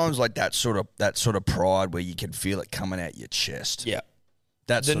sometimes like that sort of pride where you can feel it coming out your chest. Yeah.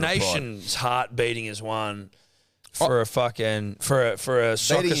 That's The nation's heart beating as one for a fucking for a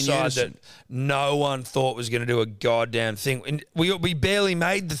soccer in side unison. that no one thought was going to do a goddamn thing. And we barely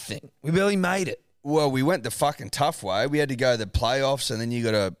made the thing. We barely made it. Well, we went the fucking tough way. We had to go to the playoffs, and then you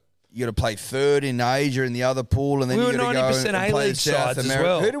got to play third in Asia in the other pool, and then We you were got to go 90% and play A-League South sides as America.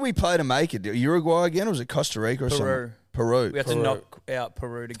 well. Who did we play to make it? Uruguay again, or was it Costa Rica or something? Peru. We have to knock out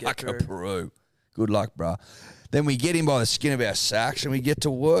Peru to get Fucking through. Peru. Good luck, bro. Then we get him by the skin of our sacks and we get to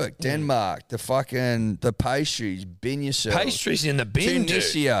work. Denmark, the pastries, bin yourself. Pastries in the bin, dude.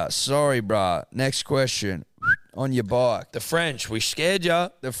 Tunisia, sorry, bro. Next question. On your bike. The French, we scared ya.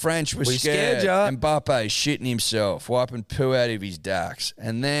 The French were We scared. scared ya. Mbappe shitting himself, wiping poo out of his dacks.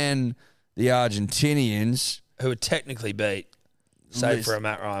 And then the Argentinians. Who were technically beat. Save Listen- for a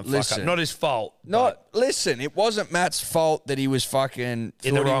Matt Ryan fuck listen. up. Not his fault. Listen, it wasn't Matt's fault that he was fucking In the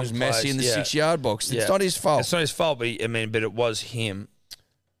thought he wrong was messy place, in the yeah. 6-yard box. It's Yeah. not his fault. It's not his fault, but but it was him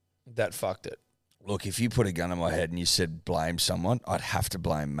that fucked it. Look, if you put a gun to my head and you said blame someone, I'd have to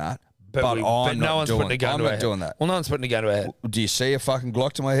blame Matt. But But I'm no not one's doing, putting a gun I'm to not our head. doing that. Well, no one's putting a gun to our head. Do you see a fucking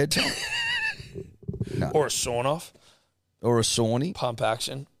Glock to my head, Tom? Or a sawn off, Or a Sawney? pump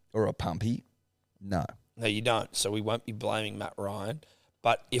action. Or a Pumpy? No. No, you don't. So we won't be blaming Matt Ryan.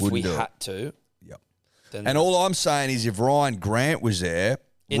 But if Wouldn't we do it. had to, Yep. then And all I'm saying is if Ryan Grant was there,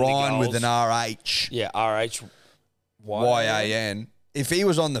 In the Ryan with goals. an RH, yeah, RH YAN, if he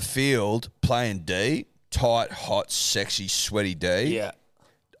was on the field playing D, tight, hot, sexy, sweaty D, Yeah,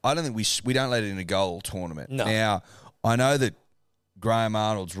 I don't think we don't let it in a goal tournament. No. Now, I know that Graham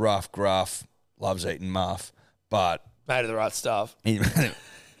Arnold's rough, gruff, loves eating muff, but made of the right stuff.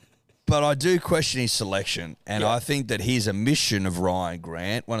 but I do question his selection, and Yeah. I think that he's a mission of Ryan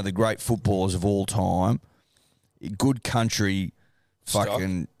Grant, one of the great footballers of all time, good country, Stock.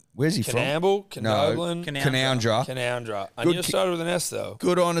 fucking. Where's he Canamble, from? Canoglin, Canandra. Canandra. I Good knew it started with an S though.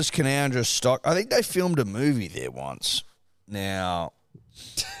 Good honest Canandra stock. I think they filmed a movie there once. Now,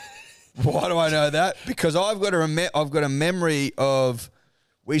 why do I know that? Because I've got a memory of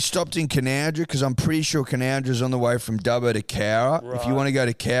we stopped in Canandra because I'm pretty sure Canandra's on the way from Dubbo to Cowra. If you Right. want to go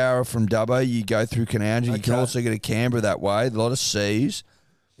to Cowra from Dubbo, you go through Canandra. You can Okay. also go to Canberra that way. A lot of C's.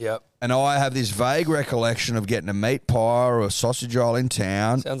 Yep. And I have this vague recollection of getting a meat pie or a sausage roll in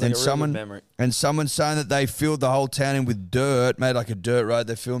town. Sounds like and a real good memory. And someone saying that they filled the whole town in with dirt, made like a dirt road.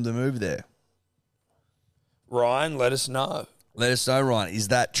 They filmed a movie there. Ryan, let us know. Let us know, Ryan. Is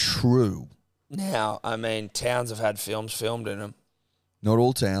that true? Now, I mean, towns have had films filmed in them. Not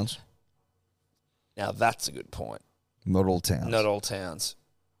all towns. Now, that's a good point. Not all towns. Not all towns.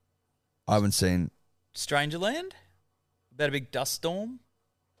 I haven't seen. Strangerland? About a big dust storm?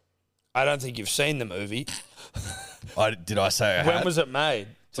 I don't think you've seen the movie. Did I say I When had? was it made?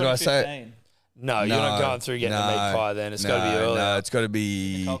 Did I say? 2015. No, you're not going through getting the meat pie then. It's got to be earlier. No, it's got to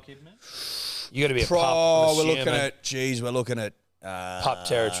be. Nicole Kidman? You got to be a pup. I'm We're looking assuming. at, geez, we're looking at Pup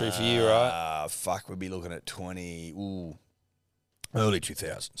territory for you, right? Fuck, we'd be looking at 20, early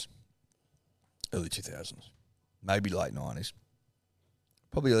 2000s. Early 2000s. Maybe late 90s.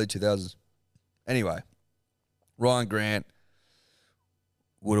 Probably early 2000s. Anyway, Ryan Grant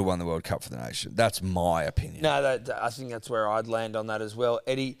would have won the World Cup for the nation. That's my opinion. No, I think that's where I'd land on that as well.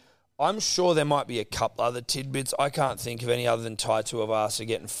 Eddie, I'm sure there might be a couple other tidbits. I can't think of any other than Tai Tuivasa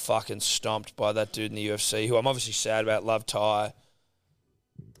getting fucking stomped by that dude in the UFC, who I'm obviously sad about. Love Tai.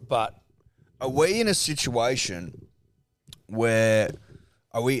 But are we in a situation where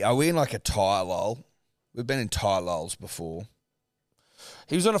are we in like a tire lull? We've been in tire lulls before.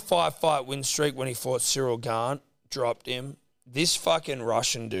 he was on a 5-fight win streak when he fought Cyril Gane, dropped him. This fucking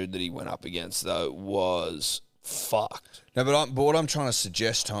Russian dude that he went up against, though, was fucked. No, but what I'm trying to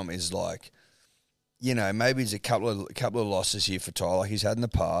suggest, Tom, is like, you know, maybe it's a couple of losses here for Tyler, like he's had in the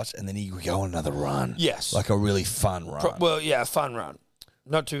past, and then he would go on another run. Yes. Like a really fun run. A fun run.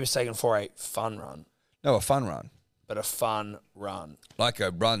 Not to be mistaken for a fun run, No, a fun run. but a fun run. Like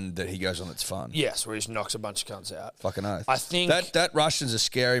a run that he goes on that's fun. Yes, where he just knocks a bunch of cunts out. Fucking oath. I think that Russian's a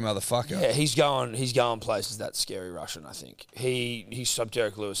scary motherfucker. Yeah, he's going places. That scary Russian. I think he stopped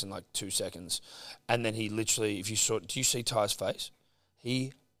Derek Lewis in like 2 seconds, and then he literally, do you see Ty's face?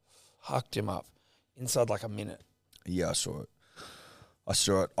 He fucked him up inside like a minute. Yeah, I saw it.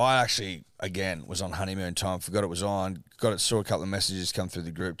 I actually, again, was on honeymoon time. Forgot it was on. Saw a couple of messages come through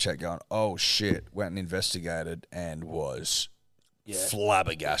the group chat going, oh, shit. Went and investigated and was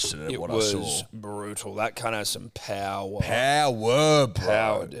flabbergasted at what I saw. It was brutal. That kind of some power.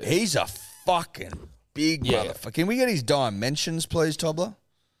 Power, dude. He's a fucking big motherfucker. Can we get his dimensions, please, Tobler?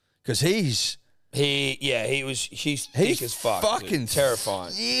 Because he's thick as fuck. Fucking dude.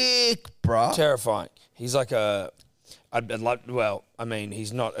 Terrifying. Thick, bruh. Terrifying. He's like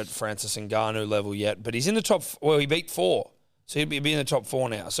he's not at Francis Ngannou level yet, but he's in the top. Well, he beat 4, so he'd be in the top 4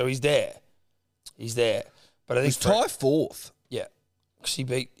 now. So he's there. But I think He's tied 4th. Yeah, because he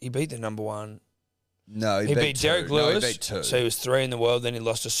beat the number 1. No, He beat Derek Lewis. No, he beat 2. So he was 3 in the world. Then he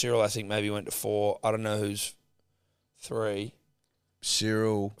lost to Cyril. I think maybe went to 4. I don't know who's 3.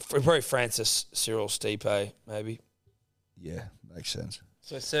 Cyril. Probably Francis, Cyril, Stipe, maybe. Yeah, makes sense.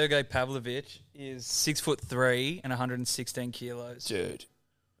 So Sergey Pavlovich is 6'3" and 116 kilos. Dude,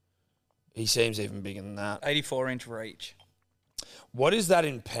 he seems even bigger than that. 84-inch reach. What is that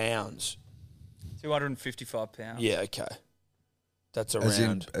in pounds? 255 pounds. Yeah, okay. That's As in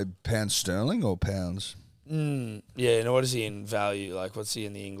around. pounds sterling or pounds? Yeah, and what is he in value? Like, what's he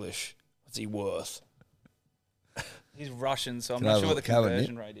in the English? What's he worth? He's Russian, so I'm Can I not have sure a- what the can I have a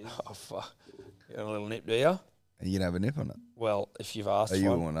conversion nip? rate is. Oh, fuck. You got a little nip, do you? And you can have a nip on it. Well, if you've asked Are for you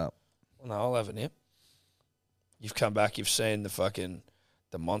one. one up? Well, no, I'll have a nip. You've come back, you've seen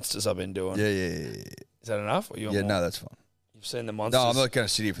the monsters I've been doing. Yeah. Is that enough? Or you want Yeah, more? no, that's fine. You've seen the monsters. No, I'm not going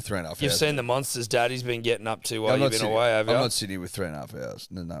to sit here for 3.5 hours. You've seen the monsters Daddy's been getting up to while I'm you've not been away, have you? I'm not sitting here with 3.5 hours.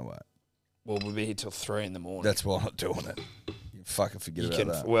 No way. Well, we'll be here till 3 in the morning. That's why I'm not doing it. You fucking forget about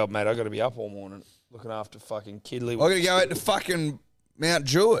that. Well, mate, I got to be up all morning looking after fucking Kidley. I'm going to go out to fucking Mount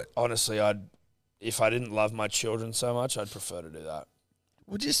Druitt. Honestly, if I didn't love my children so much, I'd prefer to do that.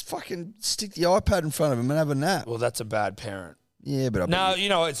 We'll just fucking stick the iPad in front of him and have a nap. Well, that's a bad parent. Yeah, but No, you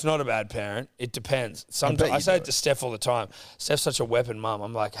know, it's not a bad parent. It depends. Sometimes you I say do it to Steph all the time. Steph's such a weapon mum.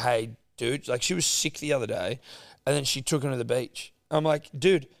 I'm like, hey, dude, like she was sick the other day and then she took him to the beach. I'm like,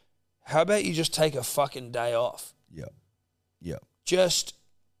 dude, how about you just take a fucking day off? Yep. Just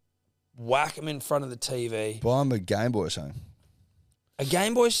whack him in front of the TV. Buy him a Game Boy or something. Are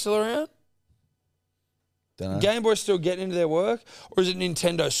Game Boys still around? Don't know. Game Boys still getting into their work? Or is it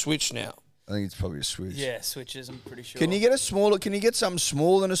Nintendo Switch now? I think it's probably a Switch. Yeah, switches, I'm pretty sure. Can you get something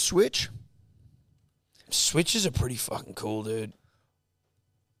smaller than a Switch? Switches are pretty fucking cool, dude.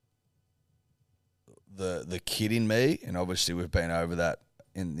 The kid in me, and obviously we've been over that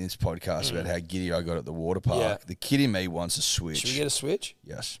in this podcast about how giddy I got at the water park. Yeah. The kid in me wants a Switch. Should we get a Switch?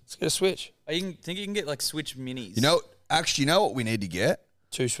 Yes. Let's get a Switch. Think you can get like Switch minis? You know what we need to get?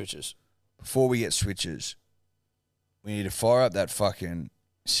 2 Switches. Before we get Switches, we need to fire up that fucking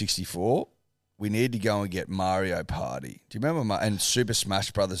 64. We need to go and get Mario Party. Do you remember and Super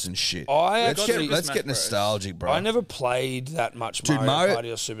Smash Brothers and shit? Let's Super get Smash Bros. nostalgic, bro. I never played that much Dude, Mario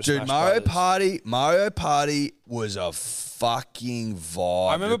Party or Super Smash Brothers. Mario Party was a fucking vibe.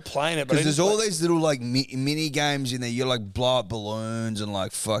 I remember playing it, but because there's all these little like mini games in there. You like blow up balloons and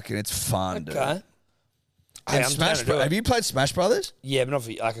like fucking, it's fun, dude. Okay. And Hey, I'm Smash down to do it. Have you played Smash Brothers? Yeah, but not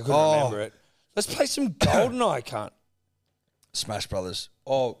for, like I couldn't Oh. remember it. Let's play some GoldenEye, cunt. Smash Brothers.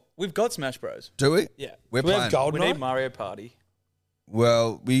 Oh, We've got Smash Bros. do we? Yeah. We're Do we have playing. We GoldenEye? need Mario Party.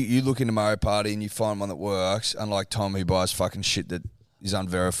 Well, you look into Mario Party and you find one that works, unlike Tom who buys fucking shit that is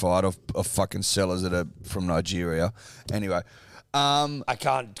unverified of fucking sellers that are from Nigeria. Anyway. I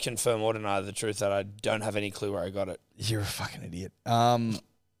can't confirm or deny the truth that I don't have any clue where I got it. You're a fucking idiot.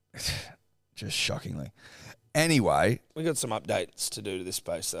 Just shockingly. Anyway. We got some updates to do to this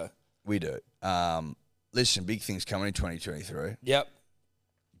space, though. We do. Listen, big things coming in 2023. Yep.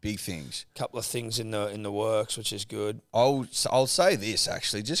 Big things. Couple of things in the works, which is good. I'll say this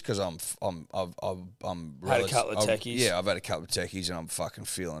actually, just because I'm Had a couple of techies. Yeah, I've had a couple of techies, and I'm fucking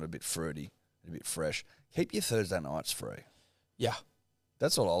feeling a bit fruity, a bit fresh. Keep your Thursday nights free. Yeah.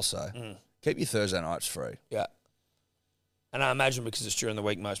 That's all I'll say. Keep your Thursday nights free. Yeah. And I imagine because it's during the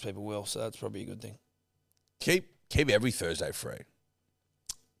week, most people will, so that's probably a good thing. Keep every Thursday free.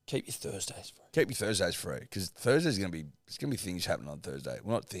 Keep your Thursdays free. Keep your Thursdays free, because Thursday's gonna be things happening on Thursday.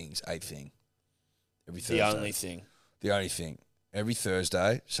 Well, not things, a thing. Every Thursday. The only thing. The only thing. Every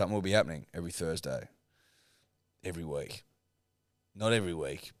Thursday, something will be happening. Every Thursday. Every week. Not every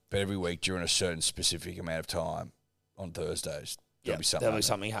week, but every week during a certain specific amount of time on Thursdays. There'll be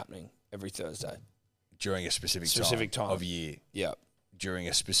something happening every Thursday. During a specific time of year. Yeah. During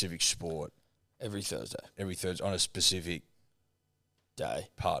a specific sport. Every Thursday. Every Thursday on a specific day.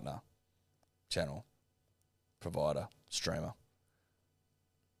 Partner. Channel. Provider. Streamer.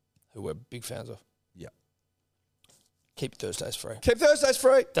 Who we're big fans of. Yeah. Keep Thursdays free. Keep Thursdays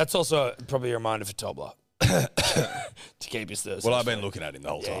free. That's also probably a reminder for Tobler. To keep his Thursdays Well, I've been free. looking at him the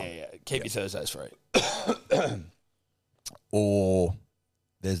whole time. Yeah. Keep your Thursdays free. Or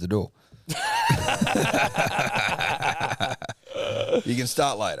there's the door. You can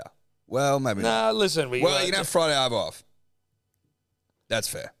start later. Well, maybe not. Nah, listen. You can have Friday off. That's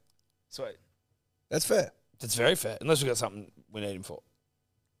fair. Sweet. That's fair. That's very fair. Unless we've got something we need him for.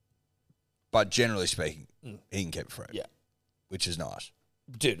 But generally speaking, he can keep it free. Yeah. Which is nice.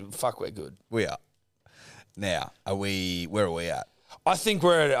 Dude, fuck, we're good. We are. Now, where are we at? I think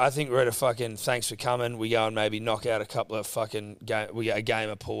we're at a fucking thanks for coming. We go and maybe knock out a couple of fucking game. We get a game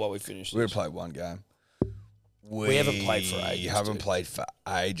of pool while we finish. We're going to play one game. We haven't played for ages. We haven't played for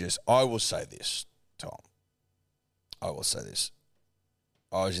ages. I will say this, Tom. I will say this.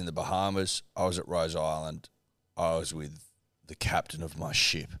 I was in the Bahamas. I was at Rose Island. I was with the captain of my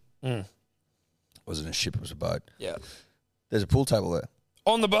ship. It wasn't a ship, it was a boat. Yeah. There's a pool table there.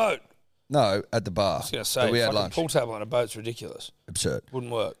 On the boat? No, at the bar. I was going to say, we had fucking lunch. Pool table on a boat's ridiculous. Absurd.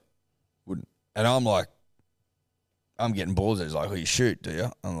 Wouldn't work. Wouldn't. And I'm like, I'm getting balls. He's like, well, you shoot, do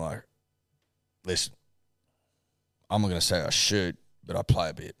you? I'm like, listen, I'm not going to say I shoot, but I play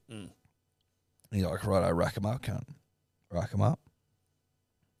a bit. And he's like, right, I rack him up, cunt. Rack him up.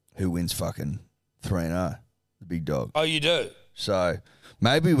 Who wins fucking 3-0? The big dog. Oh, you do? So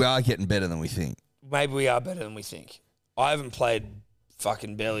maybe we are getting better than we think. Maybe we are better than we think. I haven't played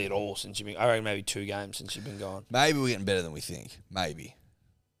fucking barely at all since you've been... I reckon maybe 2 games since you've been gone. Maybe we're getting better than we think. Maybe.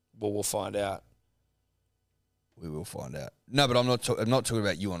 Well, we'll find out. We will find out. No, but I'm not talking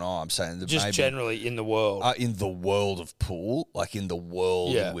about you and I. I'm saying that just maybe, generally in the world. In the world of pool, like in the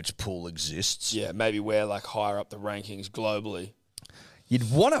world in which pool exists. Yeah, maybe we're like higher up the rankings globally. You'd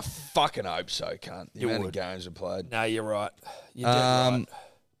want to fucking hope so, cunt. The amount of would. games we played. No, you're right. You're dead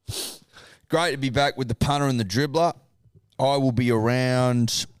right. Great to be back with the punter and the dribbler. I will be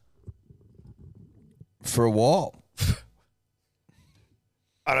around for a while.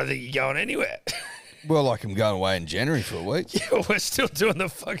 I don't think you're going anywhere. Well, like I'm going away in January for a week. Yeah, we're still doing the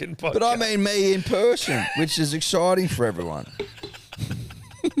fucking podcast. But I mean me in person, which is exciting for everyone.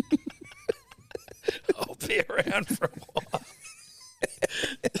 I'll be around for a while.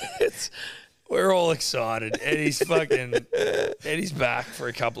 We're all excited. Eddie's back for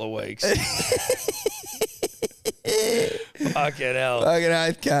a couple of weeks. Fucking hell. Fucking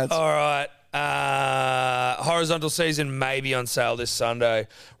oath, cunts. All right. Horizontal season may be on sale this Sunday.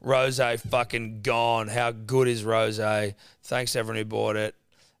 Rose fucking gone. How good is Rose? Thanks to everyone who bought it.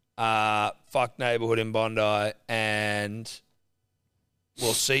 Fuck neighbourhood in Bondi. And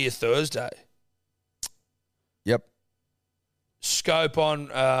we'll see you Thursday. Yep. Scope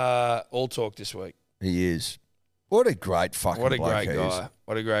on All Talk this week. He is. What a great fucking What a bloke great he guy. is.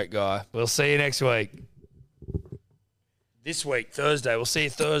 What a great guy. We'll see you next week. This week, Thursday. We'll see you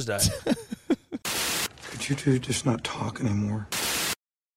Thursday. Could you two just not talk anymore?